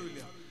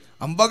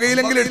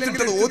 അമ്പകയിലെങ്കിലും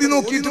എടുത്തിട്ട് ഓതി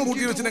നോക്കിയിട്ട്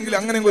കൂട്ടി വെച്ചിട്ടുണ്ടെങ്കിൽ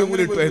അങ്ങനെ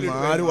കൂടി ഇട്ടായിരുന്നു.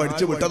 ആരും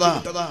അടിച്ചു വിട്ടതാ.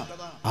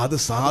 അത്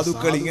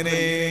സാധുക്കൾ ഇങ്ങനെ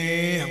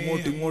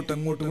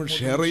അങ്ങോട്ടും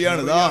ഷെയർ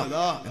ചെയ്യാണ്. ഇതാ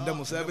എന്റെ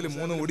മുസാഫിൽ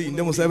 3 മുടി,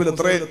 എന്റെ മുസാഫിൽ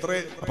എത്ര.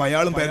 അപ്പൊ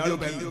അയാളും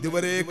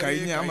ഇതുവരെ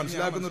കഴിഞ്ഞ ഞാൻ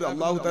മനസ്സിലാക്കുന്ന ഒരു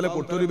അള്ളാഹു തആല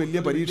കൊട്ടൊരു വലിയ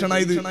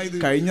പരീക്ഷണായത്.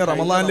 കഴിഞ്ഞ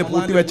റമളാനിൽ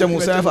പൂട്ടി വെച്ച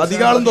മുസാഫ്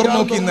അധികാളും തുറന്നു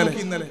നോക്കി.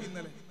 ഇന്നലെ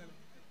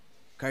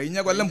കഴിഞ്ഞ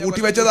കൊല്ലം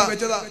പൂട്ടി വെച്ചതാ.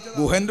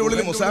 ഗുഹന്റെ ഉള്ളിൽ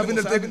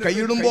മുസാഫിന്റെ അടുത്തേക്ക്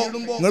കൈയിടുമ്പോ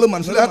നിങ്ങൾ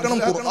മനസ്സിലാക്കണം,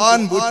 ഖുർആൻ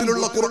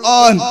വീട്ടിലുള്ള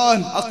ഖുർആൻ,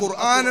 ആ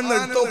ഖുർആൻ എന്ന്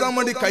എടുത്തു നോക്കാൻ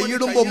വേണ്ടി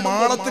കൈയിടുമ്പോ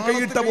മാളത്ത്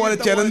കൈയിട്ട പോലെ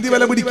ചെലന്തി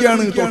വില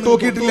പിടിക്കുകയാണ്.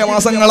 തൊട്ടുനോക്കിയിട്ടില്ല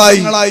മാസങ്ങളായി.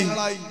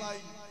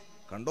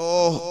 കണ്ടോ,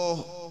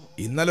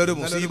 ഇന്നലെ ഒരു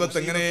മുസീബത്ത്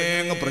എങ്ങനെ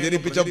അങ്ങ്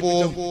പ്രചരിപ്പിച്ചപ്പോ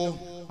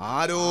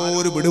ആരോ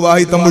ഒരു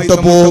വിടുവാഹിത്തം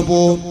വിട്ടപ്പോ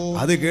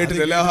അത്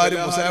കേട്ടിട്ട് എല്ലാവരും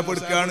മുസാഫ്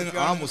എടുക്കുകയാണ്.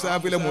 ആ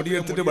മുസാഫിലെ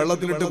മുടിയെടുത്തിട്ട്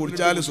വെള്ളത്തിലിട്ട്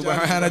കുടിച്ചാല്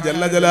സുബ്ഹാന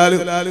ജല്ല ജലാല്,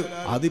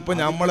 അതിപ്പോ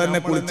നമ്മൾ തന്നെ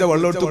കുളിച്ച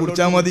വെള്ളം എടുത്ത്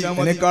കുടിച്ചാൽ മതി.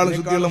 അതിനേക്കാളും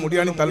ശുദ്ധിയുള്ള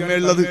മുടിയാണ്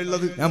തലമേലുള്ളത്.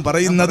 ഞാൻ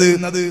പറയുന്നത്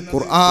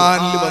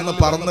ഖുർആനിൽ വന്ന്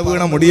പറന്ന്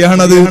വീണ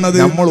മുടിയാണത്.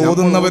 നമ്മൾ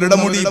ഓതുന്നവരുടെ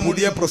മുടി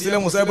പുതിയ പ്രസിലെ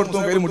മുസാഫ് എടുത്തു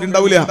കയ്യിൽ മുടി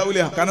ഉണ്ടാവില്ല.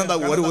 കാരണം എന്താ,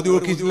 ഒരു ഒതി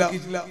നോക്കിയിട്ടില്ല.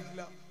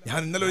 ഞാൻ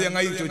ഇന്നലെ ഒരു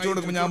ചങ്ങായി ചോദിച്ചു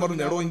കൊടുക്കുമ്പോൾ ഞാൻ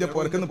പറഞ്ഞു, എടോ ഇതിന്റെ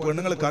പുറക്കുന്ന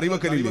പെണ്ണുങ്ങൾ കറി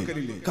വെക്കലില്ലേ?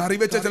 കറി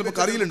വെച്ചാൽ ചിലപ്പോ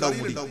കറിയിലുണ്ടാവും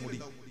മുടി.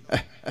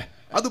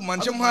 അത്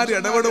മനുഷ്യന്മാര്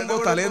ഇടപെടുമ്പോ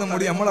തലേന്ന്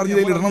മുടി നമ്മൾ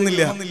അറിഞ്ഞതിൽ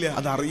ഇടണമെന്നില്ല.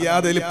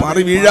 അതറിയാതെ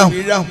പറി വീഴാം.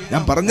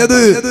 ഞാൻ പറഞ്ഞത്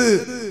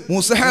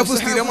മുസ്ഹഫ്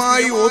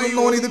സ്ഥിരമായി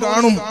ഓതുന്നവൻ ഇത്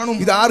കാണും.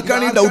 ഇത്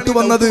ആർക്കാണ് ഈ ഡൗട്ട്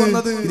വന്നത്?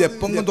 ഇത്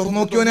എപ്പോഴും തുറന്നു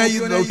നോക്കിയവനായി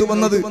ഈ ഡൗട്ട്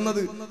വന്നത്.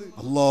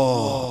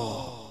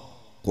 അല്ലാഹ്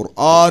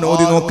ഖുർആൻ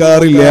ഓതി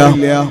നോക്കാറില്ല,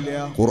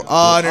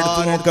 ഖുർആൻ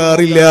എടുത്തു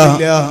നോക്കാറില്ല.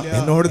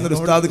 എന്നോട് ഇന്നൊരു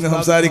ഉസ്താദ്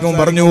സംസാരിക്കുമ്പോൾ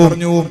പറഞ്ഞു,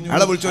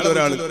 അയാളെ വിളിച്ചോല്ലോ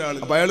ഒരാള്.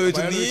 അപ്പൊ അയാൾ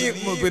ചോദിച്ചു, നീ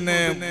പിന്നെ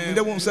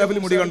നിന്റെ മുസാഫിൽ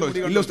മുടി കണ്ടോ?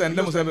 ഇല്ല ഉസ്താദ്,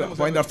 എന്റെ മുസാഫ്.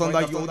 അപ്പൊ അതിന്റെ അർത്ഥം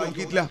എന്താക്കി?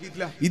 നോക്കിയിട്ടില്ല,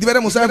 ഇതുവരെ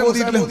മുസാഫ്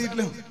ഓതിയിട്ടില്ല,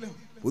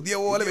 പുതിയ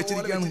പോലെ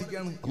വെച്ചിരിക്കുകയാണ്.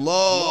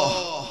 അല്ലാഹ്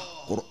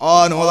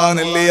ഖുർആൻ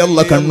ഓതാനല്ലേ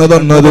അല്ലാഹ് കണ്ണ്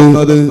തന്നത്?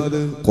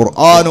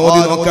 ഖുർആൻ ഓതി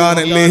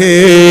നോക്കാനല്ലേ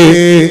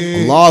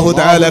അല്ലാഹു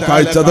തആല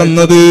കാഴ്ച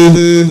തന്നത്?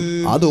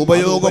 അത്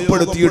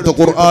ഉപയോഗപ്പെടുത്തിയിട്ട്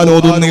ഖുർആൻ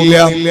ഓതുന്നില്ല.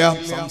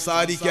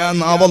 സംസാരിക്കാൻ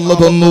നാവല്ല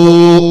തന്നു,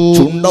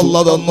 ചുണ്ടല്ല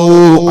തന്നു.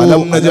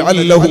 അലം നജഅൽ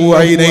ലഹു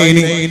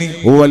ഐനൈനി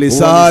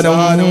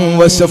വലിസാനം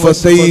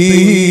വശഫതൈൻ.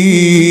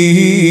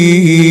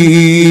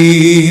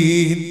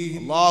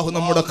 അല്ലാഹു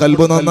നമ്മുടെ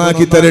ഖൽബ്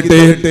നന്നാക്കി തരട്ടെ.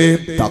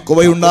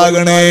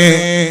 തഖ്വയുണ്ടാകണേ.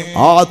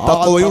 ആ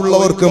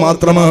തഖ്വയുള്ളവർക്ക്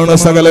മാത്രമാണ്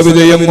സകല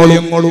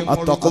വിജയങ്ങളും. ആ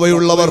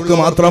തഖ്വയുള്ളവർക്ക്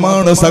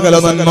മാത്രമാണ് സകല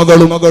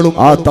നന്മകളും.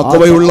 ആ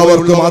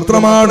തഖ്വയുള്ളവർക്ക്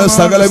മാത്രമാണ്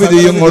സകല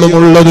വിജയങ്ങളും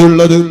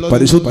ഉള്ളത്.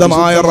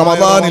 പരിശുദ്ധമായ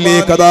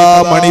റമദാനിലേക്ക് അതാ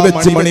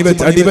മണിവെച്ച്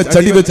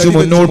അടിവെച്ച്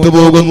മുന്നോട്ട്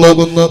പോകുന്നു.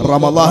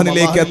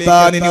 റമദാനിലേക്ക്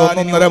എത്താൻ ഇനി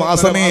 1.5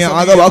 മാസമേ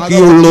ആകെ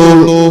ബാക്കിയുള്ളൂ.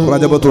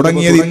 റജബ്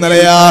തുടങ്ങിയത്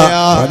ഇന്നലെയാ,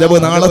 റജബ്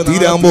നാളെ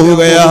തീരാൻ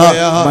പോവുകയാ.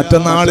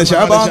 മറ്റന്നാള്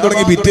ശഅബാൻ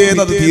തുടങ്ങി പിറ്റേന്ന്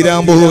പിറ്റേന്നത്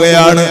തീരാൻ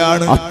പോവുകയാണ്.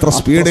 അത്ര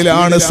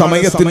സ്പീഡിലാണ്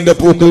സമയത്തിന്റെ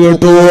പോക്ക്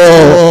കേട്ടോ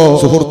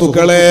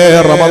സുഹൃത്തുക്കളെ.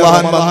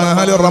 റമദാൻ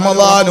വന്നാൽ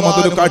റമദാനും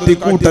അതൊരു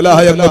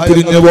കാട്ടിക്കൂട്ടലായ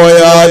പിരിഞ്ഞു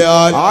പോയാൽ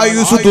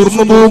ആയുസ്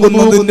തുറന്നു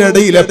പോകുന്നതിന്റെ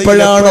ഇടയിൽ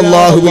എപ്പോഴാണ്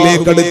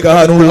അള്ളാഹുവിലേക്ക്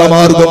അടുക്കാനുള്ള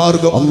മാർഗം?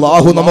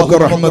 അള്ളാഹു നമുക്ക്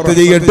റഹ്മത്ത്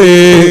ചെയ്യട്ടെ.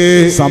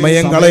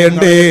 സമയം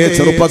കളയണ്ടേ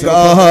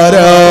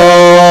ചെറുപ്പക്കാരാ,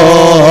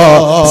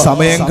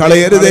 സമയം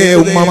കളയരുതേ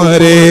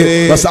ഉമ്മമാരെ.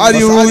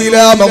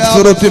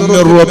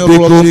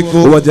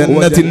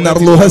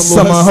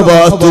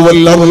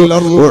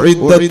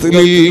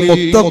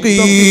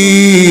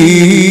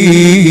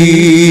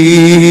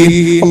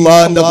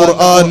 അല്ലാഹുവിന്റെ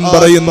ഖുർആൻ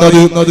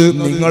പറയുന്നത്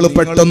നിങ്ങൾ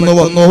പെട്ടെന്ന്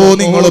വന്നോ,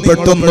 നിങ്ങൾ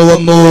പെട്ടെന്ന്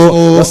വന്നോ.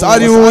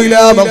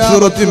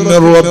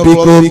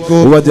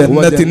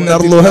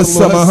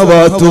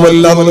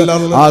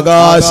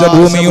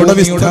 ആകാശഭൂമിയുടെ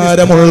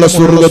വിസ്താരമുള്ള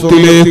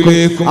സ്വർഗത്തിലേക്ക്,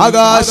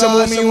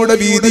 ആകാശഭൂമിയുടെ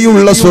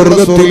വീതിയുള്ള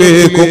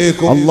സ്വർഗത്തിലേക്ക്,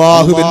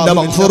 അള്ളാഹുവിന്റെ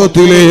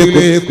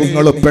മഗ്ഫിറത്തിലേക്ക്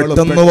നിങ്ങൾ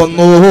പെട്ടെന്ന്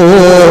വന്നു.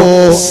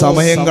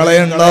 സമയം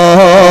കളയണ്ട,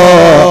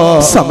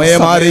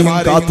 സമയം ആരെയും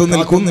കാത്തു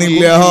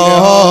നിൽക്കുന്നില്ല.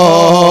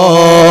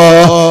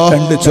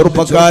 രണ്ട്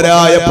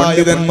ചെറുപ്പക്കാരായ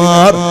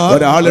പണ്ഡിതന്മാർ,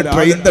 ഒരാള്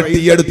ട്രെയിൻ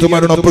തട്ടിയെടുത്ത്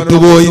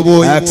മരണപ്പെട്ടുപോയി,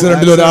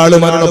 ആക്സിഡന്റിൽ ഒരാൾ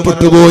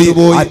മരണപ്പെട്ടുപോയി,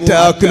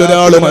 അറ്റാക്കിൽ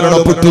ഒരാൾ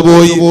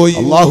മരണപ്പെട്ടുപോയി.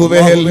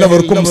 അല്ലാഹുവേ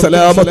എല്ലാവർക്കും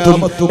സലാമത്തും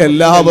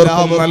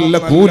എല്ലാവർക്കും നല്ല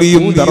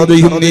കൂലിയും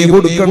ദറജയും നീ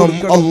കൊടുക്കണം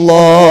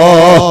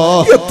അല്ലാഹ്.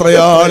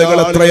 എത്രയാളുകൾ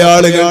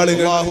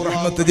അല്ലാഹു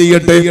റഹ്മത്ത്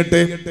ചെയ്യട്ടെ.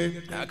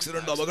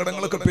 ആക്സിഡന്റ്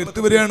അപകടങ്ങളൊക്കെ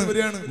പെരുത്തുവരികയാണ്.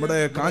 നമ്മുടെ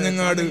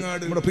കാഞ്ഞങ്ങാട്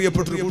നമ്മുടെ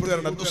പ്രിയപ്പെട്ട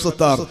കൂട്ടുകാരൻ അബ്ദുൽ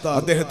സത്താർ,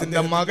 അദ്ദേഹത്തിന്റെ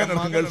മകൻ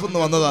ഗൾഫിൽ നിന്ന്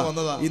വന്നതാ.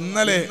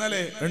 ഇന്നലെ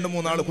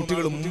 2-3 ആള്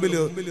കുട്ടികൾ മുമ്പിൽ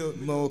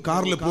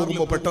കാറിൽ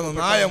പോകുമ്പോ പെട്ടെന്ന്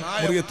നായ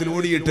മുറിയത്തിൽ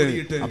ഓടിയിട്ട്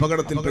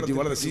അപകടത്തിൽ പറ്റി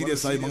വളരെ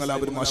സീരിയസ് ആയി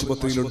മംഗലാപുരം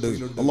ആശുപത്രിയിലുണ്ട്.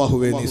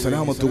 അല്ലാഹുവേ നീ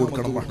സലാമത്ത്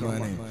കൊടുക്കണം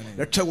റഹ്മാനെ,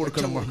 രക്ഷ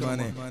കൊടുക്കണം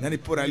റഹ്മാനെ.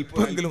 ഞാനിപ്പോ ഒരു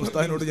അല്പമെങ്കിലും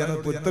ഉസ്താദിനോട് ഞാൻ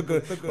പൊരുത്തൊക്കെ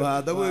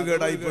അതവ്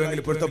കേടായി പോയെങ്കിൽ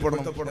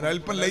പൊരുത്തപ്പെടണം,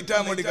 അല്പം ലേറ്റ്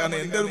ആകാൻ വേണ്ടി. കാരണം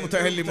എന്റെ ഒരു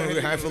മുത്തഹല്ലിം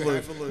ഹാഫിള്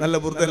നല്ല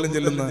ബുർദെല്ലാം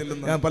ചെല്ലുന്ന,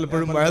 ഞാൻ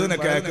പലപ്പോഴും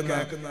വയതിനൊക്കെ അയക്കുന്ന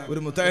ഒരു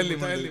മുത്തഹല്ലിം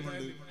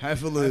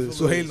ഹാഫിള്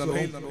സുഹൈൽ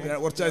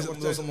കുറച്ച്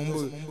ദിവസം മുമ്പ്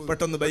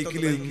പെട്ടെന്ന്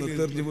ബൈക്കിൽ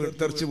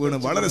തെറിച്ച് വീണ്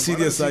വളരെ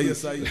സീരിയസ് ആയി.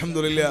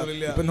 അൽഹംദുലില്ലാഹ്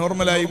ഇപ്പൊ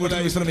നോർമലായി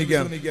വീട്ടിൽ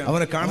വിശ്രമിക്കാൻ.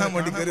 അവനെ കാണാൻ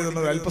വേണ്ടി കയറി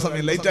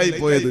അല്പസമയം ലേറ്റ് ആയി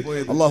പോയത്.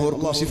 അള്ളാഹു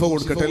ശിഫ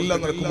കൊടുക്കട്ടെ, എല്ലാ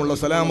നിലക്കുമുള്ള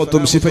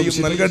സലാമത്തും ശിഫയും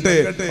നൽകട്ടെ.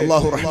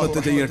 അള്ളാഹു റഹ്മത്ത്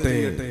ചെയ്യട്ടെ.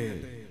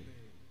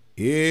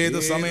 ഏത്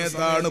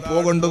സമയത്താണ്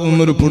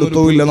പോകേണ്ടതെന്നൊരു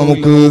പിടുത്തവുമില്ല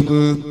നമുക്ക്.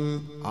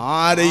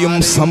 ആരെയും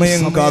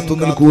സമയം കാത്തു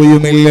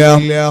നിൽക്കുകയുമില്ല.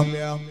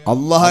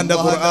 അള്ളാഹുവിന്റെ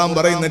ഖുർആൻ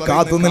പറയുന്ന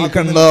കാത്തു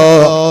നിൽക്കണ്ട,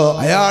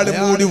 അയാൾ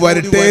കൂടി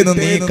വരട്ടെ എന്ന്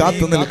നീ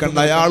കാത്തു നിൽക്കണ്ട.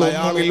 അയാൾ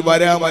ഒന്നുകിൽ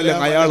വരാം,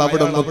 അല്ലെങ്കിൽ അയാൾ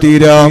അവിടെ നിന്ന്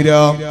തീരാം.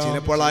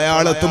 ചിലപ്പോൾ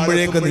അയാൾ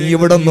എത്തുമ്പോഴേക്ക് നീ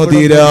ഇവിടെ നിന്ന്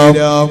തീരാം.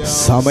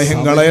 സമയം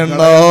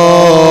കളയണ്ട.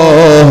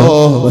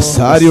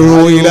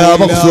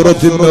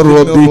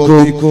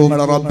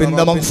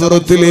 റബ്ബിന്റെ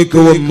മഗ്ഫിറത്തിലേക്ക്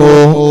വന്നു.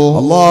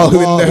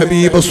 അള്ളാഹുവിന്റെ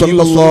ഹബീബ്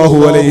സ്വല്ലല്ലാഹു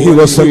അലൈഹി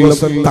വസല്ലം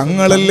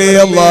തങ്ങളല്ലേ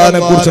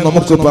അള്ളാഹിനെ കുറിച്ച്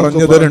നമുക്ക്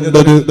പറഞ്ഞു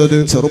തരേണ്ടത്.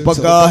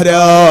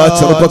 ചെറുപ്പക്കാരാ,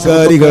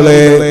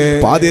 ചെറുപ്പക്കാരികളെ,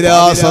 പാതിരാ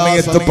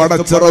സമയത്ത്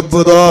പടച്ച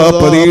റബ്ബ്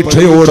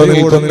പരീക്ഷയോടെ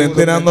നിൽക്കുന്ന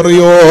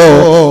എന്തിനാണെന്നറിയോ?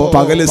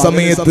 പകല്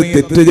സമയത്ത്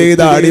തെറ്റ്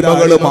ചെയ്ത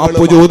അടിമകൾ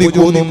മാപ്പ്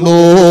ചോദിക്കുന്നുണ്ടോ?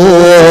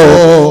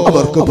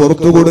 അവർക്ക്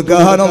പുറത്തു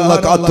കൊടുക്കാനുള്ള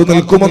കാത്തു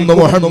നിൽക്കുമെന്ന്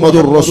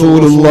മുഹമ്മദുർ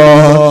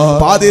റസൂലുള്ളാഹ്.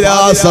 പാതിരാ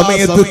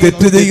സമയത്ത്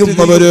തെറ്റ്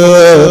ചെയ്യുന്നവര്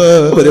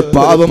ഒരു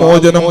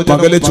പാപമോചനം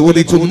പകല്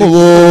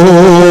ചോദിക്കുന്നുവോ?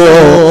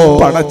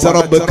 പടച്ച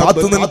റബ്ബ്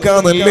കാത്തു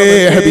നിൽക്കാനല്ലേ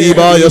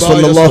ഹബീബായ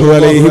സ്വല്ലല്ലാഹു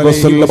അലൈഹി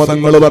വസല്ലം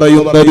തങ്ങൾ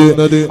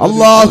പറയുന്നത്.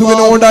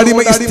 അല്ലാഹുവിനോട് അടിമ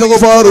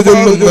ഇസ്തിഗ്ഫാർ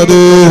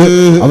ചൊല്ലുന്നത്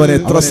അവൻ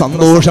എത്ര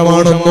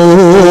സന്തോഷമാണെന്നോ.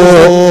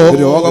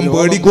 രോഗം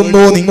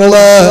പേടിക്കുന്നോ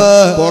നിങ്ങള്?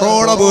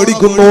 കൊറോണ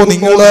പേടിക്കുന്നോ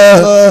നിങ്ങള്?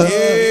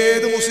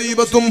 ഏത്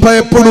മുസീബത്തും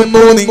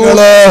ഭയപ്പെടുന്നു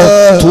നിങ്ങള്?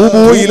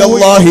 തൂബൂ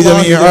ഇലല്ലാഹി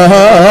ജമീഅ.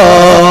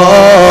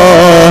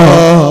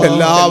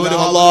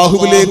 എല്ലാവരും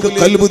അല്ലാഹുവിലേക്ക്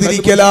ഖൽബ്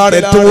തിരിക്കലാണ്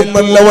ഏറ്റവും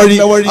നല്ല വഴി.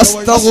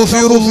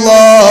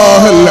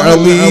 അസ്തഗ്ഫിറുല്ലാഹൽ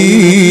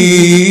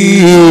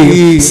അലീം.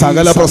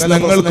 സകല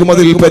പ്രശ്നങ്ങൾക്കും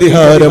അതിൽ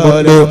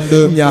പരിഹാരമുണ്ട്.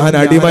 ഞാൻ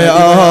അടിമയാണല്ലാഹ്,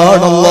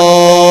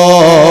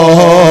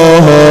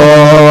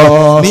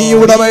 നീ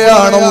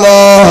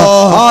ഉടമയാണല്ലാഹ്.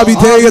 ആ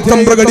വിധേയത്വം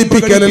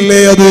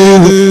പ്രകടിപ്പിക്കലല്ലേ അത്.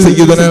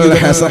 സയ്യിദുനാ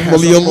ഹസൻ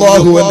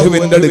റളിയല്ലാഹു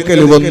അൻഹുവിന്റെ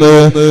അടുക്കൽ വന്ന്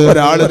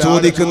ഒരാള്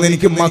ചോദിക്കുന്നു,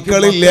 എനിക്ക്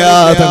മക്കളില്ല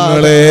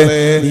തങ്ങളെ,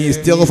 നീ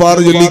ഇസ്തിഗ്ഫാർ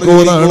ചൊല്ലിക്കോ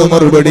എന്നാണ്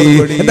മറുപടി.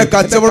 എന്റെ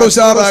കച്ചവടം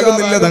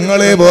ഉഷാറാകുന്നില്ല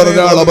തങ്ങളെ,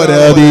 വേറൊരാളെ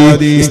പരാതി.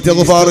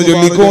 ഇസ്തിഗ്ഫാർ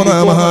ചൊല്ലിക്കോ എന്നാ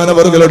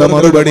മഹാനവറുകളുടെ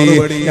മറുപടി.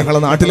 ഞങ്ങളെ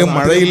നാട്ടിലും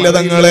മഴയില്ല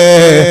തങ്ങളെ,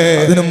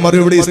 അതിനും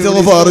മറുപടി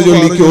ഇസ്തിഗ്ഫാർ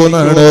ചൊല്ലിക്കോ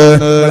എന്നാണ്.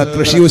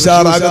 കൃഷി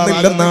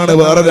ഉഷാറാകുന്നില്ലെന്നാണ്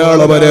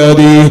വേറൊരാളെ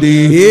പരാതി.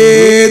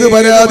 ഏത്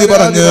പരാതി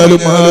പറഞ്ഞാലും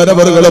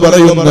മഹാനവറുകൾ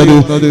പറയുന്നത്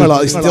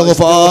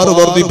ഇസ്തിഗ്ഫാർ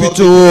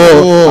വർദ്ധിപ്പിച്ചു,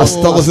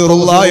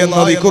 അസ്തഗ്ഫിറുല്ലാഹ് എന്ന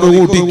ദിക്ർ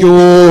കൂട്ടിക്കോ.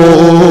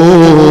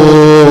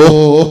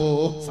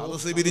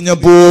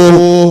 പിരിഞ്ഞപ്പോ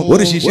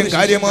ഒരു ശിഷ്യൻ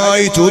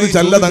കാര്യമായി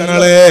ചോദിച്ചല്ല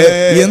തങ്ങളെ,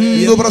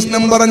 എന്തു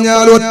പ്രശ്നം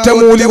പറഞ്ഞാൽ ഒറ്റ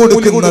മൂലി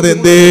കൊടുക്കുന്നത്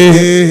എന്തേ?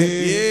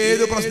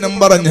 ഏത് പ്രശ്നം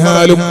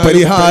പറഞ്ഞാലും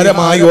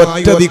പരിഹാരമായി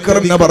ഒറ്റ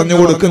ദിക്റിനെ പറഞ്ഞു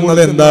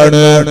കൊടുക്കുന്നത്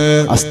എന്താണ്?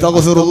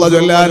 അസ്തഗ്ഫിറുല്ലാ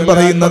ചൊല്ലാൻ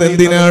പറയുന്നത്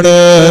എന്തിനാണ്?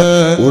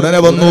 ഉടനെ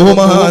വന്നു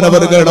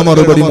മഹാനവർഗയുടെ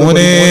മറുപടി,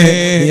 മോനെ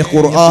നീ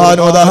ഖുർആൻ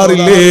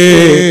ഓതാറില്ലേ?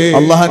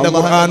 അല്ലാഹുവിന്റെ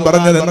ഖുർആൻ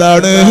പറഞ്ഞത്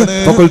എന്താണ്?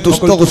 ഫഖുൽതു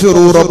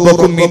അസ്തഗ്ഫിറു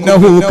റബ്ബക്കും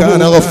ഇന്നഹു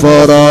കാന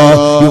ഗഫാറാ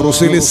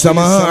യുർസിലിസ്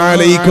സമാഅ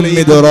അലൈക്കും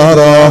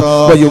മിദ്റാറാ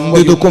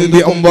വയുംദിദുക്കും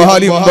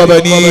ബിഅംവാലിൻ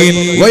വബനീൻ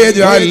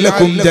വയജ്അൽ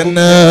ലക്കും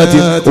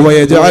ജന്നാതിൻ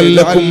വയജ്അൽ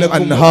ലക്കും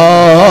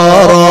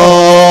അൻഹാറാ.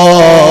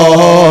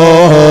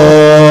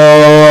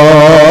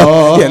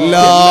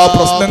 എല്ലാ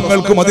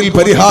പ്രശ്നങ്ങൾക്കും അതിൽ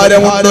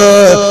പരിഹാരമുണ്ട്.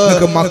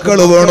 നിങ്ങൾക്ക്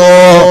മക്കള് വേണോ?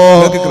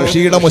 നിങ്ങൾക്ക്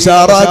കൃഷിയുടെ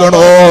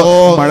മുശാറാകണോ?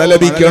 മഴ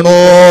ലഭിക്കണോ?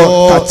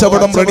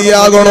 കച്ചവടം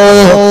റെഡിയാകണോ?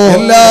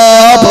 എല്ലാ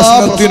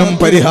പ്രശ്നത്തിനും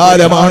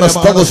പരിഹാരമാണ്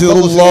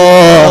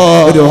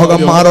അസ്തഗ്ഫിറുല്ലാഹ്.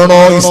 രോഗം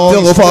മാറണോ?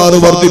 ഇസ്തിഗ്ഫാർ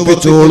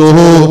വർദ്ധിപ്പിച്ചോളൂ.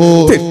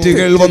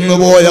 തെറ്റുകൾ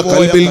വന്നുപോയ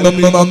ഖൽബിൽ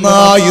നിന്ന്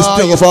നന്നായി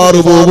ഇസ്തിഗ്ഫാർ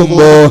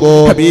പോകുമ്പോ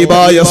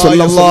ഹബീബായ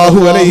സല്ലല്ലാഹു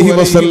അലൈഹി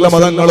വസല്ലം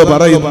തങ്ങൾ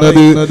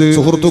പറയുന്നത്,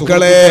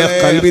 സുഹൃത്തുക്കളെ,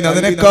 ഖൽബിന്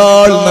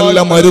അതിനേക്കാൾ നല്ല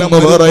മരുന്ന്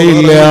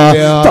വേറെയില്ല.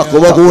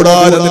 തഖ്വ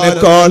കൂടാതെ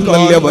അതിനേക്കാൾ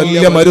നല്ല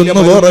വലിയ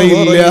മരുന്ന്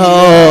വേറെയില്ല.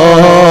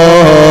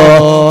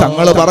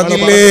 തങ്ങൾ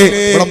പറഞ്ഞില്ലേ,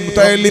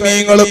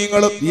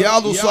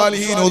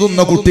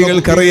 ഓതുന്ന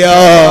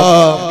കുട്ടികൾക്കറിയാം,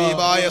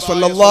 ഹബീബായ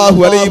സല്ലല്ലാഹു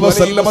അലൈഹി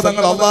വസല്ലം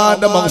തങ്ങൾ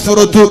അല്ലാഹുവിന്റെ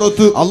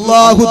മഗ്ഫിറത്ത്,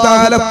 അല്ലാഹു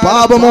തആല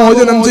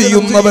പാപമോചനം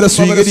ചെയ്യുന്നവരെ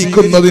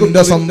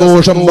സ്വീകരിക്കുന്നതിന്റെ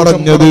സന്തോഷം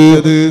പറഞ്ഞത്.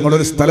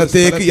 നിങ്ങളൊരു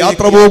സ്ഥലത്തേക്ക്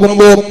യാത്ര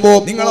പോകുമ്പോ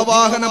നിങ്ങളെ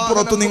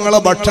വാഹനപ്പുറത്ത് നിങ്ങളെ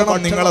ഭക്ഷണം,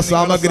 നിങ്ങളെ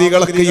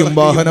സാമഗ്രികളൊക്കെയും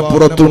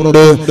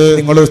വാഹനപ്പുറത്തുണ്ട്.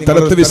 നിങ്ങളൊരു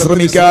സ്ഥലത്ത്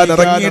വിശ്രമിക്കാൻ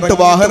ഇറങ്ങിയിട്ട്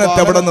വാഹനത്തെ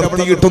അവിടെ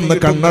നിർത്തിയിട്ടൊന്ന്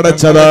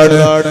കണ്ണടച്ചതാണ്.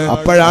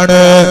 അപ്പോഴാണ്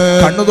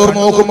കണ്ണു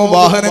തുറന്നു നോക്കുമ്പോ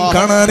വാഹനം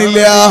കാണാനില്ല.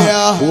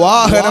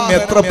 വാഹനം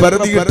എത്ര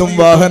പരതിയിട്ടും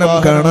വാഹനം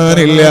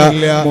കാണാനില്ല.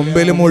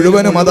 മുമ്പിൽ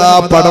മുഴുവനും അതാ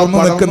പടർന്നു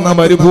നിൽക്കുന്ന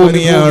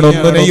മരുഭൂമിയാണ്.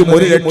 ഒന്നിനെയും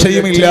ഒരു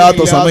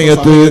രക്ഷയുമില്ലാത്ത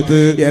സമയത്ത്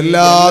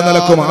എല്ലാ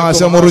നിലക്കും ആശ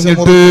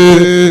മുറിഞ്ഞിട്ട്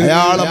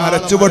അയാളെ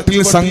മരച്ചുവട്ടിൽ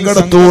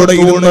സങ്കടത്തോടെ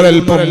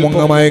ഇരുന്നൊരൽപ്പം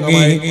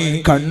മുങ്ങമയങ്ങി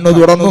കണ്ണു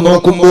തുറന്നു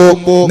നോക്കുമ്പോ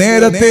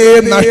നേരത്തെ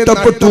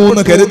നഷ്ടപ്പെട്ടു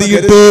എന്ന്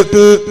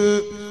കരുതിയിട്ട്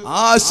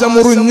ആശ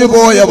മുറിഞ്ഞു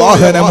പോയ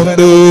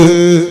വാഹനമുണ്ട്.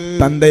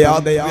 തന്റെ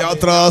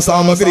യാത്രാ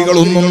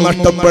സാമഗ്രികളൊന്നും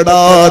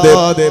നഷ്ടപ്പെടാതെ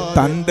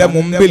തന്റെ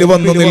മുമ്പിൽ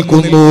വന്നു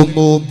നിൽക്കുന്നു.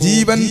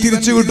 ജീവൻ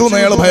തിരിച്ചു കിട്ടുന്ന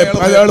അയാൾ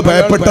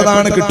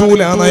ഭയപ്പെട്ടതാണ്,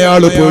 കിട്ടൂല എന്ന്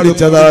അയാൾ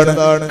പേടിച്ചതാണ്.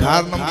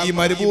 കാരണം ഈ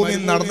മരുഭൂമി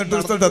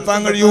നടന്നിട്ട് എത്താൻ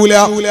കഴിയൂല.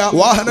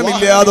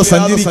 വാഹനമില്ലാതെ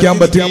സഞ്ചരിക്കാൻ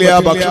പറ്റില്ല,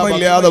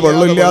 ഭക്ഷണമില്ലാതെ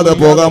വെള്ളമില്ലാതെ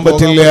പോകാൻ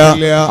പറ്റില്ല.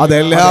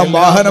 അതെല്ലാം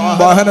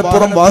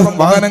വാഹനപ്പുറം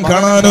വാഹനം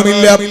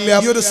കാണാനുമില്ല.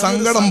 ഈ ഒരു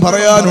സങ്കടം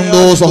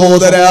പറയാനുണ്ടോ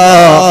സഹോദരാ?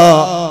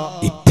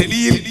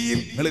 ഇറ്റലിയിൽ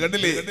നിങ്ങൾ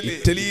കണ്ടില്ലേ,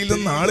 ഇറ്റലിയിൽ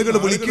നിന്ന് ആളുകൾ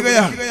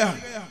വിളിക്കുകയാണ്,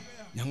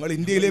 ഞങ്ങൾ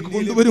ഇന്ത്യയിലേക്ക്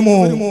കൊണ്ടുവരുമോ?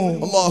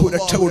 അല്ലാഹു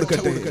രക്ഷ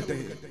കൊടുക്കട്ടെ.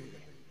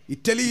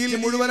 ഇറ്റലിയിൽ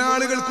മുഴുവൻ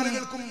ആളുകൾക്കും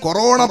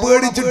കൊറോണ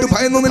പേടിച്ചിട്ട്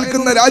ഭയന്നു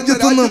നിൽക്കുന്ന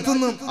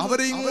രാജ്യത്തുനിന്ന്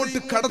അവരെ ഇങ്ങോട്ട്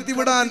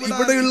കടത്തിവിടാൻ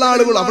ഇവിടെയുള്ള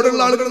ആളുകൾ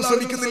അവിടെയുള്ള ആളുകൾ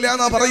ശ്രമിക്കുന്നില്ല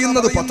എന്നാ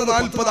പറയുന്നത്.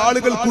 10-40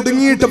 ആളുകൾ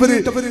കുടുങ്ങിയിട്ട്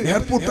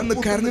എയർപോർട്ടിൽ നിന്ന്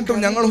കരഞ്ഞിട്ടും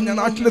ഞങ്ങളൊന്ന്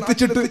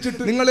നാട്ടിലെത്തിച്ചിട്ട്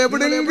നിങ്ങൾ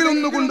എവിടെയെങ്കിലും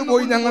ഒന്ന്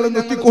കൊണ്ടുപോയി ഞങ്ങൾ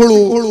എത്തിക്കോളൂ,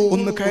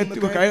 ഒന്ന്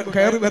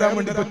കയറി വരാൻ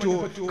വേണ്ടി പറ്റുമോ?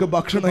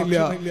 ഭക്ഷണമില്ല,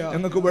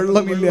 ഞങ്ങൾക്ക്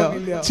വെള്ളമില്ല,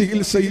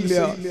 ചികിത്സയില്ല.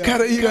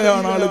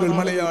 കരയുകയാണ് ആളുകൾ,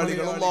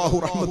 മലയാളികൾ. അല്ലാഹു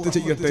റഹ്മത്ത്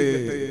ചെയ്യട്ടെ.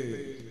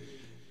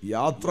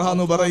 യാത്ര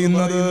എന്ന്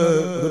പറയുന്നത്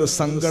ഒരു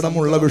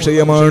സങ്കടമുള്ള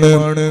വിഷയമാണ്.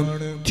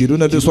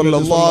 തിരുനബി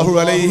സല്ലല്ലാഹു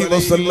അലൈഹി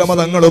വസല്ലം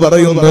തങ്ങൾ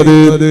പറയുന്നത്,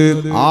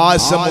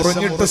 ആശ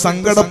മുറിഞ്ഞിട്ട്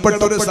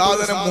സങ്കടപ്പെട്ട ഒരു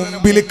സാധനം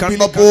മുമ്പിൽ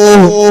കണ്ടപ്പോ,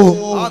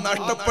 ആ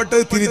നഷ്ടപ്പെട്ട്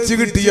തിരിച്ചു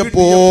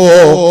കിട്ടിയപ്പോ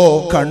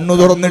കണ്ണു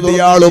തുറന്നിട്ട്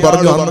ഇയാള്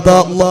പറഞ്ഞു,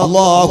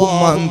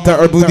 അല്ലാഹുമ്മ അൻത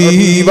അബ്ദീ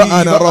വ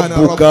അന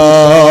റബ്ബുക.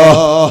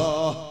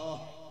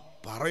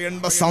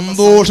 പറയേണ്ട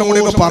സന്തോഷം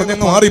കൂടി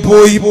പറഞ്ഞങ്ങ്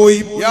മാറിപ്പോയി.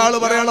 ഇയാള്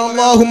പറയണം,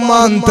 അല്ലാഹുമ്മ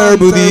അൻത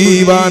അബ്ദീ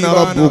വ അന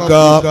റബ്ബുക.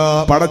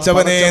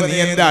 പടച്ചവനെ, നീ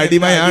എന്റെ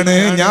അടിമയാണ്,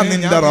 ഞാൻ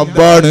നിന്റെ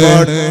റബ്ബാണ്.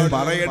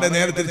 പറയേണ്ട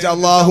നേരെ തിരിച്ച്,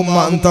 അല്ലാഹുമ്മ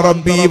അൻത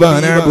റബ്ബീ വ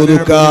അന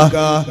അബ്ദുക.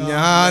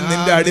 ഞാൻ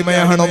നിന്റെ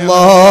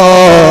അടിമയാണല്ലോ,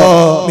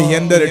 നീ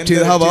എന്റെ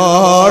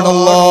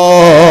രക്ഷിതാവാണല്ലോ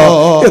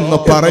എന്ന്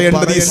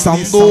പറയേണ്ടത് ഈ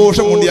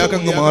സന്തോഷം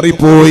കൊണ്ടിയാക്കങ്ങ്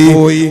മാറിപ്പോയി.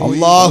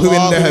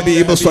 അല്ലാഹുവിന്റെ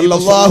ഹബീബ്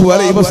സല്ലല്ലാഹു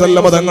അലൈഹി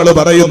വസല്ലം തങ്ങൾ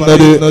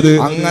പറയുന്നത്,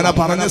 അങ്ങനെ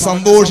പറഞ്ഞ്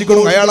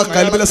സന്തോഷിക്കണം. അയാളെ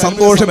കൽബിലെ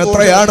സന്തോഷം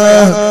എത്രയാണ്?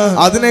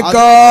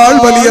 അതിനേക്കാൾ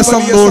വലിയ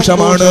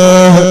സന്തോഷമാണ്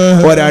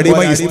ഒരടിമ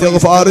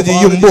ഇസ്തിഗ്ഫാർ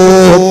ചെയ്യുമ്പോ,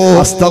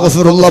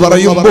 അസ്തഗ്ഫിറുല്ലാഹ്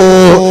പറയുമ്പോ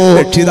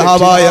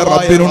രക്ഷിതാവായ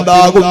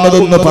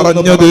റബ്ബിനുണ്ടാകുന്നതെന്ന്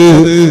പറഞ്ഞത്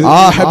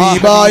ആ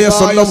ഹബീബായ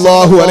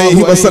സല്ലല്ലാഹു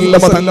അലൈഹി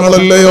വസല്ലം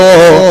തങ്ങളല്ലയോ?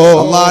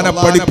 അല്ലാഹനെ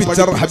പഠിപ്പിച്ച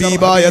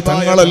ഹബീബായ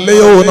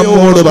തങ്ങളല്ലയോ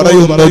നമ്മോട്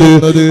പറയുന്നത്?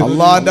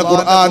 അല്ലാഹുവിന്റെ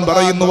ഖുർആൻ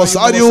പറയുന്നു,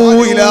 വസാരിഊ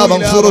ഇലാ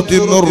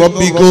മഗ്ഫിറത്തിൻ മിർ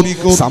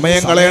റബ്ബിക്കും.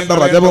 സമയം കളയേണ്ട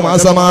റജബ്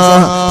മാസമാ.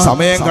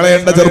 സമയം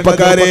കളയേണ്ട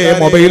ചെറുപ്പക്കാരെ,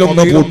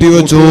 മൊബൈലൊന്ന്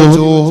പൂട്ടിവെച്ചോ.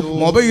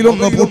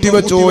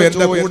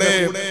 എന്റെ കൂടെ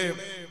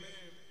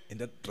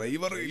എന്റെ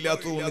ഡ്രൈവർ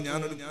ഇല്ലാത്തതുകൊണ്ട്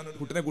ഞാനൊരു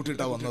കുട്ടിനെ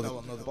കൂട്ടിയിട്ടാ വന്നത്.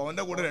 അപ്പൊ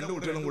അവന്റെ കൂടെ 2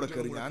 കുട്ടികളും കൂടെ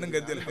കയറി. ഞാനും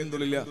കരുതി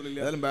അൽഹംദുലില്ലാ,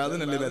 ഏതായാലും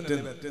ബാധനല്ലേ പറ്റും.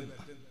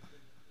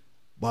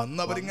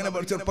 വന്നവരിങ്ങനെ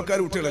ചെറുപ്പക്കാർ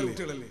കുട്ടികളല്ലേ,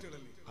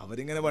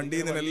 അവരിങ്ങനെ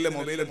വണ്ടിയിൽ നിന്ന് മെല്ലെ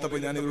മൊബൈൽ എടുത്തപ്പോ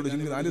ഞാൻ ഇവരോട്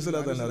 4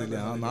 സ്വലാത്ത് തന്നെ അറിയില്ല.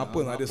 40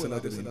 4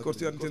 സ്വലാത്തിൽ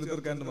കുറച്ച്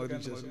ചെലുത്തീർക്കാൻ മതി.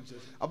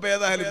 അപ്പൊ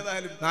ഏതായാലും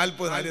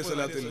 40 4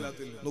 സ്വലാത്തിൽ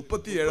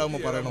 37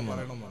 പറയണം.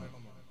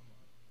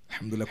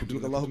 അൽഹംദുലില്ലാഹ്.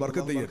 കുട്ടികൾക്ക് അല്ലാഹു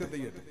ബർക്കത്ത് ചെയ്യട്ടെ.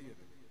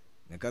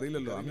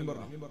 നിനക്കറിയില്ലല്ലോ, ആമീൻ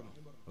പറഞ്ഞു.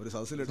 ഒരു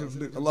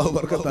സദസ്സിലിട്ടുണ്ട്, അല്ലാഹു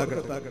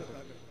ബർക്കത്താക്കട്ടെ.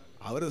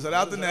 അവര്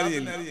സ്വലാത്തിന്റെ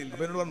അറിയില്ല.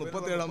 അപ്പൊ എന്നോട് പറഞ്ഞു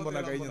 37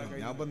 പറഞ്ഞാൽ കഴിഞ്ഞു.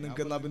 ഞാൻ പറഞ്ഞു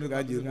നിങ്ങൾക്ക് എന്നാ പിന്നെ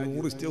കാര്യം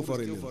 100 ഇസ്തിഗ്ഫാർ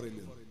ഇത്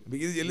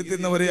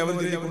ചെല്ലുത്തുന്നവരെ അവർ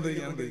ചൊല്ലിക്കൊണ്ട്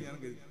ഞാൻ കഴിയും.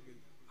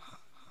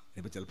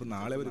 ഇപ്പൊ ചിലപ്പോ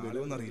നാളെ അവർ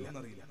വരുമെന്നറിയില്ല.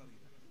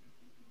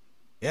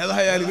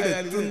 ഏതായാലും ഇവിടെ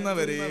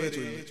എത്തുന്നവരെ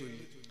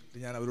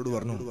ഞാൻ അവരോട്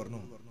പറഞ്ഞു,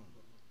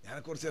 ഞാൻ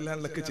കുറച്ച്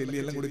എല്ലാവരിലൊക്കെ ചെല്ലി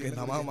എല്ലാം കൂടി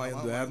തമാമായ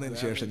ദ്വാരന്നതിന്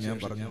ശേഷം ഞാൻ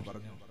പറഞ്ഞു,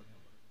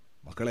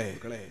 മക്കളെ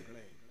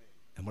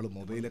നമ്മൾ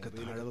മൊബൈലൊക്കെ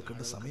താഴെ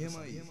വെക്കേണ്ട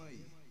സമയമായി,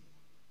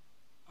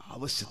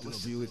 ആവശ്യത്തിന്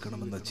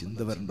ഉപയോഗിക്കണമെന്ന ചിന്ത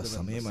വരേണ്ട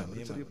സമയമാണ്.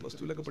 ചെറിയ പ്ലസ്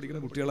ടുവിലൊക്കെ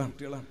പഠിക്കുന്ന കുട്ടികളാണ്,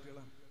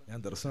 ഞാൻ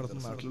ദർശനം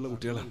നടത്തുന്ന നാട്ടിലുള്ള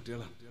കുട്ടികളാണ്.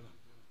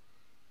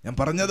 ഞാൻ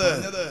പറഞ്ഞത്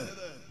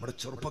നമ്മുടെ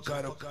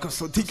ചെറുപ്പക്കാരൊക്കെ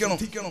ശ്രദ്ധിക്കണം,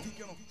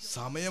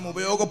 സമയം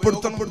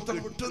ഉപയോഗപ്പെടുത്തണം,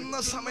 കിട്ടുന്ന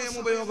സമയം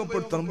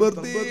ഉപയോഗപ്പെടുത്തണം.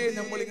 വെറുതെ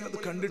നമ്മളിങ്ങനെ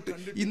കണ്ടിട്ട്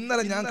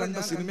ഇന്നലെ ഞാൻ കണ്ട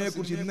സിനിമയെ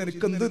കുറിച്ച് ഇന്ന്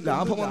എനിക്കെന്ത്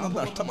ലാഭമെന്നത്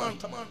നഷ്ടമാണ്.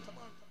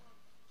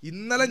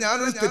 ഇന്നലെ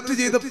ഞാനൊരു തെറ്റ്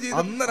ചെയ്ത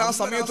അന്നേരം ആ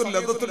സമയത്തൊരു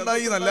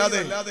ലബ്ധത്തുണ്ടായി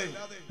എന്നല്ലാതെ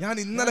ഞാൻ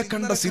ഇന്നലെ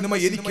കണ്ട സിനിമ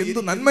എനിക്ക്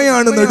എന്ത്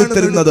നന്മയാണ്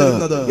എടുത്തിരുന്നത്.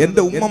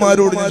 എന്റെ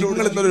ഉമ്മമാരോട് ഞാൻ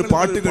നിങ്ങൾ ഇന്നൊരു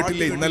പാട്ട്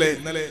കേട്ടില്ലേ ഇന്നലെ,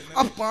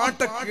 ആ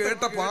പാട്ട്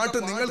കേട്ട പാട്ട്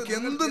നിങ്ങൾക്ക്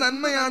എന്ത്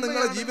നന്മയാണ്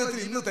നിങ്ങളുടെ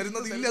ജീവിതത്തിൽ ഇന്ന്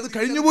തരുന്നത്. ഇല്ല, അത്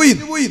കഴിഞ്ഞുപോയി.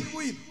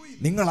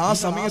 നിങ്ങൾ ആ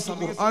സമയത്ത്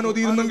ഖുർആൻ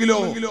ഓതിയിരുന്നെങ്കിലോ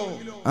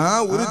ആ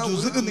ഒരു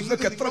ജുസ്ഉ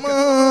നിങ്ങൾക്ക്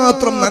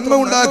എത്രമാത്രം നന്മ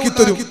ഉണ്ടാക്കി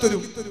തരും.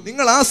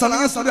 നിങ്ങൾ ആ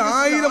സമയത്ത്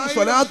 1000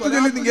 സ്വലാത്ത്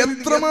ചൊല്ലി നിങ്ങൾ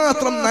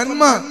എത്രമാത്രം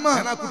നന്മ.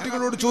 ഞാൻ ആ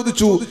കുട്ടികളോട്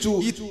ചോദിച്ചു,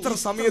 ഇത്ര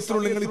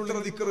സമയത്തിലുള്ള നിങ്ങൾ ഇത്ര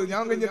ദിക്ർ,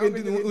 ഞാൻ കഴിഞ്ഞ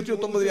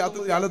 129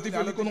 യാ ലത്തീഫ്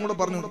ചൊല്ലിക്കൊന്നും കൂടെ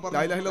പറഞ്ഞു,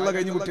 ലാ ഇലാഹ ഇല്ലല്ലാഹ്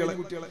കഴിഞ്ഞ കുട്ടികളെ.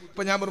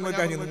 ഇപ്പൊ ഞാൻ പറഞ്ഞ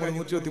കാര്യം നിങ്ങൾ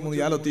 123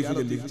 യാ ലത്തീഫ്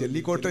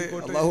ചൊല്ലിക്കോട്ടെ,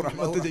 അല്ലാഹു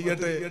റഹ്മത്ത്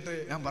ചെയ്യട്ടെ.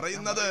 ഞാൻ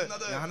പറയുന്നത്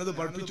ഞാനത്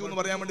പഠിപ്പിച്ചു എന്ന്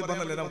പറയാൻ വേണ്ടി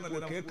പറഞ്ഞല്ലേ,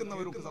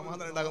 കേൾക്കുന്നവർക്ക്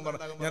സമാധാനം ഉണ്ടാകാൻ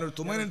പറഞ്ഞു, ഞാനൊരു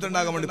തുമനത്ത്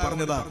ഉണ്ടാകാൻ വേണ്ടി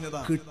പറഞ്ഞതാ.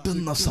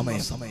 കിട്ടുന്ന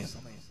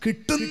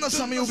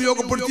സമയം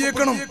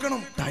ഉപയോഗപ്പെടുത്തിയേക്കണം.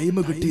 ടൈം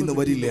കിട്ടിയെന്ന്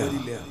വരില്ല.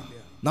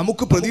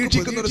 നമുക്ക്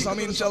പ്രതീക്ഷിക്കുന്ന ഒരു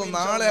സമയം ഇൻഷാ അല്ലാഹ്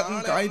നാളെ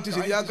കായിച്ച്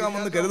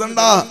ശരിയാക്കാമെന്ന് കരുതണ്ട.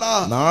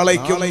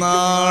 നാളേക്കും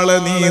നാളെ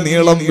നീ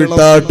നീളം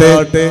വിട്ടാട്ടെ,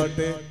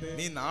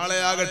 നീ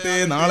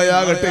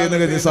നാളെയാകട്ടെ എന്ന്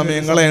കരുതി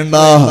സമയം കളയണ്ട.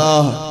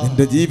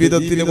 നിന്റെ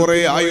ജീവിതത്തിന് കുറെ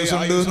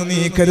ആയുസ്സുണ്ട് എന്ന്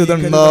നീ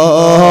കരുതണ്ട.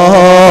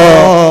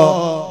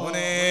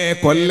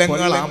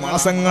 കൊല്ലങ്ങളാ,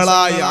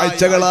 മാസങ്ങളായി,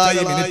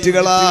 ആഴ്ചകളായി,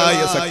 മിനിറ്റുകളായി,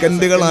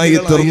 സെക്കൻഡുകളായി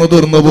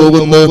തീർന്നു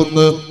പോകുന്നു.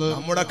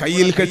 നമ്മുടെ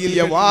കയ്യിൽ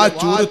കെട്ടിയ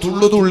വാച്ചൂര്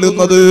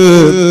തുള്ളുന്നത്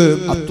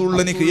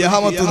അത്തുള്ളനി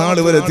ഖിയാമത്ത് നാൾ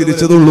വരെ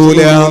തിരിച്ചു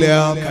തുള്ളൂല.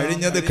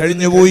 കഴിഞ്ഞത്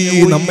കഴിഞ്ഞുപോയി,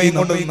 നമ്മെ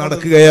കൊണ്ട്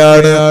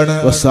നടക്കുകയാണ്.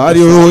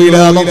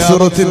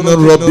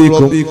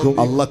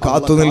 അല്ലാഹ്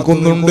കാത്തു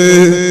നിൽക്കുന്നുണ്ട്,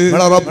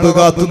 റബ്ബ്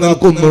കാത്തു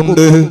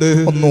നിൽക്കുന്നുണ്ട്.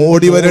 ഒന്ന്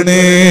ഓടി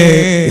വരണേ.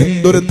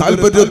 എന്തൊരു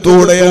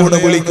താല്പര്യത്തോടെയാണ്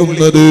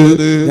വിളിക്കുന്നത്.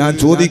 ഞാൻ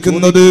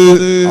ചോദിക്കുന്നത്,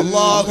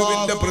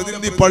 അല്ലാഹുവിന്റെ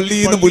പ്രതിനിധി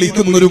പള്ളിയിൽ നിന്ന്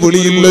വിളിക്കുന്ന ഒരു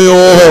വിളിയില്ലയോ?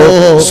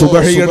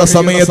 സുബ്ഹിയുടെ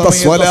സമയത്ത്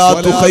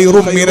സ്വലാത്തു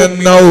ഖൈറും മിനൻ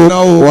നൗം,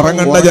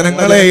 ഉറങ്ങേണ്ട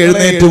ജനങ്ങളെ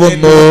എഴുന്നേറ്റ്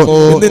വന്നു.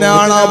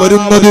 എന്തിനാണ്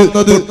വരുന്നത്?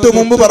 തൊട്ട്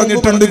മുമ്പ്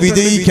പറഞ്ഞിട്ടുണ്ട്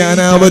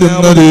വിജയിക്കാനാ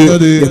വരുന്നത്.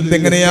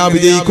 എന്തെങ്ങനെയാ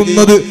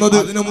വിജയിക്കുന്നത്?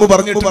 അതിനു മുമ്പ്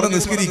പറഞ്ഞിട്ടുണ്ട്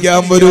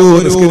നിസ്കരിക്കാൻ വരൂ,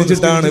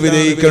 നിസ്കരിച്ചിട്ടാണ്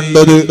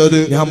വിജയിക്കേണ്ടത്.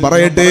 ഞാൻ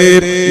പറയട്ടെ,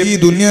 ഈ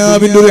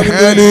ദുനിയാവിന്റെ ഒരു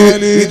ഹാല്,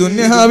 ഈ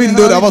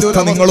ദുനിയാവിന്റെ ഒരു അവസ്ഥ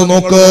നിങ്ങൾ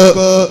നോക്ക്.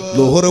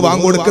 ളുഹർ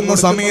ബാങ്ക് കൊടുക്കുന്ന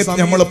സമയത്ത്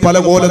നമ്മൾ പല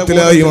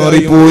കോലത്തിലായി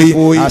മാറിപ്പോയി.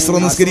 അസ്ർ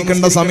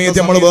നിസ്കരിക്കേണ്ട സമയത്ത്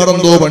നമ്മൾ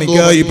വേറെന്തോ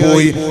പണിക്കായി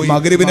പോയി.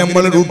 മഗ്രിബ്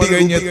നമ്മൾ ഡ്യൂട്ടി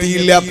കഴിഞ്ഞ്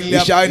എത്തിയില്ല.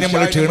 ഇശാഇ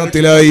നമ്മൾ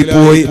ക്ഷീണത്തിലായി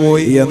പോയി.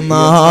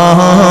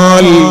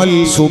 എന്നാൽ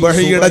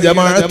സുബ്ഹിയുടെ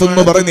ജമാഅത്ത്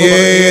എന്ന് പറഞ്ഞ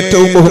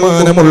ഏറ്റവും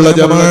ബഹുമാനമുള്ള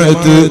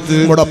ജമാഅത്ത്,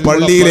 നമ്മുടെ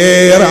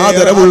പള്ളിയിലേറെ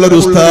ആദരവുള്ള ഒരു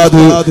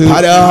ഉസ്താദ്,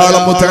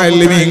 ധാരാളം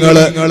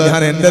മുതഅല്ലിമീങ്ങള്.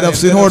 ഞാൻ എന്റെ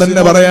നഫ്സിനോട്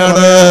തന്നെ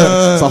പറയാണ്,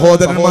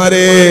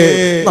 സഹോദരന്മാരെ,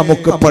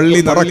 നമുക്ക്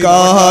പള്ളി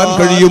നടക്കാൻ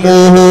കഴിയുമോ?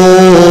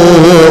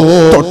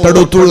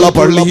 തൊട്ടടുത്തുള്ള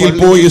പള്ളിയിൽ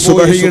പോയി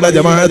സുബ്ഹിയുടെ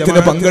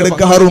ജമാഅത്തിന്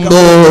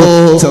പങ്കെടുക്കാറുണ്ടോ?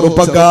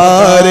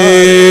 ചെറുപ്പക്കാരെ,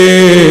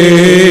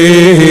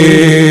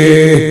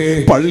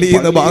 പള്ളിയിൽ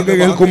നിന്ന് ബാങ്ക്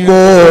കേൾക്കുമ്പോ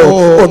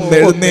ഒന്ന്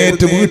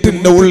എഴുന്നേറ്റ്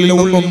വീട്ടിന്റെ ഉള്ളിൽ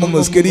ഒന്നൊന്ന്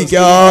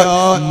നിസ്കരിക്കാൻ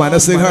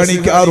മനസ്സ്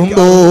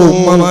കാണിക്കാറുണ്ടോ?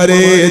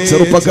 ഉമ്മമാരെ,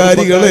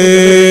 ചെറുപ്പക്കാരികളെ,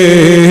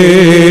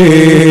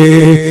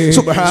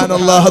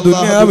 സുബ്ഹാനല്ലാഹ്,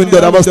 ദുനിയാവിന്റെ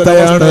ഒരു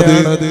അവസ്ഥയാണത്.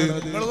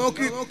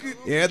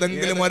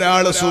 ഏതെങ്കിലും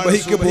ഒരാള്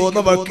സുബഹിക്ക് പോകുന്ന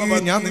വക്കി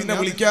ഞാൻ നിന്നെ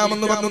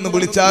വിളിക്കാമെന്ന് പറഞ്ഞൊന്ന്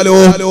വിളിച്ചാലോ,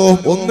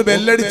 ഒന്ന്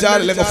ബെല്ലടിച്ചാൽ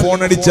അല്ലെങ്കിൽ ഫോൺ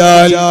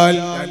അടിച്ചാൽ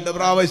 2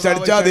 പ്രാവശ്യം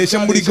അടിച്ചാൽ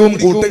ദേഷ്യം പിടിക്കും.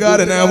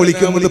 കൂട്ടുകാരനാ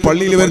വിളിക്കുന്നത്,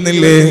 പള്ളിയിൽ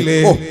വരുന്നില്ലേ?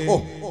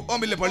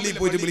 പള്ളിയിൽ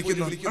പോയിട്ട്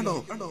വിളിക്കുന്നു,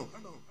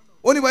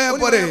 ഓന് പോയാ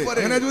പോരെ?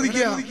 അങ്ങനെ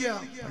ചോദിക്കുക.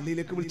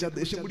 പള്ളിയിലേക്ക് വിളിച്ചാൽ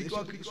ദേഷ്യം പിടിക്കും.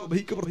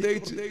 സുബഹിക്ക്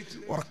പ്രത്യേകിച്ച്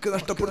ഉറക്ക്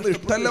നഷ്ടപ്പെടുന്നത്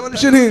ഇഷ്ടമല്ല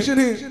മനുഷ്യന്.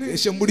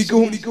 ദേഷ്യം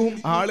പിടിക്കും.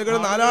 ആളുകൾ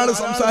 4 ആള്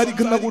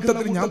സംസാരിക്കുന്ന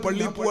കൂട്ടത്തിൽ ഞാൻ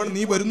പള്ളിയിൽ പോവാണ്,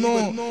 നീ വരുന്നോ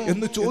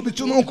എന്ന്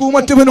ചോദിച്ചു നോക്കൂ.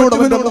 മറ്റവനോട്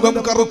അവന്റെ മുഖം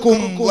കറുക്കും.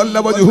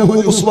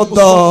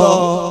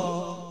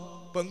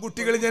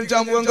 പെൺകുട്ടികൾ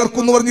ജനിച്ചാൽ മുഖം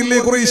കറുക്കുന്നു പറഞ്ഞില്ലേ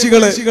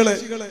ഖുറൈശികള്?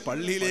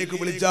 പള്ളിയിലേക്ക്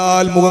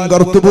വിളിച്ചാൽ മുഖം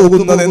കറുത്തു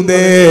പോകുന്നത്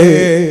എന്തേ?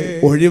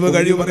 ഒഴിവ്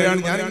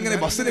കഴിയുകയാണ്. ഞാൻ ഇങ്ങനെ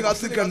ബസ്സിന്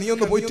കാത്തിരിക്കാൻ, നീ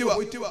ഒന്ന് പോയിട്ട് വാ.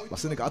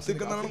 ബസ്സിന്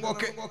കാത്തിരിക്കുന്നതാണ്.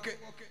 ഓക്കെ,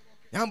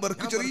 ഞാൻ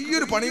വെറുതെ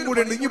ചെറിയൊരു പണിയും കൂടെ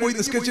ഉണ്ട്, ഇനി പോയി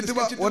നിസ്കരിച്ചിട്ട്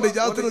വാ. ഓന്റെ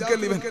ഇജാസത്ത്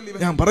നിൽക്കല്ലേ ഇവൻ.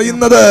 ഞാൻ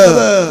പറയുന്നത്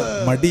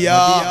മടിയാ,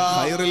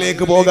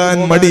 ഖൈറിലേക്ക് പോകാൻ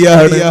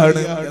മടിയാണ്.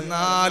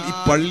 എന്നാൽ ഈ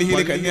പള്ളിയിൽ,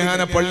 കന്യാന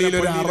പള്ളിയിൽ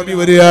ഒരു അറബി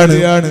വരികയാണ്.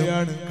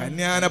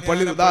 കന്യാന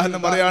പള്ളി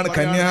ഉദാഹരണം പറയാണ്.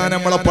 കന്യാന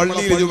നമ്മളെ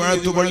പള്ളിയിൽ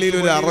ജുമുഅത്ത് പള്ളിയിൽ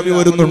ഒരു അറബി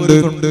വരുന്നുണ്ട്.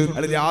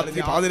 അത് രാത്രി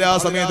പാതിരാ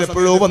സമയത്ത്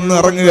എപ്പോഴോ വന്ന്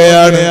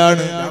ഇറങ്ങുകയാണ്.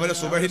 അവരെ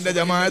സുബഹിന്റെ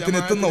ജമാഅത്തിന്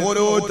എത്തുന്ന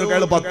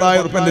ഓരോരുത്തർക്കും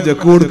 10,000 രൂപന്റെ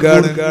ചെക്ക്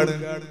കൊടുക്കാണ്.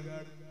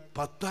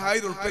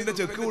 10,000 രൂപന്റെ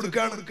ചെക്ക്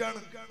കൊടുക്കാണ്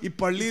ഈ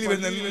പള്ളിയിൽ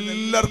വരുന്ന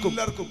എല്ലാവർക്കും.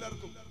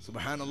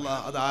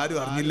 സുബ്ഹാനല്ലാഹ്, അത് ആരും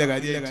അറിഞ്ഞില്ല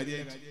കാര്യം.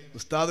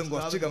 ഉസ്താദും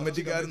കുറച്ച്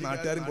കമ്മിറ്റിക്കാരും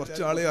നാട്ടുകാരും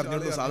കുറച്ച് ആളെ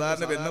അറിഞ്ഞുള്ളൂ.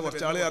 സാധാരണ വരുന്ന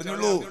കുറച്ചാളെ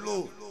അറിഞ്ഞുള്ളൂ.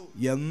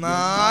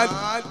 എന്നാൽ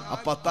ആ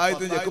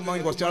 10,000 ചെക്കും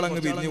വാങ്ങി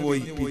കുറച്ചാളങ്ങ് പിരിഞ്ഞു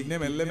പോയി. പിന്നെ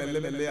മെല്ലെ മെല്ലെ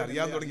മെല്ലെ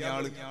അറിയാൻ തുടങ്ങിയ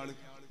ആള്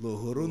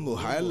ളുഹറും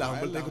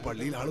ളുഹാലാകുമ്പോഴത്തേക്ക്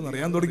പള്ളിയിൽ ആള്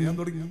അറിയാൻ തുടങ്ങി.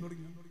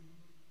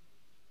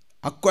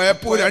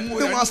 അക്കൊയപ്പോ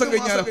 2 മാസം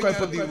കഴിഞ്ഞാൽ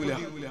അക്കൊയപ്പം തീരൂല.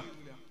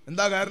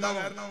 എന്താ കാരണം?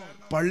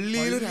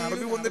 പള്ളിയിൽ ഒരു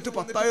അറബി വന്നിട്ട്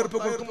 10,000 രൂപ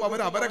കൊടുക്കുമ്പോ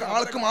അവരെ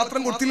ആൾക്ക്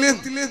മാത്രം കൊടുത്തില്ലേ?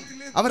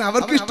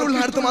 അവർക്ക് ഇഷ്ടമുള്ള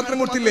ആൾക്ക് മാത്രം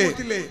കൊടുത്തില്ലേ?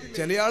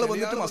 ചില ആള്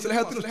വന്നിട്ട്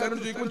മസ്ലഹത്തിന്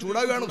ഉസ്താദിനോട് ചോദിക്കുമ്പോൾ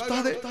ചൂടാകാണ്.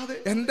 ഉസ്താദെ,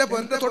 എന്റെ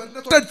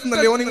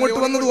തൊട്ടടുത്തുന്നല്ലേ ഓൻ ഇങ്ങോട്ട്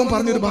വന്നത്, ഓൻ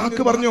പറഞ്ഞൊരു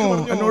വാക്ക് പറഞ്ഞോ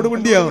എന്നോട്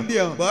വേണ്ടിയോ?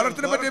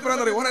 വേറെത്തിനെ പറ്റി പറയാൻ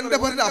ഓൻ എന്റെ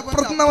പൊരന്റെ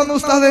അപ്പുറത്തുനിന്നാ വന്നു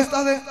ഉസ്താദെ.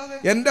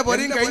 എന്റെ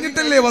പൊരയും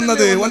കഴിഞ്ഞിട്ടല്ലേ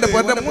വന്നത്? ഓന്റെ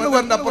പൊരന്റെ 3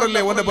 പൊരന്റെ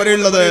അപ്പുറല്ലേ ഓന്റെ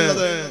പൊരയുള്ളത്.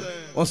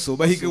 ഓ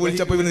സുബഹിക്ക്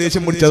വിളിച്ചപ്പോ ഇവന്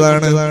ദേഷ്യം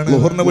പിടിച്ചതാണ്.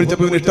 ളുഹറിനെ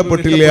വിളിച്ചപ്പോ ഇവന്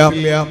ഇഷ്ടപ്പെട്ടില്ല.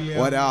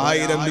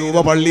 1,000 രൂപ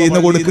പള്ളിയിൽ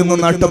നിന്ന് കൊടുക്കുന്ന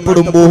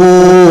നഷ്ടപ്പെടുമ്പോ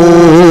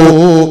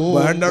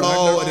വേണ്ടടോ,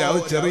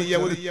 ചെറിയ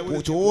ഒരു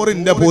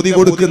ചോറിന്റെ പൊതി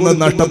കൊടുക്കുന്ന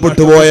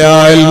നഷ്ടപ്പെട്ടു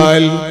പോയാൽ,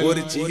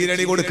 ഒരു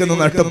ചീരടി കൊടുക്കുന്ന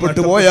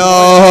നഷ്ടപ്പെട്ടു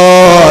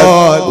പോയാൽ,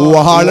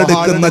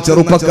 വാളെടുക്കുന്ന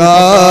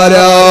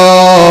ചെറുപ്പക്കാരാ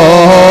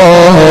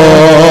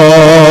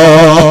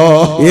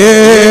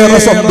ഏറെ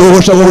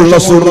സന്തോഷമുള്ള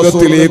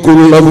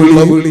സ്വർഗ്ഗത്തിലേക്കുള്ള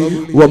വിളി.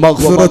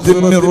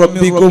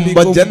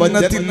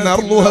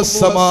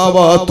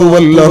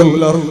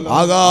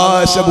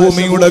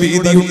 ആകാശഭൂമിയുടെ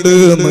വീതിയുണ്ട്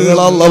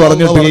നീളല്ല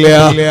പറഞ്ഞിട്ടില്ല.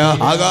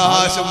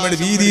 ആകാശം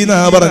വീതി എന്നാ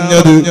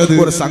പറഞ്ഞത്.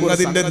 ഒരു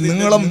സംഗതിന്റെ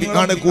നീളം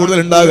ആണ് കൂടുതൽ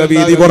ഉണ്ടാകുക,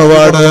 വീതി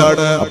കുറവാണ്.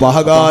 അപ്പൊ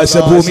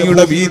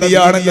ആകാശഭൂമിയുടെ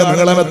വീതിയാണെങ്കിൽ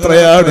നീളം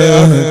എത്രയാണ്?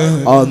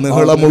 ആ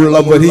നീളമുള്ള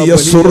വലിയ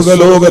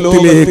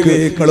സ്വർഗ്ഗലോകത്തിലേക്ക്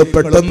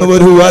പെട്ടെന്ന്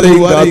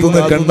വരുവാരെയും കാത്തു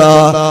നിൽക്കണ്ട.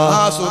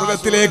 ആ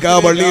സ്വർഗത്തിലേക്ക് ആ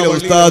പള്ളിയിലെ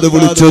ഉസ്താദ്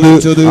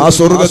വിളിച്ചത്, ആ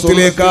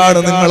സ്വർഗത്തിലേക്കാണ്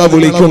നിങ്ങളെ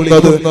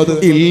വിളിക്കുന്നത്.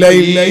 ഇല്ല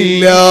ഇല്ല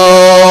ഇല്ല.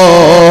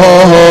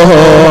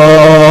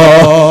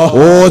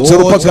 ഓ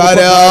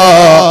ചെറുപ്പക്കാരാ,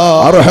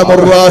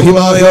 അർഹമർ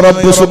റഹീമായ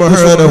റബ്ബ്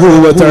സുബ്ഹാനഹു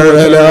വ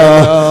തആല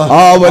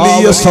ആ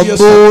വലിയ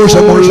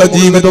സന്തോഷമുള്ള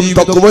ജീവിതം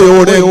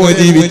തഖ്വയോടെ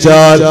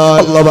ജീവിച്ചാൽ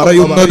അല്ലാഹ്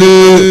പറയുന്നത്,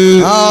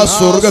 ആ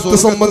സ്വർഗ്ഗത്തെ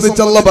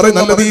സംബന്ധിച്ച് അല്ലാഹ്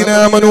പറയുന്നത്, അല്ലദീന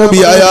ആമനൂ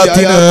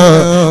ബിആയാതിനാ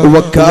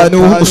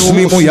വകാനൂ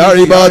മുസ്ലിമു യാ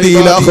ഇബാദി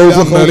ലാ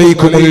ഖൗഫുൻ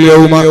അലൈക്കുമുൽ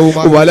യൗമ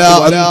വലാ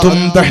അൻതും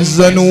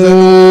തഹ്സനൂൻ.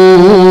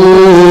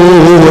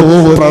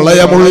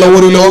 പ്രളയമുള്ള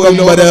ഒരു ലോകം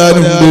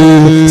വരാനുണ്ട്,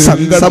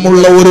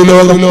 സങ്കടമുള്ള ഒരു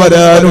ലോകം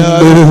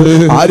വരാനുണ്ട്,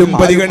 ആരും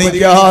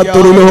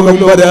പരിഗണിക്കാത്തൊരു ലോകം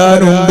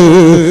വരാനുണ്ട്,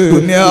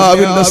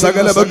 ദുനിയാവിന്റെ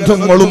സകല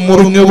ബന്ധങ്ങളും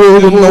മുറിഞ്ഞു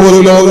പോകുന്ന ഒരു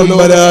ലോകം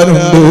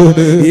വരാനുണ്ട്,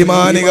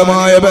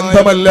 ഈമാനികമായ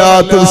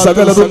ബന്ധമല്ലാത്ത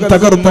സകലതും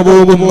തകർന്നു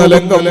പോകുന്ന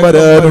ലംഘം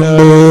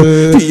വരാനുണ്ട്.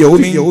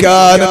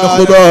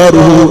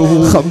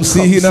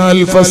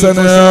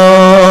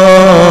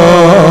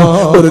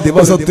 ഒരു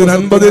ദിവസത്തിന്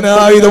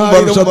 50,000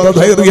 വർഷത്തെ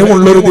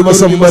ധൈര്യമുള്ളൊരു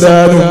ദിവസം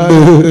വരാനുണ്ട്.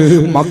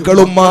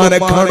 മക്കളും മാനെ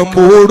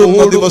കാണുമ്പോൾ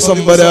ഓടുന്ന ദിവസം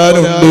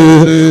വരാനുണ്ട്.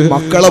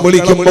 മക്കളെ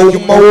വിളിക്കുമ്പോൾ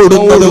ഉമ്മ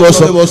ഓടുന്ന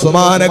ദിവസം,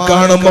 മാനെ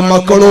കാണുമ്പോൾ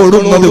മക്കൾ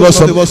ഓടുന്ന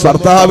ദിവസം,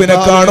 ഭർത്താവിനെ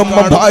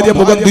കാണുമ്പോൾ ഭാര്യ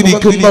മുഖം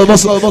തിരിക്കുന്ന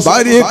ദിവസം,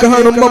 ഭാര്യയെ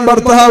കാണുമ്പോൾ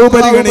ഭർത്താവ്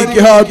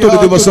പരിഗണിക്കാത്തൊരു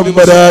ദിവസം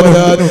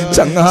വരാനുണ്ട്.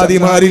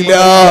 ചങ്ങാതിമാരില്ല,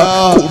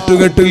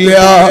 കൂട്ടുകെട്ടില്ല,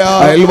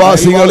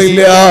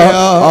 അയൽവാസികളില്ല,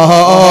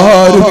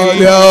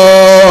 ആരുമില്ല.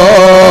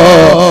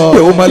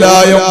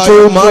 യൗമലായം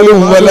ഫൗമാലും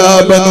വലാ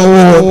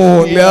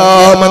ബനൂൻ ലാ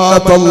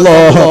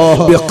മന്നതല്ലാഹ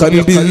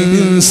ബിഖൽബിൻ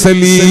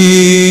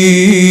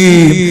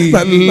സലീം.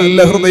 നല്ല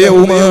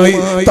ഹൃദയവുമായി,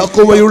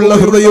 തഖ്വയുള്ള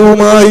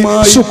ഹൃദയവുമായി,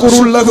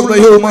 ശുക്റുള്ള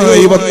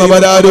ഹൃദയവുമായി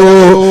വന്നവരാരോ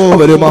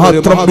അവര്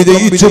മാത്രം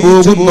വിജയിച്ചു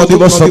പോകുന്ന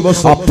ദിവസം,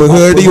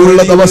 അപ്പേടിയുള്ള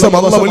ദിവസം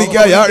അല്ലാഹ്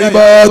വിളിക്കുക, യാ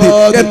ഇബാദി,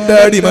 എന്റെ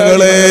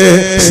അടിമകളെ,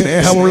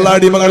 സ്നേഹമുള്ള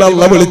അടിമകളെ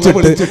അല്ലാഹ്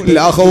വിളിച്ചിട്ട്,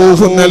 ലാ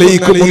ഖൗഫുൻ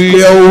അലൈക്കുമുൽ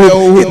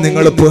യൗം,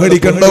 നിങ്ങൾ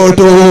പേടിക്കണ്ട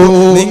കേട്ടോ,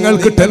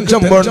 നിങ്ങൾക്ക്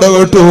ടെൻഷൻ വേണ്ട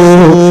കേട്ടോ,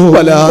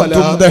 വലാ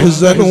അൻതും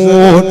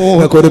തഹ്സനൂൻ,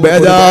 നിങ്ങൾക്കൊരു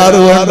ബേജാറ്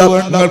വേണ്ട,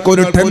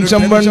 നിങ്ങൾക്കൊരു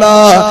ടെൻഷൻ വേണ്ട.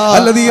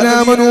 അല്ലദീന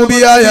ആമനൂ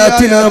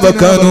ബിആയാതിനാ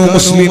വകാനൂ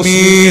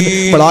മുസ്ലിമീൻ,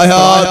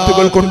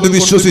 ആയാത്തുകൾ കൊണ്ട്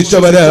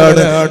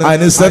വിശ്വസിച്ചവരാണ്,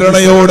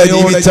 അനുസരണയോടെ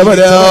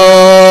ജീവിച്ചവരാ.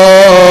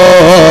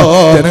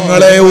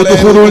 ജനങ്ങളെ,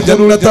 ഉദ്ഖുലുൽ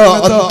ജന്നത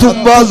അൻതും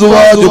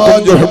വഅസ്വാജുകും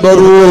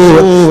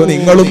തുഹ്ബറൂൻ,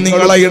 നിങ്ങളും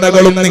നിങ്ങളുടെ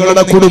ഇണകളും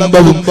നിങ്ങളുടെ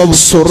കുടുംബവും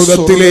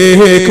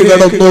സ്വർഗ്ഗത്തിലേക്ക്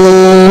കടന്നു.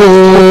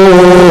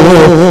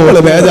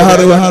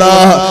 ബേജാറ് വേണ്ട,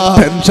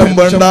 ടെൻഷൻ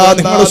വേണ്ട,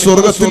 നിങ്ങൾ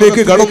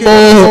സ്വർഗ്ഗത്തിലേക്ക് കടന്നു.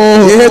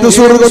 ഏത്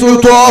സ്വർഗ്ഗം?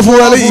 യുത്വാഫു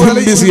അലൈഹിം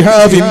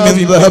ബിസിഹാബിൻ മിൻ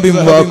ദഹബിൻ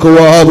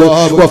വഅക്വാബ്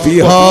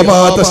വഫീഹാ മാ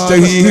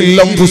തസ്തഹീഹിൽ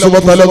അൻഫുസു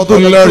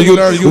വതലദ്ദുൽ അയ്യുൻ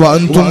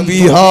വഅൻതും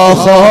ഫീഹാ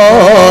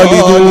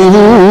ഖാലിദൂൻ.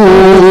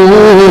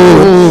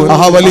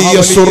 ആ വലിയ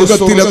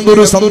സ്വർഗ്ഗത്തിൽ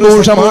എന്തൊരു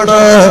സന്തോഷമാണ്!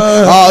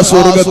 ആ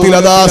സ്വർഗ്ഗത്തിൽ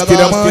അതാ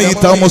സ്ഥിരമായി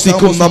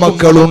താമസിക്കുന്ന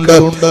മക്കളുണ്ട്.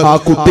 ആ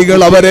കുട്ടികൾ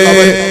അവരെ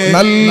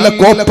നല്ല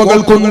കോപ്പകൾ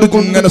കൊണ്ട്,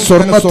 ഇങ്ങനെ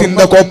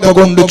സ്വർണത്തിന്റെ കോപ്പ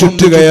കൊണ്ട്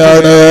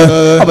ചുറ്റുകയാണ്.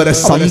 അവരെ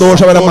സന്തോഷം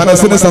സന്തോഷം, അവരെ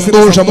മനസ്സിന്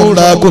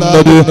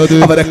സന്തോഷമുണ്ടാക്കുന്നത്,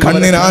 അവരെ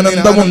കണ്ണിന്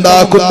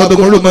ആനന്ദമുണ്ടാക്കുന്നത്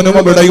മുഴുവനും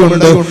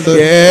അവിടെയുണ്ട്.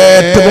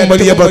 ഏറ്റവും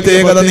വലിയ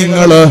പ്രത്യേകത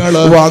നിങ്ങൾ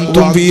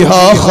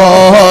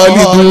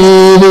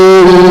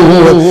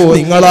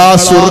നിങ്ങൾ ആ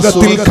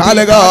സ്വർഗത്തിൽ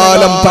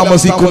കാലകാലം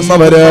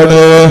താമസിക്കുന്നവരാണ്.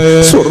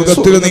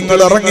 സ്വർഗത്തിൽ നിങ്ങൾ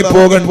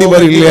ഇറങ്ങിപ്പോകേണ്ടി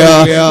വരില്ല.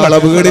 നിങ്ങളെ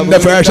വീടിന്റെ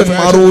ഫാഷൻ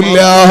മാറൂല്ല.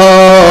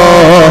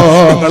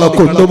 നിങ്ങളെ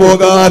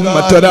കൊണ്ടുപോകാൻ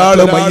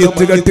മറ്റൊരാള്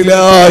മയ്യത്ത്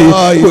കെട്ടിലായി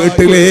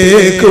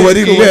വീട്ടിലേക്ക്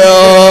വരില്ല.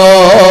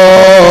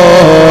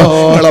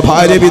 നിങ്ങളെ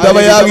ഭാര്യ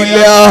വിധവയാകില്ല.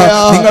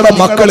 നിങ്ങളുടെ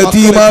മക്കള്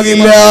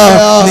തീമാകില്ല.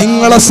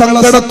 നിങ്ങളെ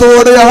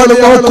സങ്കടത്തോടെ ആള്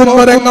നോക്കുന്ന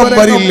രംഗം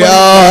വരില്ല.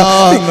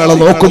 നിങ്ങളെ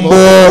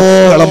നോക്കുമ്പോ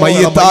നിങ്ങളെ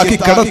മയ്യത്താക്കി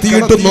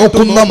കടത്തിയിട്ട്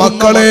നോക്കുന്ന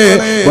മക്കളെ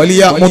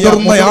വലിയ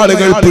മുതിർന്ന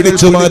ആളുകൾ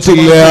പിടിച്ചു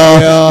മാറ്റില്ല.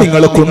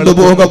 നിങ്ങൾ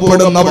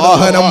കൊണ്ടുപോകപ്പെടുന്ന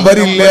വാഹനം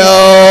വരില്ല.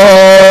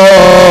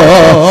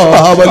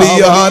 ആ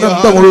വലിയ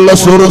ആനന്ദമുള്ള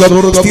സ്വർഗ്ഗം,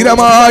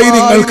 സ്ഥിരമായി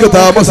നിങ്ങൾക്ക്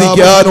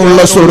താമസിക്കാനുള്ള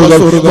സ്വർഗ്ഗം.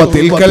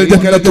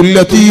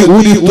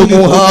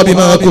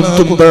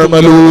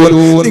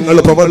 നിങ്ങൾ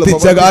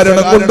പ്രവർത്തിച്ച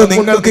കാരണം കൊണ്ട്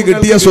നിങ്ങൾക്ക്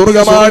കിട്ടിയ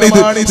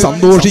സ്വർഗമാണിത്.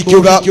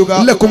 സന്തോഷിക്കുക.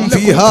 ലക്കും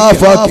ഫീഹാ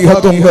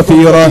ഫാകിഹത്തുൻ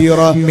കസീറ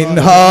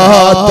മിൻഹാ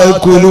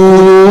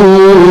തഅകുലൂൻ.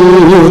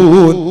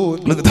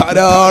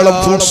 ധാരാളം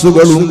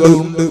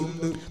ഫ്രൂട്ട്സുകളുണ്ട്.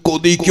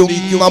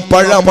 കൊതിക്കുന്ന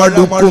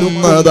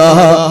പഴമടുക്കുന്നതാ,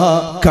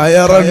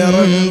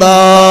 കയറണ്ട.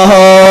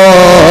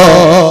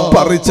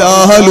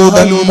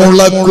 പറിച്ചാലുടൻ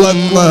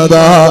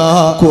മുളക്കുന്നതാ,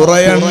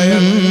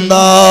 കുറയണ്ട.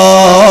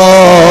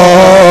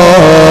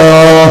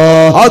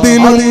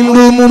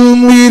 അതിലുണ്ട്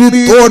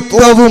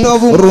മുന്തിരിത്തോട്ടവും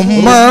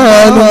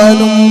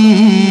റുമ്മാനും,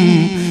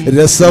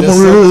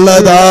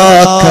 രസമുള്ളതാ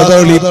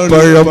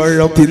കദളിപ്പഴം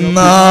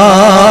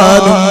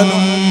തിന്നാനും.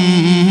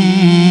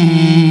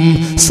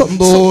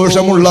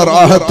 സന്തോഷമുള്ള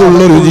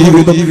റാഹത്തുള്ളൊരു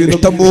ജീവിതം,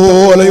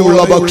 ഇഷ്ടംപോലെയുള്ള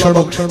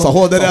ഭക്ഷണം.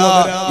 സഹോദര,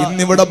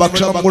 ഇന്നിവിടെ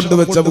ഭക്ഷണം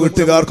കൊണ്ടുവച്ച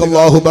വീട്ടുകാർക്ക്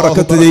അല്ലാഹു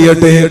ബറക്കത്ത്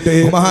ചെയ്യട്ടെ.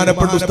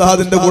 ബഹുമാനപ്പെട്ട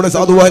ഉസ്താദിന്റെ കൂടെ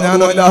സാധുവാ ഞാൻ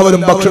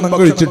എല്ലാവരും ഭക്ഷണം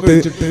കഴിച്ചിട്ട്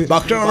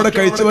ഭക്ഷണം അവിടെ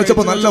കഴിച്ചു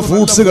വെച്ചപ്പോ നല്ല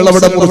ഫ്രൂട്ട്സുകൾ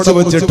അവിടെ മുറിച്ചു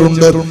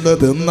വെച്ചിട്ടുണ്ട്.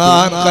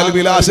 തിന്നാൻ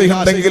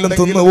കൽവിലാശയുണ്ടെങ്കിലും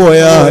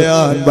തിന്നുപോയാൽ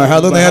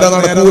അത് നേരെ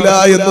നടക്കൂല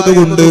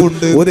എന്നതുകൊണ്ട്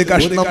ഒരു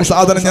കഷ്ണം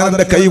സാധനം ഞാൻ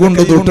എന്റെ കൈ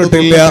കൊണ്ട്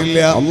തൊട്ടിട്ടില്ല.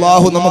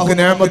 അല്ലാഹു നമുക്ക്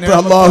നിഅമത്ത്,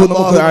 അല്ലാഹു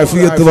നമുക്ക്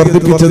ആഫിയത്ത്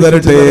വർദ്ധിപ്പിച്ചു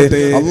തരട്ടെ.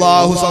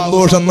 അല്ലാഹു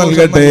സന്തോഷം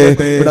നൽകട്ടെ.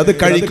 ഇവിടെ അത്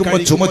കഴിക്കുമ്പോ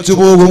ചുമച്ചു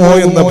പോകുമോ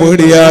എന്ന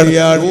പേടിയാണ്.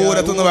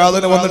 ദൂരത്തുനിന്ന്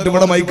വേദന വന്നിട്ട്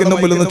ഇവിടെ മൈക്കിന്റെ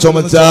മുമ്പിൽ നിന്ന്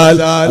ചുമച്ചാൽ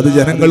അത്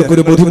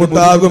ജനങ്ങൾക്കൊരു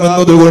ബുദ്ധിമുട്ടാകും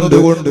എന്നതുകൊണ്ട്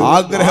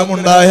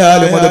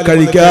ആഗ്രഹമുണ്ടായാലും അത്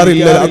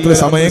കഴിക്കാറില്ല. രാത്രി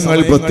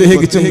സമയങ്ങളിൽ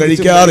പ്രത്യേകിച്ചും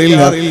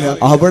കഴിക്കാറില്ല.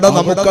 അവിടെ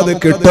നമുക്കത്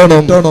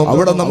കിട്ടണം.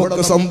 അവിടെ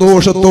നമുക്ക്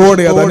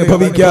സന്തോഷത്തോടെ അത്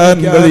അനുഭവിക്കാൻ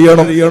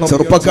കഴിയണം.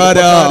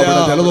 ചെറുപ്പക്കാരാ,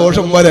 അവിടെ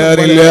ജലദോഷം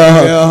വരാനില്ല.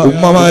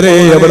 ഉമ്മമാരെ,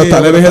 അവിടെ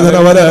തലവേദന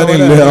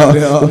വരാനില്ല.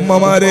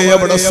 ഉമ്മമാരെ,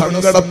 അവിടെ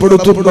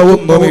സങ്കടപ്പെടുത്തുന്ന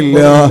ഒന്നുമില്ല.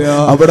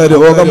 അവിടെ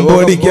രോഗം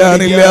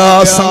പേടിക്കാനില്ല,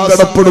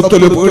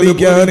 സങ്കടപ്പെടുത്തൽ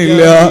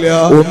പേടിക്കാനില്ല,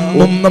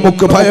 ഒന്നും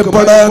നമുക്ക്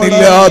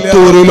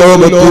ഭയപ്പെടാനില്ലാത്തൊരു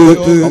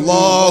ലോകത്ത്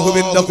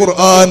അല്ലാഹുവിന്റെ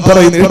ഖുർആൻ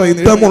പറയുന്ന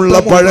ഇഷ്ടമുള്ള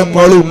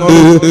പഴങ്ങളുണ്ട്.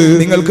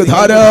 നിങ്ങൾക്ക്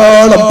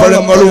ധാരാളം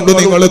പഴങ്ങളുണ്ട്,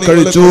 നിങ്ങൾ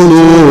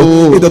കഴിച്ചോളൂ.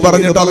 ഇത്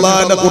പറഞ്ഞിട്ട്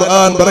അല്ലാഹുവിന്റെ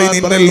ഖുർആൻ പറയുന്നു,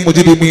 ഇന്നൽ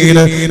മുജ്രിമീന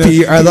ഫീ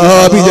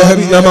അദാബി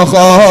ജഹന്നമ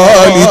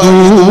ഖാലിദൂൻ.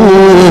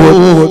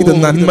 ഇത്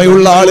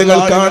നന്മയുള്ള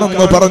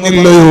ആളുകൾക്കാണെന്ന്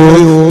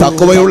പറഞ്ഞില്ലയോ?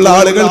 തഖ്വയുള്ള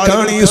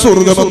ആളുകൾക്കാണ് ഈ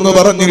സ്വർഗ്ഗമെന്ന്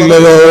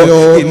പറഞ്ഞില്ലയോ?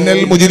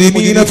 ഇന്നൽ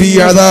മുജ്രിമീന ഫീ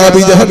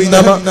അദാബി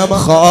ജഹന്നമ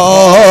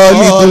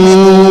ഖാലിദൂൻ.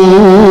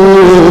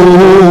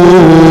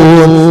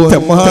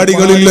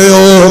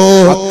 തെമ്മാടികളില്ലയോ?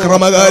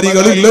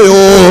 അക്രമകാരികളില്ലയോ?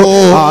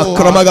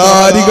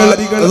 അക്രമകാരികൾ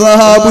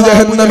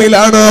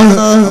ജഹന്നമിലാണ്.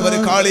 അവർ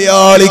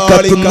കാളിയാളി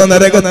കത്തുന്ന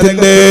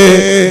നരകത്തിന്റെ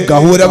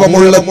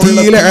ഗൗരവമുള്ള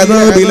തീയിലെ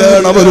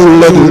അദാബിലാണ്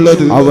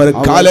അവരുള്ളത്. അവർ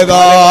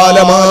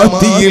കാലകാലമാ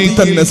തീയിൽ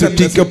തന്നെ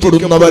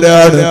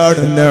ശിക്ഷിക്കപ്പെടുന്നവരാണ്.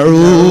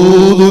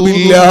 നഊദു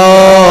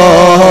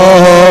ബില്ലാഹ്.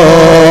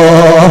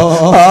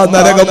 ആ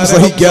നരകം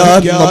സഹിക്കാൻ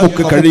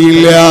നമുക്ക്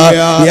കഴിയില്ല.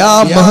 യാ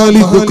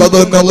മാലികു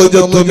ഖദ്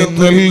നളജതു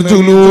മിനൽ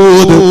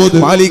ജുലൂദ്.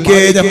 മാലികേ,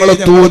 ഞങ്ങളെ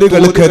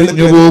തോലുകൾ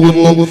കരിഞ്ഞു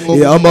പോകുന്നു.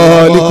 യാ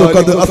മാലികു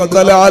ഖദ്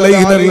അഖല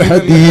അലൈനൽ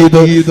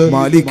ഹദീദ്.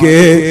 മാലികേ,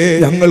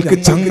 ഞങ്ങൾക്ക്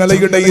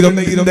ചങ്ങലയുടെ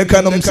ഇരുമ്പിന്റെ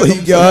കനം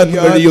സഹിക്കാൻ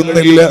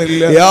കഴിയുന്നില്ല.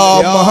 യാ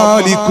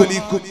മാലികു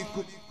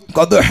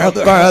ഖദ്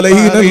ഹഖ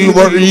അലൈനൽ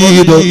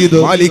വഈദ്.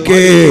 മാലികേ,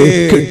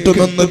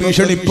 കിട്ടുമെന്ന്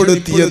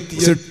ഭീഷണിപ്പെടുത്തിയ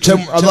ശിക്ഷ,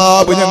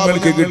 അദാബ്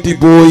ഞങ്ങൾക്ക്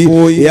കിട്ടിപ്പോയി.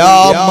 യാ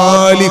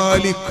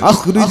മാലിക്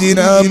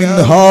അഖ്രിജ്നാ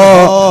മിൻഹാ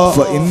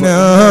ഫഇന്നാ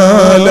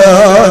ലാ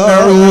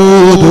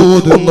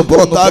നഊദ്. ഒന്ന്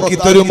പുറത്താക്കി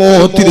തരുമോ?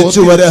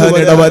 തിരിച്ചു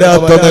വരാനിട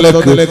വരാത്ത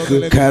നിലക്ക്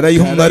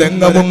കരയുന്ന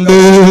രംഗമുണ്ട്.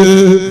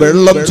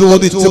 വെള്ളം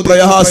ചോദിച്ച്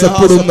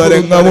പ്രയാസപ്പെടുന്ന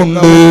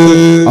രംഗമുണ്ട്.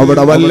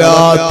 അവിടെ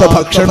വല്ലാത്ത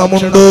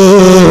ഭക്ഷണമുണ്ട്.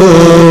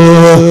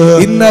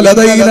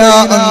 ഇന്നലദൈനാ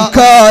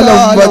അൻകാലം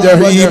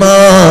വജഹീമാ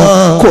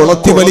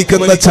കൊളത്തി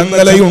വലിക്കുന്ന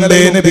ചങ്ങലയുണ്ട്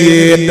നബിയേ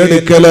എന്റെ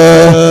അടുക്കല്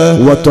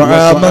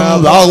വതആമൻ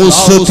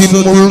ദാഉസ്സത്തിൻ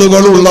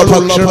മുള്ളുകളുള്ള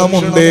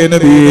ഭക്ഷണമുണ്ട്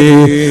നബിയേ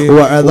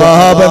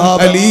വഅദാബൻ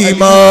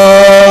അലീമാ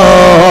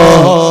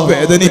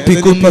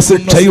വേദനിപ്പിക്കുന്ന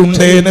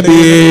ശിക്ഷയുണ്ട്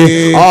നബിയേ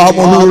ആ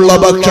മുള്ളുള്ള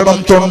ഭക്ഷണം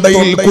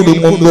തൊണ്ടയിൽ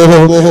കുടുങ്ങുമ്പോ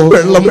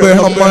വെള്ളം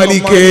വേണം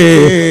മാലിക്കേ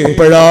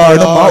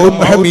അപ്പോഴാണ് മാഉൻ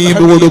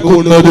ഹമീദ്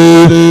കൊടുക്കുന്നത്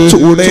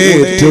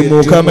ചൂടേറ്റ്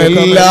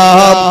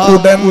മുഖമെല്ലാം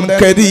ഉടൻ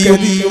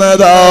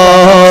കരിയുന്നതാ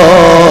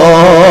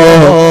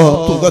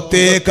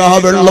മുഖത്തേക്ക് ആ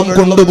വെള്ളം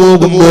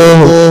കൊണ്ടുപോകുമ്പോ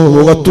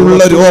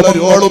മുഖത്തുള്ള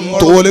രോമങ്ങളും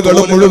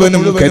തോലുകളും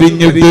മുഴുവനും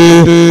കരിഞ്ഞിട്ട്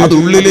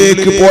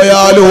അതുള്ളിലേക്ക്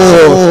പോയാലോ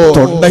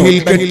തൊണ്ടയിൽ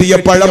കെട്ടിയ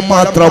പഴം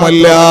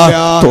മാത്രമല്ല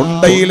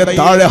തൊണ്ടയിലെ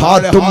താഴെ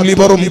ഹാർട്ടും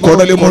ലിവറും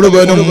കുടല്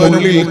മുഴുവനും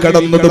ഉള്ളിൽ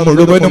കടന്നത്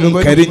മുഴുവനും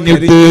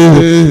കരിഞ്ഞിട്ട്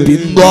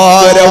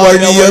പിന്ദ്വാര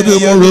വഴിയത്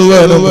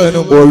മുഴുവനും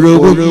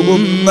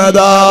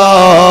ഒഴുകുന്നതാ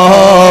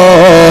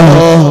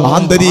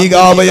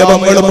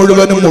ആന്തരികാവയവങ്ങൾ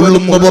മുഴുവനും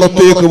ഉള്ളുന്ന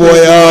പുറത്തേക്ക്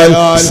പോയാൽ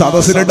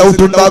സദസ്സിന്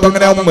ഡൗട്ട് ഉണ്ടാകും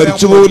അങ്ങനെ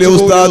മരിച്ചുപോലെ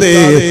ഉസ്താദേ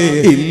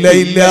ഇല്ല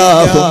ഇല്ല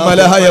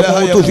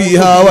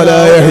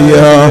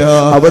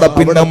അവിടെ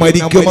പിന്നെ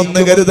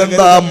മരിക്കുമെന്ന്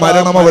കരുതണ്ട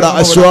മരണം അവിടെ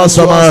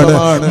ആശ്വാസമാണ്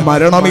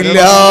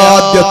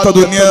മരണമില്ലാത്ത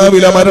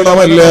ദുനിയാവിലെ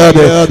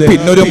മരണമല്ലാതെ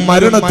പിന്നൊരു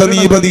മരണത്തെ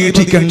നീ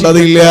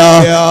പ്രതീക്ഷിക്കേണ്ടതില്ല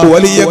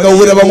വലിയ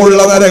ഗൗരവമുള്ള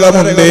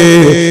നരകമുണ്ട്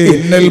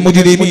ഇന്നൽ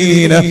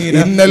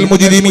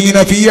മുജ്രിമീന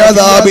ഫീ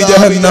അദാബി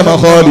ജഹന്നമ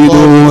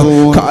ഖാലിദൂൻ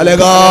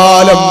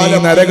കാലകാലം നീ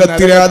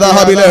നരകത്തിലെ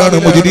അദാബിലാണ്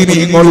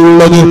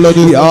മുജ്രിമീങ്ങളുള്ളത്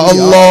യാ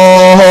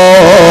അല്ലാഹ്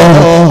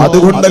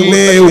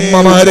അതുകൊണ്ടല്ലേ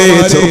ഉമ്മമാരെ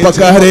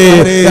ചെറുപ്പക്കാരെ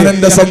ഞാൻ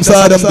എന്റെ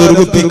സംസാരം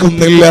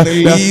ദുർഗുപ്പിക്കുന്നില്ല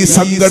ഈ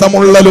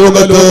സങ്കടമുള്ള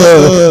ലോകത്ത്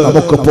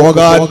നമുക്ക്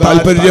പോകാൻ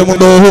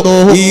താല്പര്യമുണ്ടോ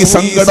ഈ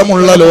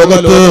സങ്കടമുള്ള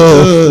ലോകത്ത്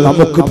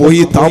നമുക്ക്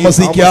പോയി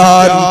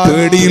താമസിക്കാൻ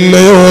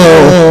പേടിയില്ലയോ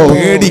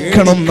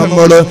പേടിക്കണം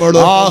നമ്മള്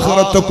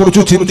ആഖിറത്തെ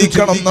കുറിച്ച്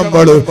ചിന്തിക്കണം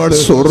നമ്മള്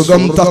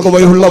സ്വർഗം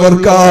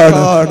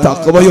തഖ്വയുള്ളവർക്കാണ്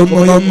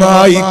തഖ്വയൊന്ന്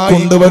നന്നായി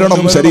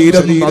കൊണ്ടുവരണം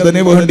ശരീരം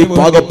അതിനു വേണ്ടി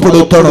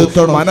പാകപ്പെടുത്തണം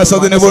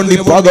മനസ്സതിനു വേണ്ടി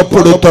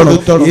പാകപ്പെടുത്തണം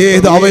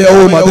ഏത്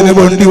അവയവവും അതിനു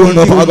വേണ്ടി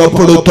ഒന്ന്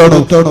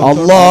പാകപ്പെടുത്തണം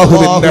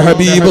അല്ലാഹുവിന്റെ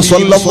ഹബീബ്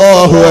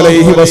സ്വല്ലല്ലാഹു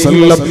അലൈഹി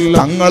വസല്ലം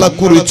തങ്ങളെ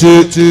കുറിച്ച്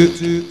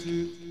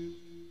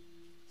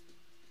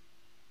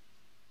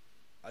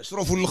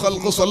അഷ്റഫുൽ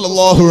ഖൽഖ്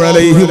സ്വല്ലല്ലാഹു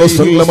അലൈഹി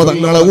വസല്ലം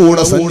തങ്ങളെ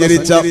കൂടെ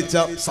സഞ്ചരിച്ച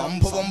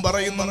സംഭവം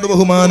പറയുന്നുണ്ട്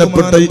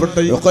ബഹുമാനപ്പെട്ട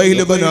ഉഖൈൽ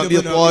ഇബ്നു അബി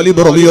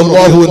ത്വാലിബ്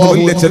റളിയല്ലാഹു അൻഹു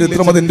വലിയ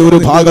ചരിത്രം അതിന്റെ ഒരു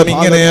ഭാഗം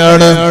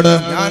ഇങ്ങനെയാണ്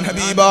ഞാൻ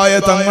ഹബീബായ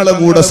തങ്ങളെ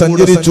കൂടെ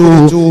സഞ്ചരിച്ചു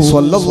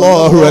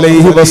സ്വല്ലല്ലാഹു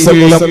അലൈഹി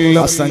വസല്ലം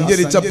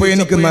സഞ്ചരിച്ചപ്പോൾ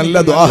എനിക്ക് നല്ല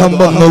ദാഹം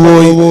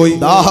വന്നുപോയി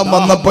ദാഹം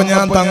വന്നപ്പോൾ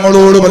ഞാൻ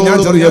തങ്ങളോട് ഞാൻ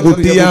ചെറിയ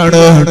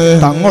കുട്ടിയാണ്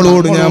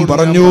തങ്ങളോട് ഞാൻ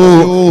പറഞ്ഞു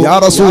യാ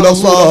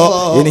റസൂലല്ലാഹ്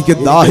എനിക്ക്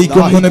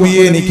ദാഹിക്കുന്നു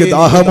നബിയേ എനിക്ക്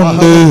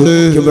ദാഹമുണ്ട്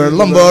എനിക്ക്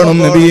വെള്ളം വേണം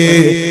നബിയേ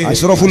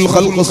അഷ്റഫുൽ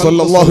ഖൽഖ്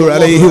സ്വല്ലല്ലാഹു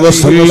അലൈഹി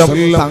വസല്ലം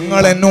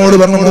തങ്ങൾ എന്നോട്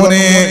പറഞ്ഞു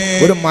മോനെ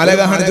ഒരു മല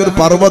കാണിച്ച ഒരു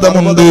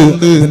പർവ്വതമുണ്ട്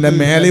അതിന്റെ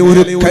മേലെ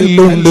ഒരു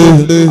കല്ലുണ്ട്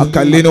ആ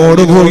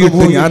കല്ലിനോട്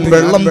പോയിട്ട് ഞാൻ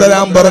വെള്ളം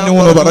തരാൻ പറഞ്ഞു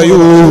എന്ന് പറയൂ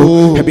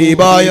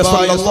ഹബീബായ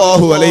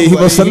സ്വല്ലല്ലാഹു അലൈഹി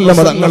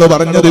വസല്ലം തങ്ങൾ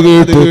പറഞ്ഞത്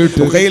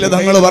കേട്ടു ഉഖൈൽ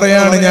തങ്ങൾ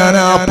പറയാണ് ഞാൻ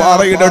ആ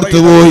പാറയുടെ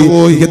അടുത്ത് പോയി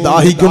എനിക്ക്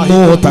ദാഹിക്കുന്നു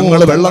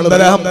തങ്ങൾ വെള്ളം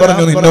തരാൻ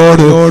പറഞ്ഞു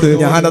നിന്നോട്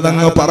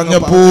ഞാനതങ്ങ്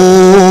പറഞ്ഞപ്പോ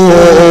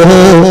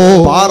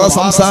പാറ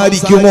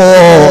സംസാരിക്കുമോ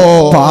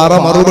പാറ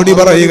മറുപടി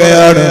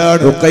പറയുകയാണ്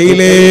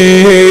ഉഖൈലേ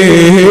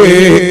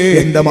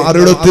എന്റെ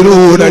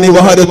മാറിടത്തിലൂടെ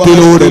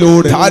അടിവാരത്തിലൂടെ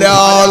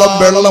ധാരാളം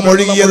വെള്ളം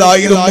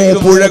ഒഴുകിയതായിരുന്നു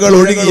പുഴകൾ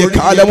ഒഴുകിയ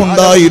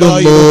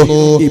കാലമുണ്ടായിരുന്നു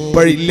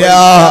ഇപ്പോഴില്ല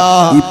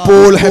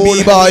ഇപ്പോൾ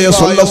ഹബീബായ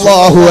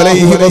സ്വല്ലല്ലാഹു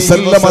അലൈഹി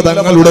വസല്ലം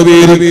തങ്ങളുടെ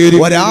പേരിൽ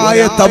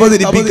ഒരായത്ത്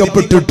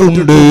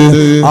അവതരിപ്പിക്കപ്പെട്ടിട്ടുണ്ട്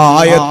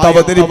ആയത്ത്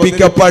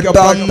അവതരിപ്പിക്കപ്പെട്ട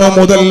അന്ന്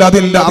മുതൽ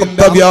അതിന്റെ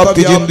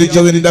അർത്ഥവ്യാപ്തി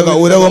ചിന്തിച്ചതിന്റെ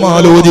ഗൗരവം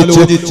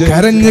ആലോചിച്ച്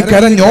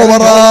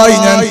കരഞ്ഞോവറായി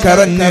ഞാൻ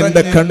കരഞ്ഞ്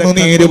എന്റെ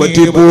കണ്ണുനീര്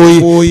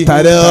പറ്റിപ്പോയി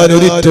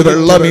തരാനൊരിറ്റ്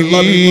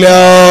വെള്ളമില്ല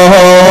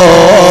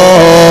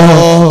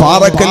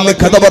പാറക്കല്ല്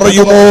കഥ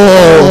പറയുമോ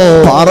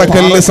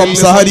പാറക്കല്ല്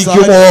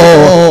സംസാരിക്കുമോ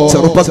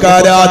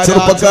ചെറുപ്പക്കാരാ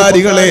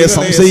ചെറുപ്പക്കാരികളെ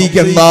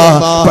സംശയിക്കണ്ട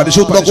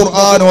പരിശുദ്ധ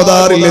ഖുർആൻ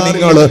ഓതാറില്ല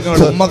നിങ്ങൾ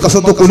ثم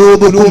قست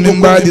قلوبكم من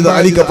بعد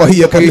ذلك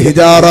فهي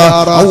كالحجارة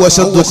أو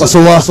أشد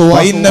قسوة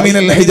وإن من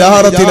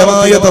الحجارة لما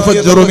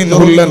يتفجر منه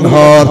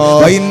الأنهار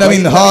وإن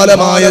منها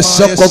لما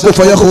يشقق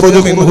فيخرج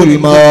منه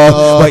الماء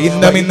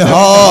وإن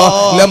منها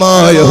لما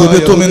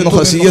يهبط من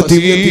خشية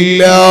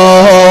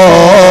الله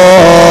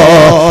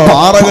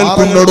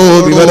പാറകൾക്കുണ്ടോ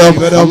വിവരം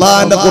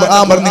അല്ലാഹുവിന്റെ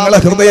ഖുർആൻ പറഞ്ഞു നിങ്ങളുടെ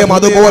ഹൃദയം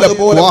അതുപോലെ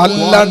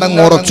വല്ലാണ്ട്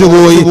അങ്ങ്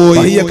ഉറച്ചുപോയി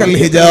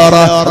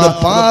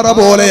പാറ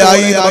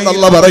പോലെയായി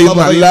അല്ലാഹു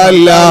പറയുന്നു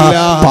അല്ല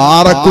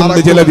പാറക്കുണ്ട്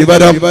ചില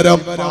വിവരം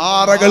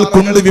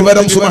പാറകൾക്കുണ്ട്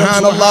വിവരം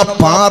സുബ്ഹാനല്ലാഹ്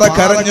പാറ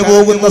കരഞ്ഞു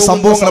പോകുന്ന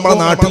സംഭവങ്ങൾ നമ്മുടെ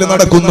നാട്ടിൽ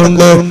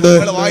നടക്കുന്നുണ്ട്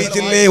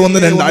വായിച്ചില്ലേ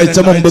 1-2 ആഴ്ച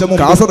മുമ്പ്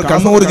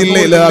കണ്ണൂർ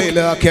ജില്ലയിലെ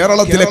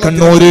കേരളത്തിലെ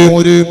കണ്ണൂർ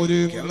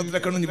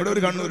ഇവിടെ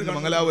ഒരു കണ്ണൂരുണ്ട്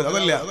മംഗലാപുരം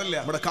അതല്ല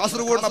നമ്മുടെ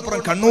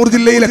കാസർഗോഡിനപ്പുറം കണ്ണൂർ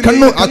ജില്ലയിലെ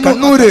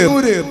കണ്ണൂര്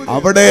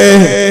അവിടെ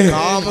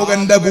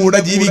കാമുകന്റെ കൂടെ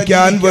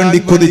ജീവിക്കാൻ വേണ്ടി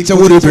കൊതിച്ച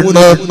ഒരു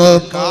പെണ്ണ്,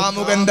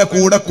 കാമുകന്റെ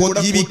കൂടെ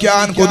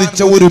ജീവിക്കാൻ കൊതിച്ച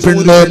ഒരു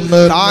പെണ്ണ്,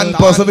 താൻ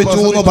പ്രസവിച്ചു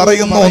എന്ന്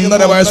പറയുന്ന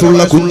 1.5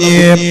 വയസ്സുള്ള കുഞ്ഞെ,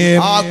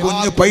 ആ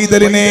കുഞ്ഞു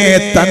പൈതലിനെ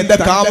തന്റെ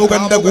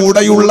കാമുകന്റെ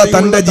കൂടെയുള്ള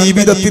തന്റെ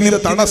ജീവിതത്തിന്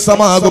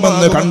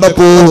തടസ്സമാകുമെന്ന്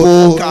കണ്ടപ്പോ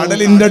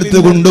കടലിന്റെ അടുത്ത്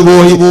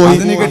കൊണ്ടുപോയി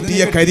അതിന്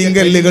കെട്ടിയ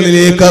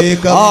കരിങ്കല്ലുകളിലേക്ക്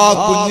ആ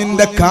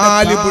കുഞ്ഞിന്റെ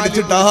കാല്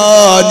പിടിച്ചിട്ട്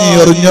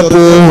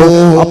എറിഞ്ഞപ്പോ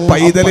ആ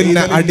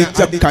പൈതലിനെ അടിച്ച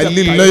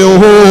കല്ലില്ലയോ,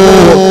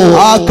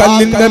 ആ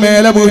കല്ലിന്റെ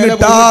മേലെ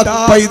വീണിട്ട് ആ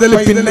പൈതൽ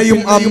പിന്നെയും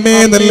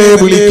അമ്മേന്നല്ലേ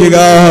വിളിക്കുക.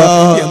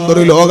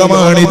 എന്തൊരു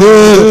ലോകമാണിത്,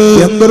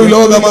 എന്തൊരു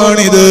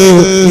ലോകമാണിത്.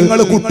 നിങ്ങൾ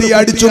കുട്ടിയെ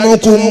അടിച്ചു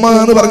നോക്കൂ, ഉമ്മ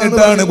എന്ന്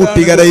പറഞ്ഞിട്ടാണ്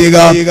കുട്ടി കരയുക.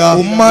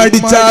 ഉമ്മ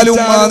അടിച്ചാലും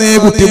ഉമ്മാനേ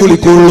കുട്ടി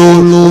വിളിക്കുള്ളൂ.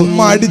 ഉമ്മ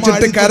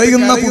അടിച്ചിട്ട്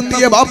കരയുന്ന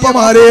കുട്ടിയെ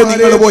ബാപ്പമാരെ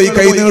നിങ്ങൾ പോയി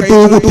കൈ നീട്ടൂ,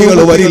 കുട്ടികൾ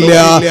വരില്ല.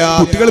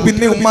 കുട്ടികൾ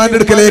പിന്നെ ഉമ്മാന്റെ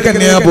അടുക്കലേക്ക്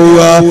തന്നെയാ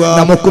പോവുക.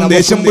 നമുക്കും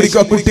ദേഷ്യം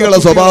പിടിക്കുക കുട്ടികളെ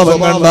സ്വഭാവം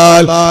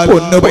കണ്ടാൽ.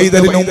 പൊന്നു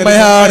പൈതലിന്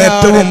ഉമ്മയാണ്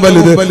ഏറ്റവും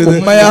വലുത്,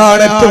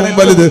 ഉമ്മയാണ് ഏറ്റവും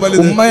വലുത്,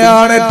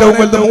 ഉമ്മയാണ് ഏറ്റവും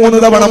വലുത്. 3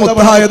 തവണ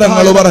മുത്തായ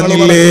തങ്ങൾ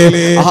പറഞ്ഞില്ലേ,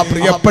 ആ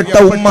പ്രിയപ്പെട്ട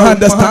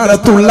ഉമ്മാന്റെ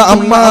സ്ഥാനത്തുള്ള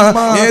അമ്മ.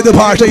 ഏത്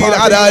ഭാഷയിൽ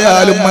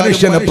ആരായാലും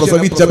മനുഷ്യനെ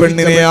പ്രസവിച്ച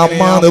പെണ്ണിനെ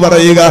അമ്മ എന്ന്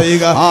പറയുക.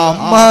 ആ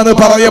അമ്മ എന്ന്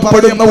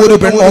പറയപ്പെടുന്ന ഒരു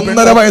പെണ്ണ്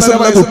 1.5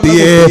 വയസ്സുള്ള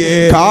കുട്ടിയെ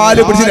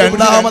കാല് പിടിച്ച്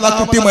രണ്ടാമത് ആ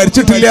കുട്ടി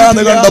മരിച്ചിട്ടില്ല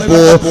എന്ന്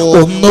കണ്ടപ്പോ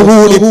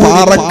ഒന്നുകൂടി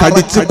പാറ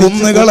കടിച്ച്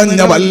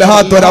കുന്നുകളഞ്ഞ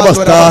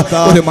വല്ലാത്തൊരവസ്ഥ.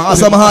 1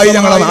 മാസമായി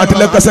ഞങ്ങളുടെ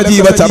നാട്ടിലൊക്കെ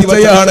സജീവ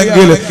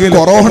ചർച്ചയാണെങ്കിൽ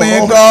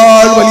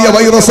കൊറോണയേക്കാൾ വലിയ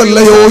വൈറസ്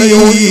അല്ലയോ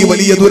ഈ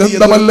വലിയ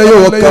ദുരന്തമല്ലയോ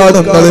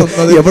കാണുന്നത്.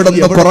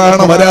 എവിടുന്ന് ഖുർആൻ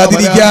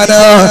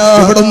വരാതിരിക്കാനാ,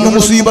 എവിടുന്ന്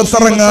മുസീബത്ത്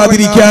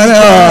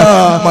ഇറങ്ങാതിരിക്കാനാ.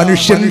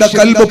 മനുഷ്യന്റെ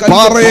കൽബ്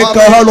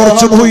പാറയേക്കാൾ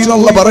ഉറച്ചുപോയി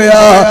എന്നുള്ള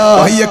പറയാ.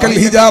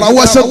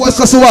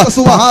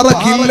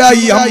 പാറക്കില്ല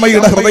ഈ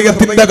അമ്മയുടെ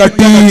ഹൃദയത്തിന്റെ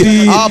കട്ടി,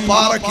 ആ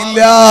പാറക്കില്ല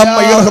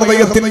അമ്മയുടെ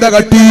ഹൃദയത്തിന്റെ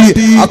കട്ടി.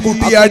 ആ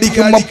കുട്ടിയെ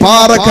അടിക്കുമ്പോ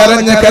പാറ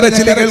കരഞ്ഞ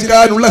കരച്ചിൽ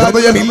കേൾക്കാനുള്ള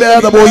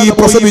ഹൃദയമില്ലാതെ പോയി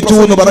പ്രസവിച്ചു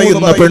എന്ന്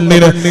പറയുന്ന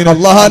പെണ്ണിന്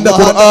അല്ലാഹുവിന്റെ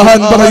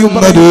ഖുർആൻ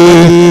പറയുന്നത്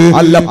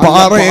അല്ല,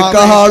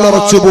 പാറയേക്കാൾ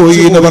ഉറച്ചുപോയി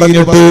എന്ന്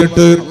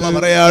പറഞ്ഞിട്ട്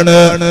പറയാണ്,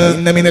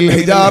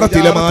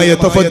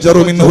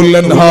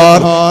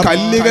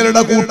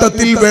 കല്ലുകളുടെ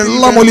കൂട്ടത്തിൽ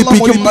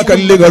വെള്ളമൊലിപ്പിക്കുന്ന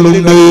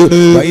കല്ലുകളുണ്ട്.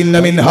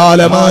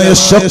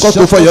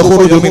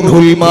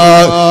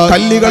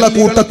 കല്ലുകളെ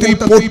കൂട്ടത്തിൽ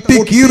പൊട്ടി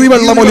കീറി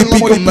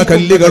വെള്ളമൊലിപ്പിക്കുന്ന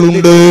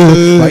കല്ലുകളുണ്ട്.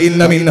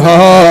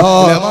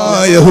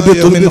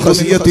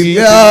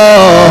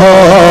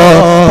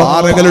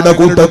 പാറകളുടെ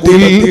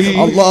കൂട്ടത്തിൽ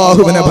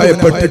അല്ലാഹുവിനെ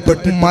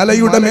ഭയപ്പെട്ടിട്ട്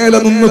മലയുടെ മേലെ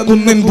നിന്ന്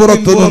കുന്നിൻ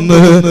പുറത്തു നിന്ന്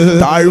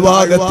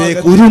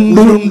താഴ്ഭാഗത്തേക്ക്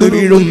ഉരുണ്ടുരുണ്ട്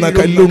വീഴുന്ന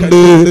കല്ലുണ്ട്.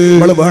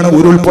 നമ്മൾ വേണം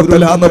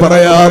ഉരുൾപൊട്ടലാന്ന്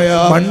പറയാം,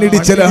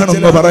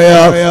 മണ്ണിടിച്ചലാണെന്ന്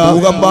പറയാം,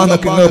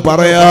 ഭൂകമ്പാന്നൊക്കെ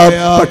പറയാം.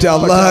 പക്ഷെ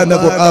അല്ലാഹുവിന്റെ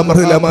ഖുർആൻ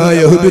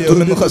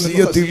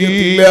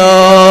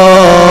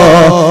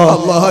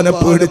അല്ലാഹുവിനെ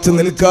പേടിച്ച്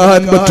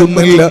നിൽക്കാൻ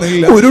പറ്റുന്നില്ല.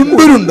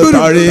 ഉരുണ്ടുരുണ്ട്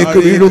താഴേക്ക്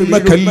വീഴുന്ന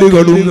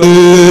കല്ലുകളുണ്ട്.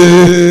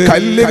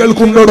 കല്ലുകൾ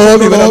കൊണ്ടോ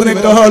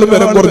വിവരത്തിനേക്കാളും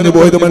വിവരം കുറഞ്ഞു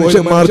പോയത്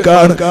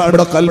മനുഷ്യന്മാർക്കാണ്.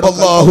 ഇവിടെ ഖൽബ്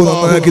അല്ലാഹു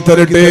നന്നാക്കി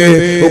തരട്ടെ.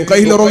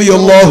 ഉഖൈൽ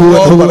റളിയല്ലാഹു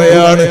അൻഹു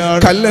പറയാണ്,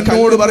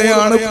 കല്ലനോട്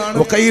പറയാണ്,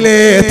 ഉഖൈലേ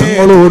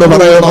തങ്ങളോട്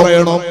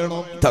പറയണം,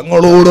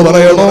 തങ്ങളോട്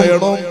പറയണം,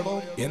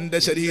 എന്റെ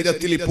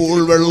ശരീരത്തിൽ ഇപ്പോൾ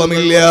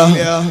വെള്ളമില്ല.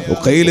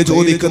 ഉഖൈല്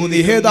ചോദിക്കുന്നത്,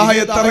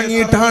 ഏതായത്ത്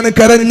ഇറങ്ങിയിട്ടാണ്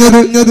കരഞ്ഞത്?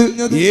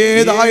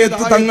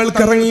 ഏതായത്ത്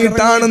തങ്ങൾക്ക്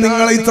ഇറങ്ങിയിട്ടാണ്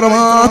നിങ്ങളെ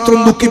ഇത്രമാത്രം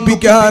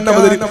ദുഃഖിപ്പിക്കാൻ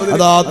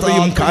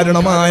അതാത്രയും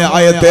കാരണമായ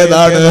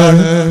ആയത്തേതാണ്?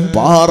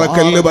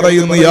 പാറക്കല്ല്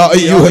പറയുന്നു, യാ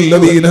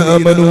അയ്യുഹല്ലദീന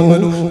ആമനൂ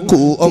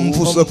ഖൂ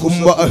അൻഫുസകും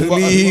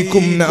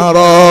വഅഹ്ലീകും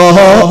നാറാ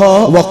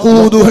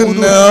വഖൂദുഹൻ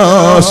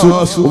നാസു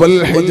വൽ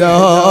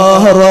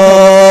ഹിജാറ.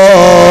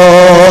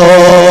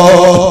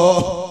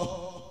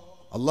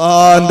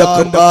 അല്ലാഹുവിന്റെ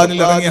ഖുർആനിൽ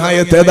ഇറങ്ങിയ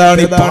ആയത്തേതാണ്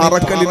ഈ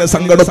പാറക്കല്ലിനെ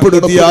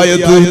സങ്കടപ്പെടുത്തിയ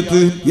ആയത്ത്.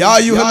 യാ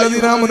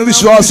അയ്യുഹല്ലദീന ആമനൂ,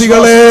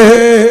 വിശ്വാസികളെ,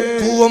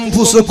 ഖൂ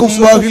അൻഫുസകും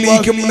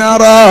വഅഹ്ലീകും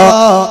നാറാ,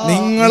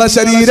 നിങ്ങളെ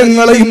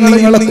ശരീരങ്ങളെയും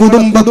നിങ്ങളെ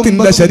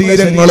കുടുംബത്തിന്റെ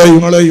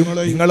ശരീരങ്ങളെയും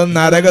നിങ്ങൾ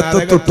നരകത്തെ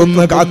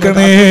തൊട്ടുന്ന്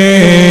കാക്കണേ.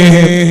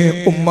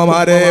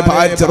 ഉമ്മമാരെ,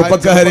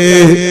 ചെറുപ്പക്കാരെ,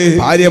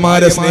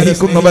 ഭാര്യമാരെ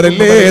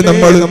സ്നേഹിക്കുന്നവരല്ലേ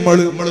നമ്മൾ.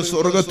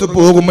 സ്വർഗത്ത്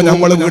പോകുമ്പോ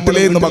നമ്മൾ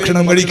വീട്ടിലെ നിന്ന്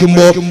ഭക്ഷണം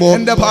കഴിക്കുമ്പോ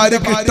എന്റെ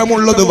ഭാര്യക്ക്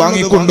ഇഷ്ടമുള്ളത്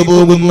വാങ്ങിക്കൊണ്ടു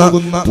പോകുന്ന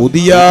പുതിയ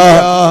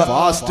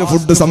ഫാസ്റ്റ്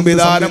ഫുഡ്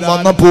സംവിധാനം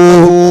വന്നപ്പോ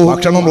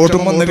ഭക്ഷണം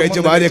റോട്ടും വന്ന്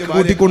കഴിച്ച് ഭാര്യക്ക്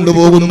കൂട്ടിക്കൊണ്ടു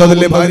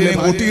പോകുന്നതല്ലേ, ഭാര്യയെ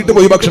കൂട്ടിയിട്ട്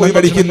പോയി ഭക്ഷണം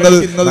കഴിക്കുന്നത്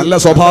നല്ല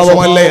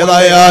സ്വഭാവമല്ലേ?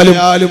 ഏതായാലും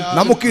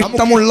നമുക്ക്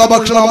ഇഷ്ടമുള്ള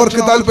ഭക്ഷണം,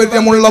 അവർക്ക്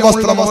താല്പര്യമുള്ള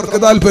വസ്ത്രം, അവർക്ക്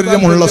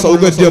താല്പര്യമുള്ള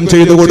സൗകര്യം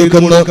ചെയ്തു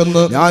കൊടുക്കുന്നു.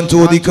 ഞാൻ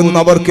ചോദിക്കുന്നു,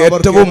 അവർക്ക്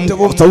ഏറ്റവും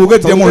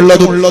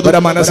സൗകര്യമുള്ളതും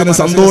ഒരു മനസ്സിന്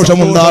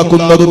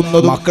സന്തോഷമുണ്ടാക്കുന്നതും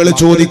മക്കള്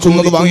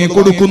ചോദിക്കുന്നത്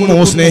വാങ്ങിക്കൊടുക്കുന്നു,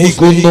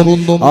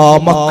 സ്നേഹിക്കുന്നു. ആ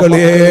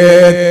മക്കളെ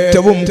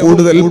ഏറ്റവും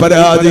കൂടുതൽ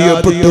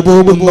പരാജയപ്പെട്ടു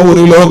പോകുന്ന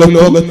ഒരു ലോകം,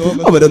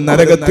 അവര്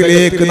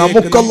നരകത്തിലേക്ക്.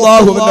 നമുക്ക്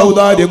അല്ലാഹുവിന്റെ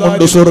ഔദാര്യം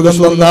കൊണ്ട് സ്വർഗം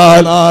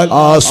തന്നാൽ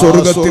ആ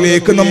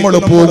സ്വർഗത്തിലേക്ക് നമ്മൾ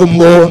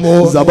പോകുമ്പോ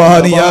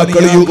സബാനിയാ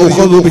സബാനിയാക്കൾ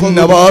യുഖദു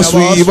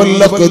ബിന്നവാസി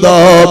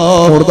വല്ലഖദാം,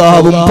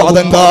 മുർദാവും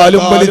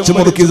പാദങ്കാലും വലിച്ചു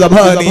മുറുക്കി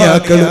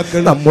സബാനിയാക്കൾ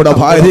നമ്മുടെ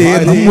ഭാര്യയെ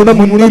നമ്മുടെ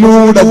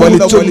മുന്നിലൂടെ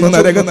വലിച്ചൊന്ന്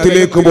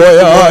നരകത്തിലേക്ക്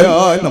പോയാൽ,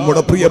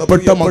 നമ്മുടെ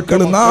പ്രിയപ്പെട്ട മക്കൾ,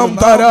 നാം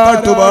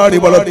താരാട്ടുപാടി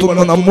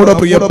വളർത്തുന്ന നമ്മുടെ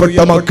പ്രിയപ്പെട്ട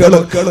മക്കൾ,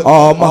 ആ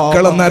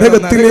മക്കളെ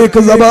നരകത്തിലേക്ക്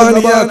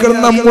സബാനിയാക്കൾ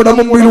നമ്മുടെ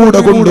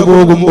മുമ്പിലൂടെ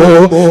കൊണ്ടുപോകുമ്പോ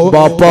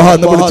ബാപ്പാ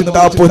എന്ന് വിളിച്ചിട്ട്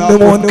ആ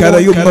പൊന്നുമോൻ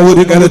കരയുന്ന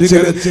ഒരു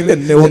കരച്ചിൽ,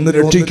 എന്നെ ഒന്ന്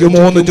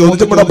രക്ഷിക്കുമോ എന്ന്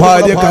ചോദിച്ച് നമ്മുടെ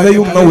ഭാര്യ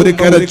കരയുന്ന ഒരു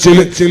കരച്ചിൽ,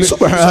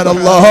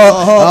 സുബ്ഹാനല്ലാഹ്,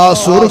 ആ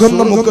സ്വർഗം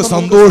നമുക്ക്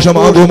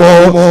സന്തോഷമാകുമോ?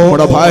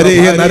 നമ്മുടെ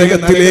ഭാര്യയെ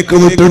നരകത്തിലേക്ക്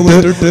വിട്ടിട്ട്,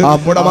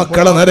 നമ്മുടെ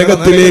മക്കളെ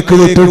നരകത്തിലേക്ക്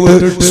വിട്ടിട്ട്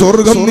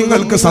സ്വർഗം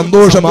നിങ്ങൾക്ക്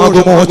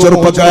സന്തോഷമാകുമോ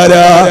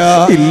ചെറുപ്പക്കാരാ?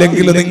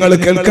 ഇല്ലെങ്കിൽ നിങ്ങൾ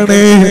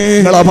കേൾക്കണേ,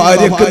 നിങ്ങളെ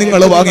ഭാര്യക്ക്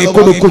നിങ്ങൾ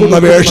വാങ്ങിക്കൊടുക്കുന്ന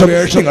വേഷം,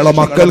 നിങ്ങളെ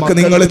മക്കൾക്ക്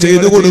നിങ്ങൾ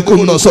ചെയ്തു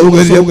കൊടുക്കുന്ന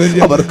സൗകര്യം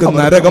അവർക്ക്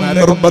നരകം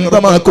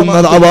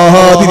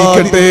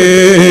നിർബന്ധമാക്കുന്നതാവാതിരിക്കട്ടെ,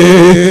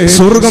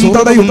 സ്വർഗം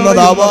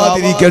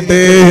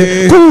തടയുന്നതാവാതിരിക്കട്ടെ.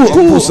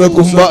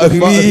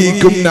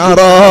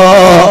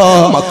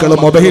 മക്കള്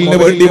മൊബൈലിന്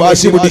വേണ്ടി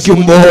വാശി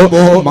പിടിക്കുമ്പോ,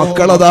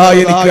 മക്കളതാ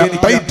എനിക്ക്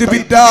ടൈറ്റ്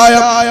ഫിറ്റായ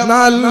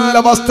നല്ല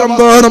വസ്ത്രം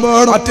വേണം,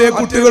 മറ്റേ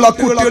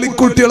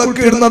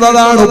കുട്ടികളൊക്കെ ഇടുന്നത്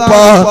അതാണ് ഉപ്പ,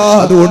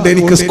 അതുകൊണ്ട്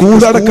എനിക്ക് സ്കൂൾ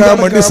അടക്കാൻ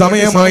വേണ്ടി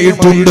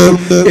സമയമായിട്ടുണ്ട്,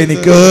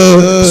 എനിക്ക്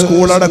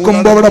സ്കൂൾ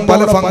അടക്കുമ്പോ അവിടെ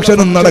പല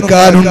ഫംഗ്ഷനും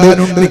നടക്കാനുണ്ട്,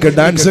 എനിക്ക്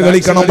ഡാൻസ്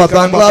കളിക്കണം,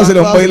 10ാം ക്ലാസ്സിൽ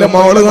 9ലെ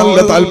മോള് നല്ല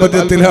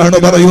താല്പര്യത്തിലാണ്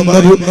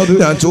പറയുന്നത്.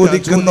 ഞാൻ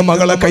ചോദിക്കുന്ന,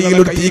 മകളെ കയ്യിൽ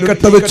ഒരു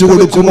തീക്കട്ട വെച്ചു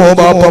കൊടുക്കുമോ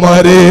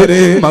ബാപ്പമാരെ?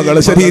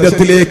 മകളെ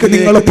ശരീരത്തിലേക്ക്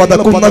നിങ്ങൾ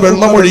പതക്കുന്ന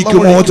വെള്ളം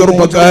ഒഴിക്കുമോ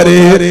ചെറുപ്പക്കാരെ?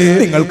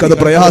 നിങ്ങൾക്കത്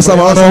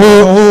പ്രയാസമാണോ?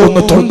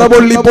 ഒന്ന് തൊണ്ട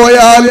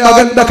പൊള്ളിപ്പോയാൽ,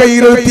 മകന്റെ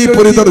കയ്യിൽ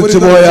തീപ്പൊരി തെറിച്ചു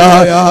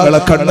പോയാൽ മകളെ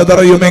കണ്ണ്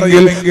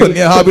തെറയുമെങ്കിൽ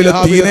ദുനിയാവിലെ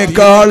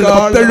തീനേക്കാൾ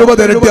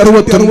 70 ഇരട്ടി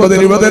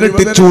 69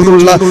 ഇരട്ടി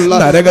ചൂടുള്ള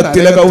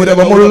നരകത്തിലെ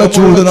ഗൗരവമുള്ള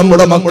ചൂട്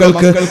നമ്മുടെ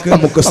മക്കൾക്ക്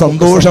നമുക്ക്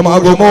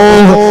സന്തോഷമാകുമോ?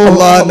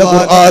 അല്ലാഹുവിന്റെ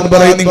ഖുർആൻ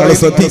പറയും, നിങ്ങൾ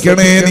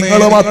ശ്രദ്ധിക്കണേ,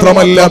 നിങ്ങൾ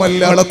മാത്രമല്ല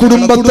നിങ്ങളുടെ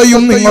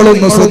കുടുംബത്തെയും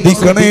നിങ്ങളൊന്ന്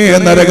ശ്രദ്ധിക്കണേ.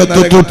 നരകത്ത്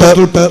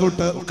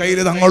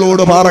കയ്യില്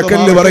തങ്ങളോട്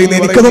പാറക്കല്ല് പറയുന്നത്,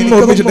 എനിക്കതൊന്നും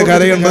ഓർമ്മിച്ചിട്ട്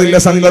കരയേണ്ടതില്ല,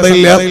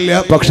 സങ്കടമില്ല.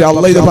 പക്ഷെ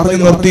അള്ളാഹ് ഇത്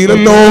പറഞ്ഞു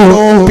നിർത്തിയില്ലല്ലോ.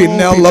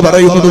 പിന്നെ അള്ളാഹ്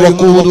പറയുന്നത്,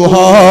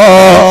 ആ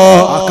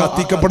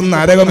കത്തിക്കപ്പെടുന്ന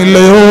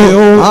നരകമില്ലയോ,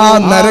 ആ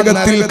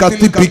നരകത്തിൽ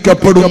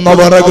കത്തിപ്പിക്കപ്പെടുന്ന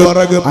വിറക്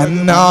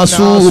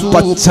അന്നാസു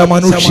പച്ച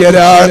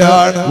മനുഷ്യരാണ്,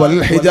 വൽ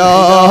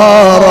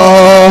ഹിജാറ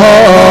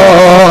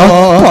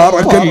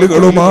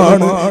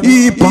പാറക്കല്ലുകളുമാണ്. ഈ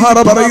പാറ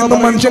പറയുന്ന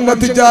മനുഷ്യൻ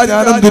കത്തിച്ചാ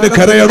ഞാൻ എന്തിന്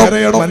കരയണം?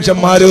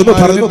 മനുഷ്യന്മാരൊന്നും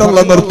പറഞ്ഞിട്ടുള്ള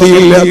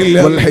നിർത്തിയില്ല.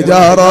 വൽ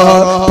ഹിജാറ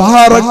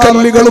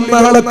പാറക്കല്ലുകളും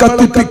നാളെ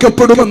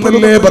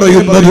കത്തിപ്പിക്കപ്പെടുമെന്നല്ലേ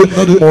പറയുന്നത്.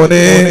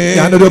 മോനെ,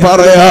 ഞാനൊരു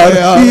പറയാൻ,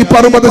 ഈ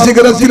പർവ്വത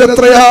ശിഖരത്തിൽ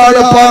എത്രയാണ്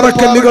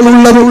പാറക്കല്ലുകൾ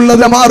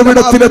ഉള്ളത്,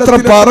 മാർവിടത്തിൽ എത്ര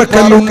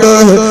പാറക്കല്ലുണ്ട്.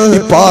 ഈ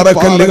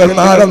പാറക്കല്ലുകൾ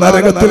നാളെ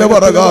നരകത്തിലെ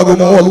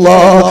വിറകാകുമോ?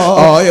 അല്ലാഹ്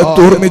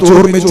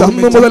ആയത്തോർമ്മിച്ചോർമ്മിച്ച്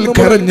അന്നു മുതൽ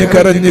കരഞ്ഞ്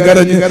കരഞ്ഞ്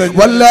കരഞ്ഞ്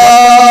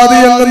വല്ലാതെ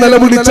അങ്ങ്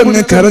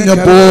നിലവിളിച്ചങ്ങ്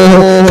കരഞ്ഞപ്പോ,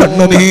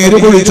 കണ്ണുനീര്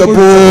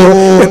പൊഴിച്ചപ്പോ,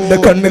 എന്റെ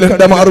കണ്ണിൽ,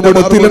 എന്റെ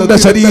മാർവിടത്തിൽ, എന്റെ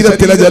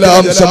ശരീരത്തിലെ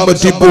ജലാംശം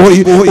പറ്റിപ്പോയി.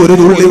 ഒരു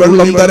തുള്ളി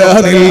വെള്ളം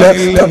തരാനില്ല.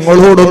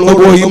 തങ്ങളോടൊന്നു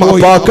പോയി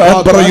മാപ്പാക്കാൻ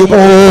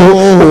പറയുമോ?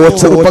 ഓ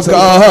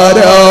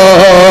ചെറുപ്പക്കാരാ,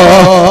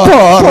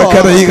 പാറ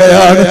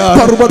കരയുകയാണ്,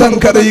 പർവ്വതം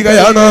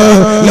കരയുകയാണ്.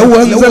 ലൗ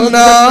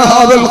അൻസൽനാ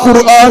ഹാദൽ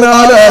ഖുർആന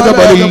അലാ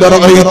ജബലിൻ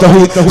ലറഅയ്തഹു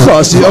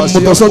ഖാശിഅൻ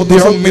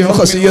മുതസദ്ദിഅൻ മിൻ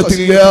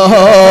ഖശിയത്തില്ലാഹ്.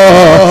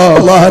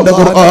 അല്ലാഹുവിന്റെ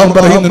ഖുർആൻ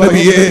പറയുന്നു,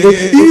 നബിയേ,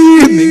 ഈ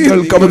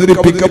നിങ്ങൾക്ക്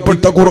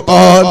അവതരിപ്പിക്കപ്പെട്ട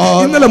ഖുർആൻ,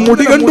 ഇന്നലെ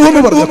മുടി കണ്ടു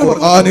എന്ന് പറഞ്ഞ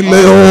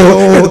ഖുർആനില്ലയോ,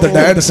 എടുത്ത്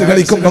ഡാൻസ്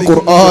കളിക്കുന്ന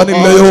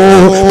ഖുർആനില്ലയോ,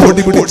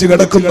 പൊടി പിടിച്ച്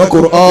കിടക്കുന്ന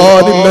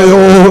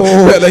ഖുർആനില്ലയോ,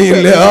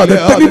 വിലയില്ലാതെ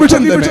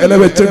ടെലിവിഷന്റെ മേലെ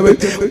വെച്ചിട്ട്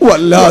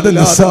വല്ലാതെ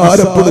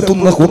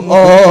നിസ്സാരപ്പെടുത്തുന്ന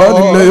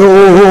ഖുർആനില്ലയോ?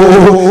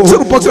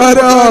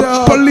 ചെറുപ്പക്കാരാ,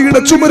 പള്ളിയുടെ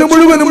ചുമര്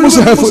മുഴുവനും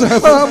മുസ്ഹഫ്,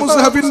 ആ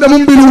മുസ്ഹഫിന്റെ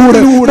മുമ്പിലൂടെ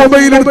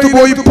മൊബൈൽ എടുത്തു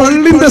പോയി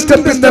പള്ളിന്റെ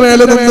സ്റ്റെപ്പിന്റെ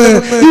മേലെ നിന്ന്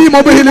ഈ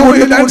മൊബൈലിൽ കൂടി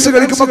ഡാൻസ്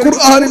കളിക്കുമ്പോ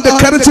ഖുർആനിന്റെ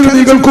കരച്ചിൽ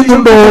നീ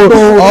കേൾക്കുന്നുണ്ടോ?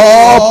 ആ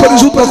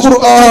പരിശുദ്ധ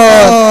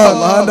ഖുർആൻ,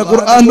 അല്ലാഹുവിന്റെ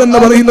ഖുർആൻ തന്നെ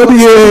പറയുന്നത്,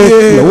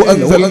 ലൗ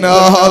അൻസൽനാ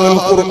ഹാദൽ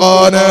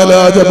ഖുർആന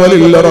അലാ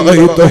ജബലിൻ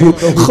ലറഅയ്തഹു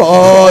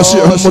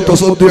ഖാശിഅൻ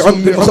മുതസദ്ദിഅൻ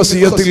മിൻ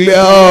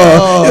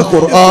ഖശിയത്തില്ലാഹ്. ഈ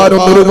ഖുർആൻ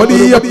ഒരു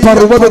വലിയ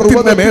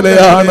പർവ്വതത്തിന്റെ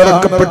മേലെയാണ്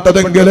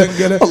ഇറക്കപ്പെട്ടതെങ്കിൽ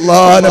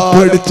അല്ലാഹുവിനെ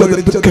പേടിച്ചത്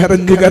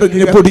കരഞ്ഞ്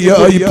കരഞ്ഞ്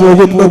പൊടിയായി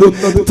പോകുന്നത്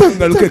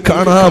തങ്ങൾക്ക്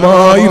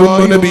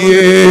കാണാമായിരുന്നു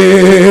നബിയേ.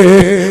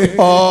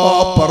 ആ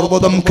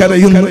പർവ്വതം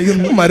കരയുന്നു,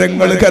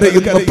 മരങ്ങൾ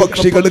കരയുന്നു,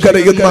 പക്ഷികൾ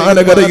കരയുന്നു, ആന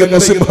കരയുന്നു,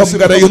 സിംഹം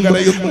കരയുന്നു,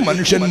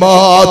 മനുഷ്യൻ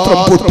മാത്രം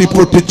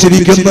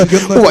പൊട്ടിപ്പൊട്ടിച്ചിരിക്കുന്നു.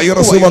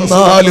 വൈറസ്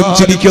വന്നാലും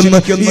ചിരിക്കുന്നു,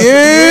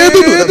 ഏത്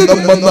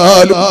ദുരന്തം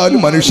വന്നാലും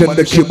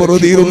മനുഷ്യന്റെ ഖിബറ്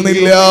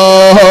തീരുന്നില്ല,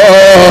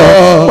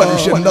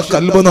 മനുഷ്യന്റെ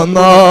ഖൽബ്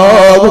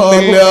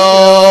നന്നാകുന്നില്ല.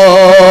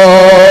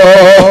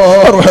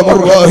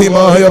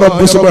 റഹ്മാനായ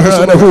റബ്ബ്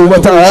സുബ്ഹാനഹു വ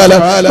തആല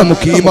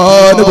നമുക്ക്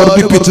ഈമാൻ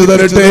വർദ്ധിപ്പിച്ചു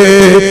തരട്ടെ,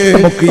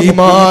 നമുക്ക്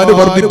ഈമാൻ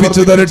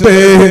വർദ്ധിപ്പിച്ചു തരട്ടെ,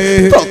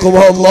 തഖ്വ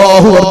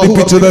അല്ലാഹു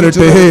വർദ്ധിപ്പിച്ചു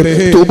തരട്ടെ.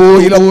 തുബൂ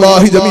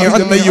ഇലല്ലാഹി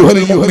ജമീഅൻ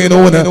അയ്യുഹൽ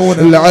മുഅ്മിനൂന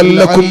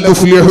ലഅല്ലകും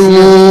തുഫ്ലിഹൂൻ.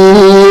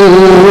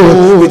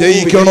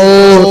 വിജയിക്കണോ?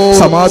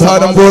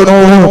 സമാധാനം വേണോ?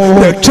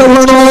 രക്ഷ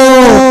വേണോ?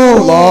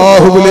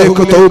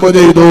 അല്ലാഹുവിലേക്ക് തൗബ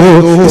ചെയ്തു,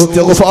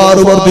 ഇസ്തിഗ്ഫാർ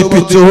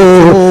വർദ്ധിപ്പിച്ചു.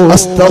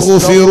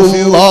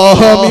 അസ്തഗ്ഫിറുല്ലാഹ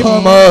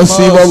മിമ്മാ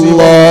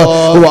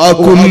സിവല്ലാഹ് വ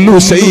കുല്ലു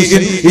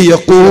ശൈഇൻ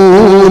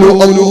യഖൂലു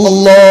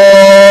അല്ലാഹ്.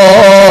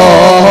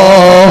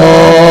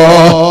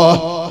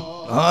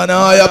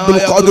 ആനായ അബ്ദുൽ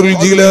ഖാദിർ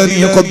ജീലാനി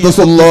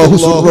ഖദ്ദസല്ലാഹു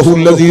സിർറഹു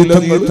അല്ലദീ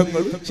തങ്ങൾ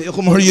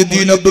ശൈഖ്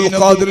മുഹയ്യിദ്ദീൻ അബ്ദുൽ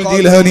ഖാദിർ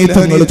ജീലാനി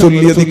തങ്ങൾ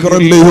ചൊല്ലിയ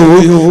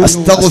ദിക്റല്ലയോ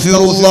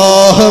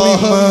അസ്തഗ്ഫിറുല്ലാഹ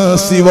മിമ്മാ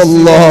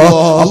സിവല്ലാഹ്.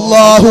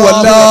 അല്ലാഹു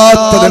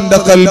അല്ലാത്തത് എൻ്റെ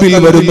ഖൽബിൽ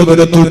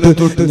വരുന്നതിനെ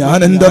തൊട്ട് ഞാൻ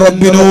എൻ്റെ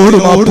റബ്ബിനോട്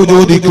മാപ്പ്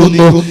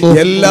ചോദിക്കുന്നു.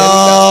 എല്ലാ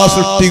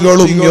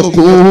സൃഷ്ടികളും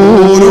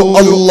യഖൂലു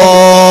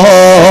അല്ലാഹ്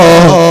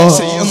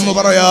എന്ന്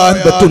പറയാൻ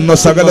പറ്റുന്ന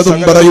സകലതും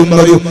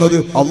പറയുന്നത്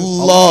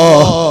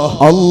അല്ലാഹ്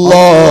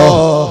അല്ലാഹ്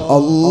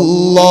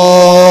അല്ലാഹ്.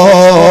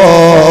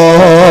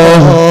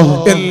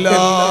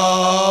 എല്ലാ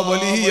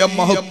വലിയ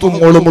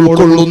മഹത്വങ്ങളും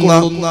ഉൾക്കൊള്ളുന്ന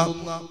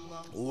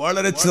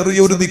വളരെ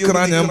ചെറിയൊരു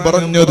ദിക്റാ ഞാൻ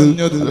പറഞ്ഞത്.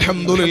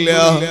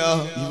 അൽഹംദുലില്ലാഹ്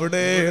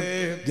ഇവിടെ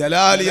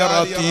ജലാലിയ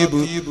റാത്തീബ്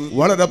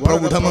വളരെ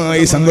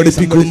പ്രൗഢമായി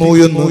സംഘടിപ്പിക്കുന്നു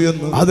എന്ന്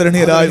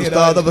ആദരണീയരായ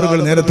ഉസ്താദ് അവറുകൾ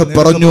നേരത്തെ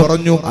പറഞ്ഞു.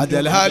 ആ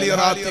ജലാലിയ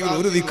റാത്തീബിൽ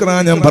ഒരു ദിക്റാ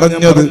ഞാൻ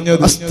പറഞ്ഞത്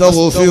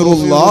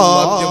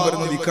അസ്തഗ്ഫിറുല്ലാഹ്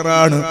വരുന്ന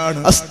ദിക്റാണ്.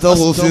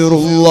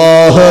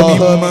 അസ്തഗ്ഫിറുല്ലാഹ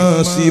മിമ്മാ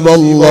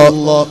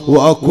സിവല്ലാഹ് വ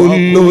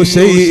കുല്ലു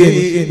ശൈഇൻ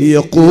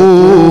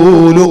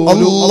യഖൂലു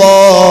അല്ലാഹ്.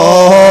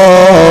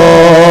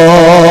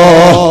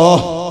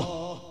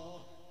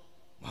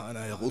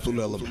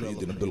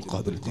 അബ്ദുൽ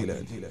ഖാദിർ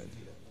ജീലാനി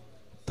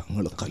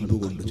തങ്ങൾ ഖൽബ്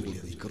കൊണ്ട്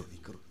ചൊല്ലിയ ദിക്ർ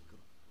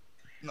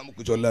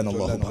നമുക്ക് ചൊല്ലാൻ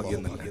അല്ലാഹു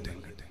ഭാഗ്യം നൽകട്ടെ.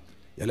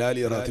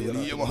 ജലാലിയ റാത്തീബ്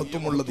വലിയ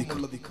മഹത്വമുള്ള ദിക്ർ.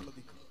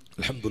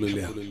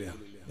 അൽഹംദുലില്ലാഹ്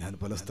ഞാൻ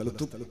പല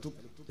സ്ഥലത്തും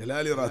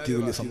ജലാലിയ റാത്തീബ്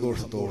വലിയ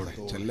സന്തോഷത്തോടെ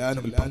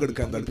ചെല്ലാനും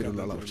പങ്കെടുക്കാൻ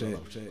താല്പര്യമുള്ള ആളാണ്. പക്ഷേ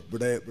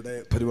ഇവിടെ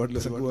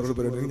പരിപാടിയിലെ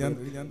സംഘടന ഞാൻ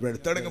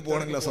എടുത്തടങ്ങ്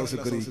പോകണമെങ്കിൽ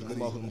അസാസിക്കറി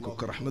അല്ലാഹു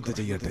നമുക്കൊക്കെ റഹ്മത്ത്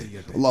ചെയ്യട്ടെ.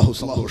 അല്ലാഹു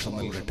സന്തോഷം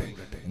നൽകട്ടെ.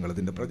 നിങ്ങൾ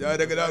ഇതിന്റെ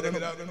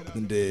പ്രചാരകരാകണം,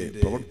 ഇതിന്റെ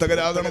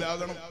പ്രവർത്തകരാകണം.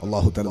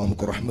 അല്ലാഹു തആല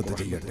നമുക്ക് റഹ്മത്ത്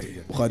ചെയ്യട്ടെ.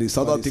 ബുഖാരി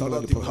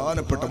സാദാത്തികളുടെ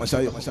പ്രധാനപ്പെട്ട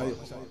മശായിഖ്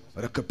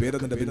അവരൊക്കെ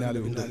പേരതിന്റെ പിന്നാലെ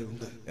ഉണ്ട്.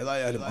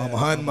 ഏതായാലും ആ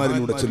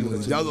മഹാന്മാരിലൂടെ ചെല്ലുന്ന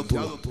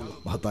ഇജാസത്തുള്ള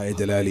മഹത്തായ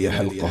ജലാലിയ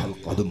ഹൽഖ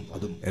അതും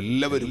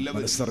എല്ലാവരും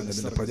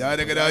മനസ്സറിഞ്ഞതിന്റെ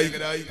പ്രചാരകരായി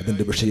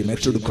അതിന്റെ വിഷയം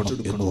ഏറ്റെടുക്കണം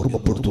എന്ന്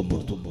ഓർമ്മപ്പെടുത്തുന്നു.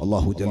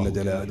 അല്ലാഹു ജല്ല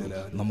ജലാലുഹു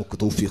നമുക്ക്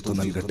തൗഫീഖ്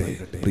നൽകട്ടെ.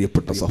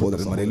 പ്രിയപ്പെട്ട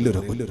സഹോദരന്മാരെ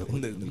എല്ലാവരും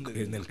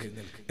എഴുന്നേൽക്ക്.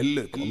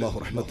 എല്ലാവർക്കും അല്ലാഹു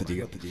റഹ്മത്ത്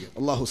ചെയ്യട്ടെ.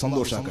 അല്ലാഹു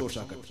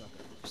സന്തോഷാക്കട്ടെ.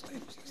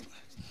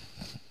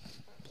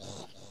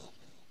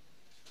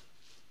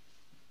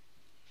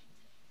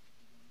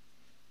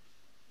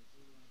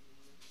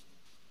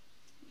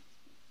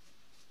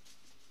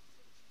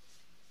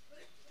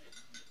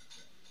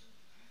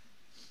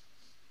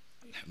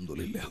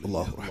 അൽഹംദുലില്ലാഹ്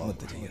അല്ലാഹു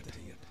റഹ്മത്ത് ചെയ്യട്ടെ.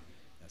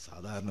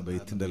 സാധാരണ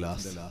ബൈത്തിന്റെ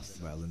ലാസ്റ്റ്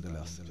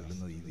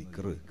ചൊല്ലുന്ന ഈ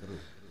ദിക്ർ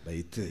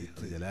ബൈത്ത്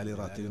ജലാലിയ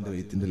റാത്തീബിന്റെ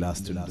ബൈത്തിന്റെ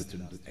ലാസ്റ്റ് ഉണ്ട്.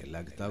 എല്ലാ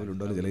കിതാബിലും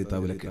ഉണ്ടല്ലോ, ചില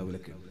കിതാബിലൊക്കെ.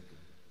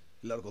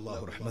 എല്ലാവർക്കും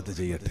അല്ലാഹു റഹ്മത്ത്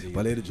ചെയ്യട്ടെ.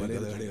 പലരും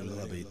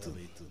ചൊല്ലുന്ന ബൈത്ത്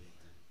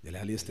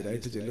ജലാലിയ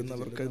സ്ഥിരമായിട്ട്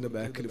ചെല്ലുന്നവർക്ക് അതിന്റെ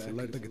ബാക്കിൽ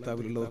ഫുള്ളായിട്ട്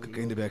കിതാബിലുള്ളവർക്ക്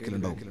അതിന്റെ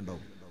ബാക്കിലുണ്ടാവും.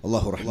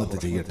 അല്ലാഹു റഹ്മത്ത്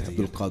ചെയ്യട്ടെ.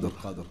 അബ്ദുൽ ഖാദിർ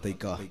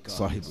തൈക്ക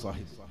സാഹിബ്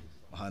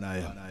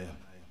മഹാനായ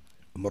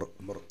ഉമർ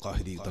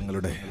ഖാഹിരി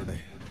തങ്ങളുടെ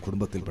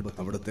കുടുംബത്തിൽപ്പെട്ട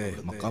അവിടുത്തെ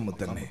മഖാമ്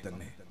തന്നെ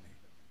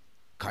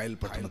കായൽ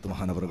പട്ടണത്ത്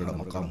മഹാനവറുകളുടെ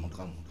മഖാം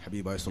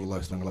ഹബീബായ സ്വല്ലല്ലാഹു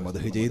അലൈഹി വസല്ലം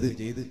മദ്ഹ് ചെയ്ത്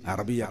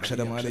അറബി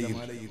അക്ഷരമാലയിൽ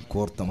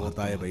കോർത്ത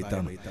മഹത്തായ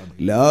ബൈത്താണ്.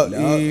 ലാ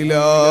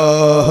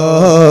ഇലാഹ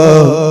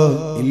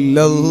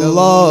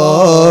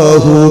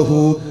ഇല്ലല്ലാഹു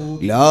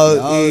ലാ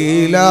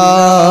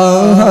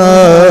ഇലാഹ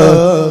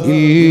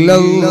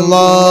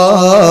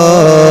ഇല്ലല്ലാഹ്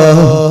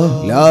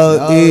ലാ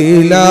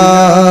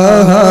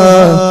ഇലാഹ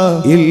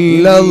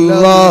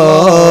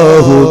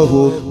ഇല്ലല്ലാഹു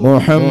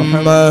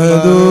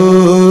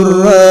മുഹമ്മദുർ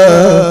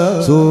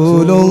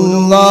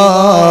റസൂലുള്ളാഹ്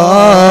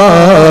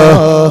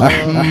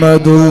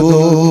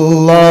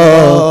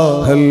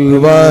അഹ്മദുല്ലാഹൽ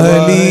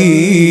വലി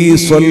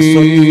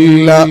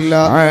സ്വല്ല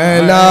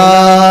അലാ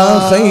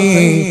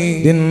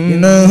ഖൈരിൻ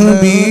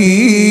നബി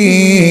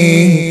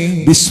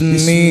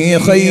ബിസ്മി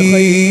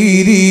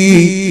ഖൈരി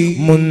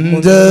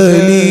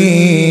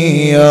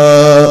മുൻജലിയാ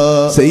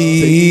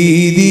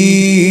സയ്യിദി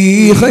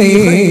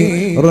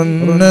ഖൈറുൻ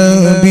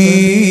നബി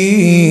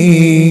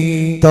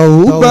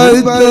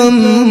തൗബതൻ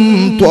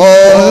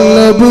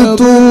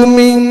ത്വലബ്തു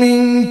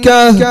മിൻക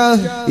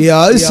യാ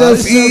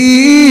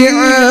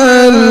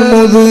ശഫീഅൽ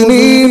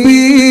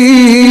മുദ്നിബീൻ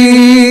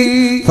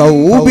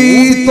ثوبي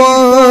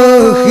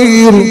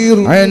طاهر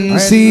عن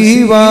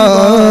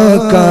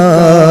سواك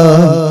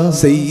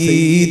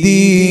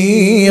سيدي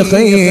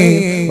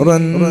خير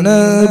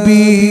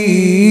النبي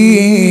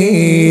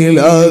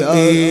لا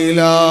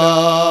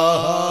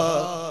إله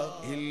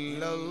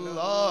إلا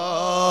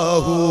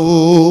الله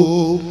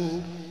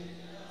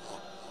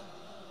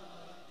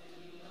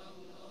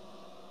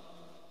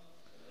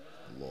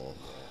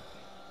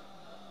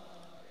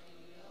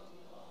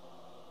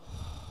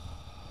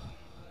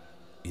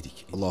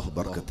അല്ലാഹു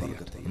ബർക്കത്ത്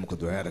ചെയ്യട്ടെ. നമുക്ക്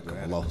ദുആ ചെയ്യാം.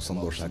 അല്ലാഹു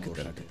സന്തോഷാക്കി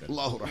തരട്ടെ.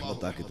 അല്ലാഹു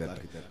റഹ്മത്താക്കി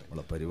തരട്ടെ.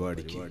 നമ്മളെ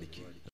പരിപാടിക്ക്